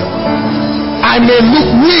 grace. I may look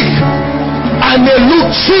weak, I may look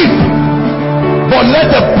cheap, but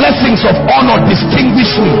let the blessings of honor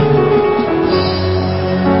distinguish me.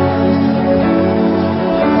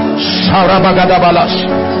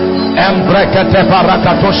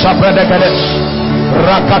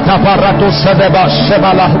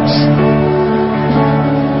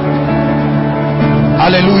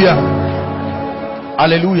 Hallelujah.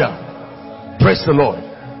 Hallelujah. Praise the Lord.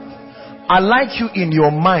 I like you in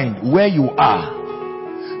your mind where you are.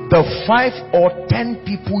 The 5 or 10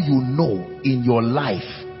 people you know in your life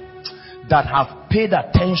that have paid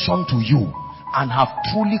attention to you and have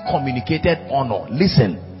truly communicated honor.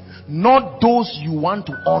 Listen, not those you want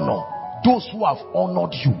to honor, those who have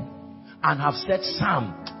honored you and have said,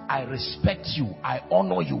 Sam, I respect you, I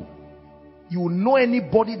honor you. You know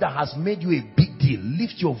anybody that has made you a big deal,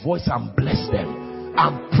 lift your voice and bless them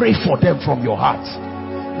and pray for them from your heart.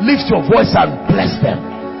 Lift your voice and bless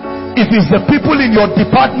them. If it's the people in your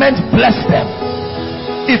department, bless them.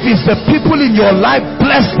 If it's the people in your life,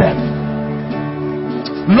 bless them.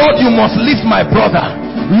 Lord, you must lift my brother.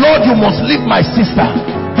 Lord, you must lift my sister.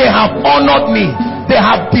 They have honored me. They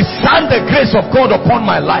have discerned the grace of God upon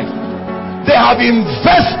my life. They have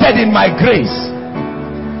invested in my grace.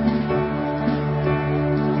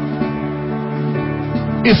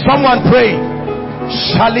 Is someone praying?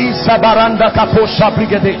 Shali Sabaranda Kaposha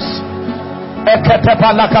Brigades.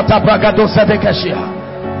 Eketepalakata Bragado Sedekeshia.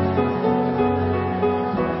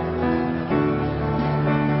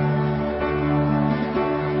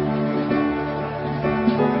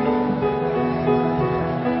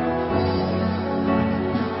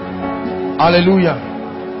 Hallelujah.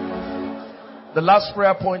 The last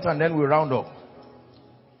prayer point and then we round up.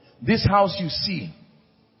 This house you see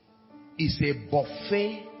is a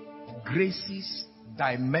buffet, graces,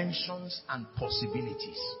 dimensions and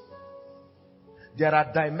possibilities. There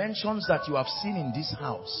are dimensions that you have seen in this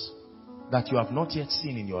house that you have not yet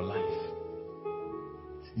seen in your life.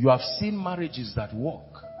 You have seen marriages that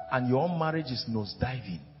work and your own marriage is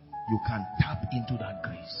nosediving. You can tap into that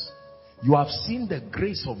grace. You have seen the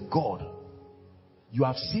grace of God. You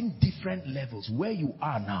have seen different levels. Where you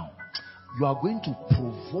are now, you are going to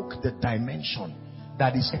provoke the dimension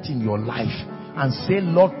that is in your life and say,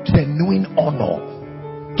 Lord, genuine honor.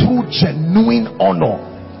 True genuine honor.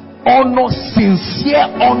 Honor, sincere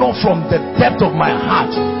honor from the depth of my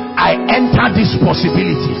heart. I enter this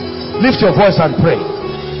possibility. Lift your voice and pray.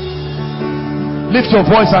 Lift your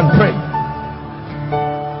voice and pray.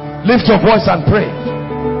 Lift your voice and pray.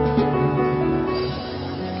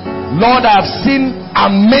 Lord, I have seen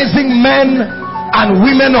amazing men and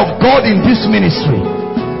women of God in this ministry.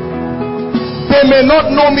 They may not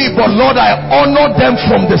know me, but Lord, I honor them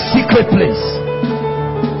from the secret place.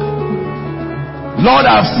 Lord,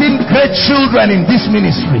 I have seen great children in this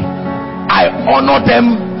ministry. I honor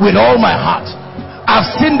them with all my heart. I've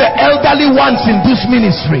seen the elderly ones in this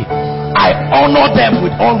ministry. I honor them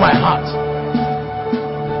with all my heart.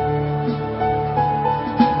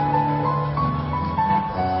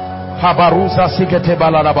 Habaruza sikete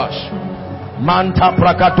balarabash. Manta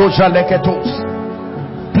prakatoja leketos.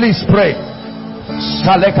 Please pray.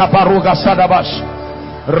 Saleka baruga sadabash.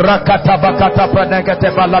 Rakata bakata pranekete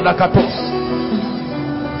baladakatos.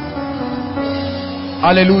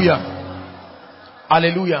 Hallelujah.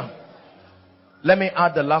 Hallelujah. Let me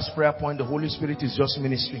add the last prayer point. The Holy Spirit is just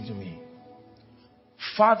ministering to me.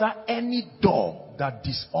 Father, any door that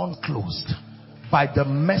is unclosed, by the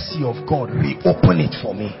mercy of God, reopen it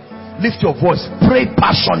for me. Lift your voice. Pray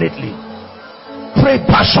passionately. Pray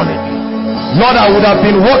passionately. Lord, I would have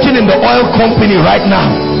been working in the oil company right now.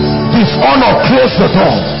 Dishonor, close the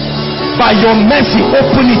door. By your mercy,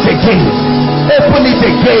 open it again. Open it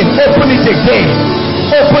again. Open it again.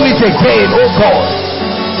 Open it again, oh God.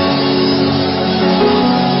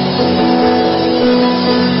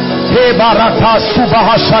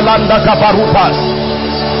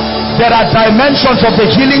 There are dimensions of the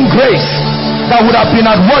healing grace that would have been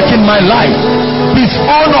at work in my life.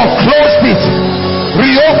 Dishonor, closed it.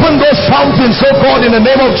 Reopen those fountains, oh God, in the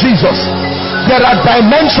name of Jesus. There are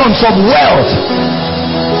dimensions of wealth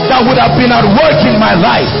that would have been at work in my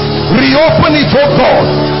life. Reopen it, oh God.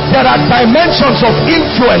 There are dimensions of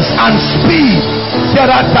influence and speed. There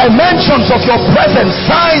are dimensions of your presence,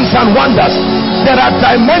 signs and wonders. There are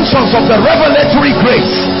dimensions of the revelatory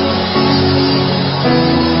grace.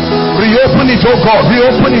 Reopen it, oh God.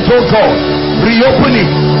 Reopen it, oh God. Reopen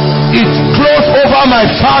it. It closed over my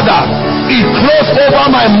father. It closed over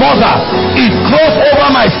my mother. It closed over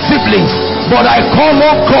my siblings. But I come,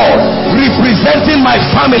 oh God, representing my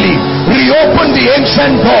family. Reopen the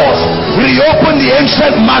ancient doors. Reopen the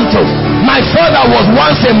ancient mantles. My father was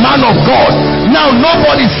once a man of God. Now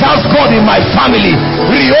nobody serves God in my family.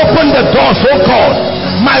 Reopen the doors, oh God.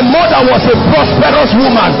 My mother was a prosperous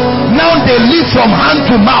woman. Now they live from hand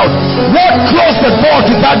to mouth. What closed the door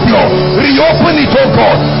to that door? Reopen it, oh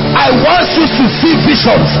God. I once used to see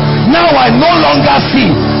visions. Now I no longer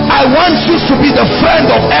see. I once used to be the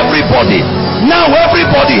friend of everybody. Now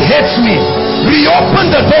everybody hates me.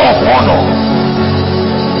 Reopen the door of honor.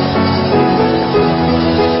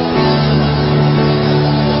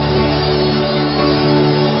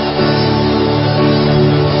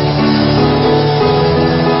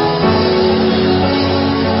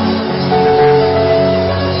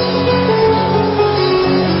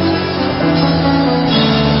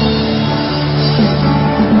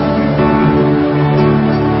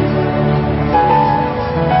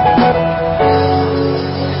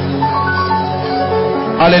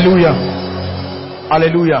 Hallelujah.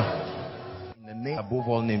 Hallelujah. In the name above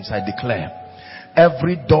all names, I declare,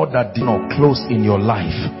 every door that did not close in your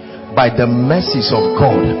life, by the mercies of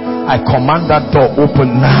God, I command that door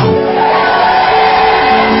open now.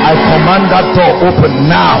 I command that door open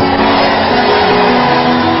now.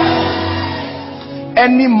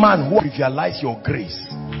 Any man who trivialize your grace,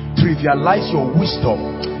 trivialize your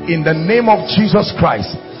wisdom, in the name of Jesus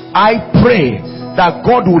Christ, I pray that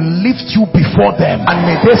God will lift you before them, and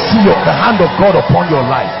may they see the hand of God upon your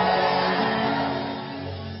life.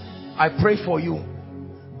 I pray for you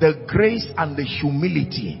the grace and the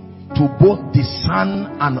humility to both discern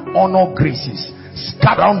and honor graces.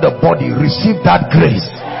 Scatter around the body, receive that grace.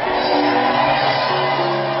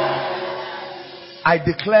 I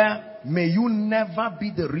declare, may you never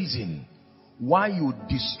be the reason why you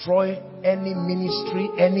destroy any ministry,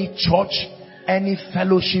 any church, any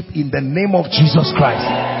fellowship in the name of Jesus Christ.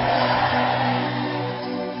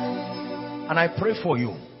 And I pray for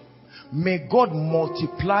you, may God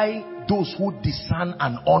multiply those who discern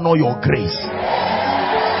and honor your grace.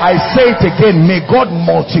 I say it again, may God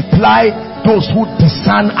multiply those who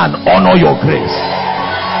discern and honor your grace.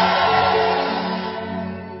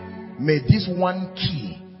 May this one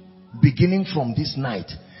key, beginning from this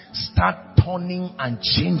night, start turning and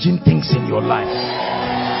changing things in your life.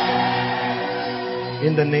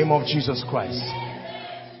 In the name of Jesus Christ.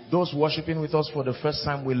 Those worshiping with us for the first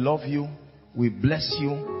time, we love you. We bless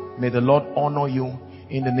you. May the Lord honor you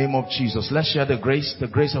in the name of Jesus. Let's share the grace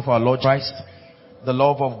of our Lord Christ, the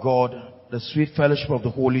love of God, the sweet fellowship of the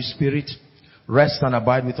Holy Spirit, rest and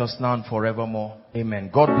abide with us now and forevermore. Amen.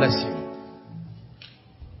 God bless you.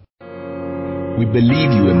 We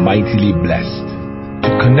believe you are mightily blessed. To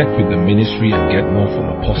connect with the ministry and get more from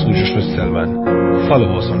Apostle Joshua Selman,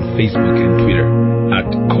 follow us on Facebook and Twitter at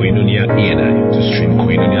Koinonia ANI. To stream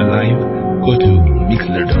Koinonia live, go to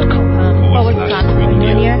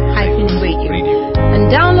mixler.com/Koinonia-radio. And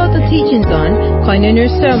download the teachings on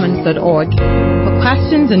koinoniasermons.org. For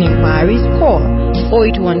questions and inquiries, call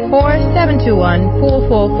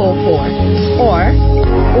 0814-721-4444 or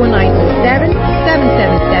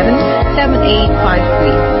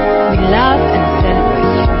 0907-777-7853. We love and celebrate.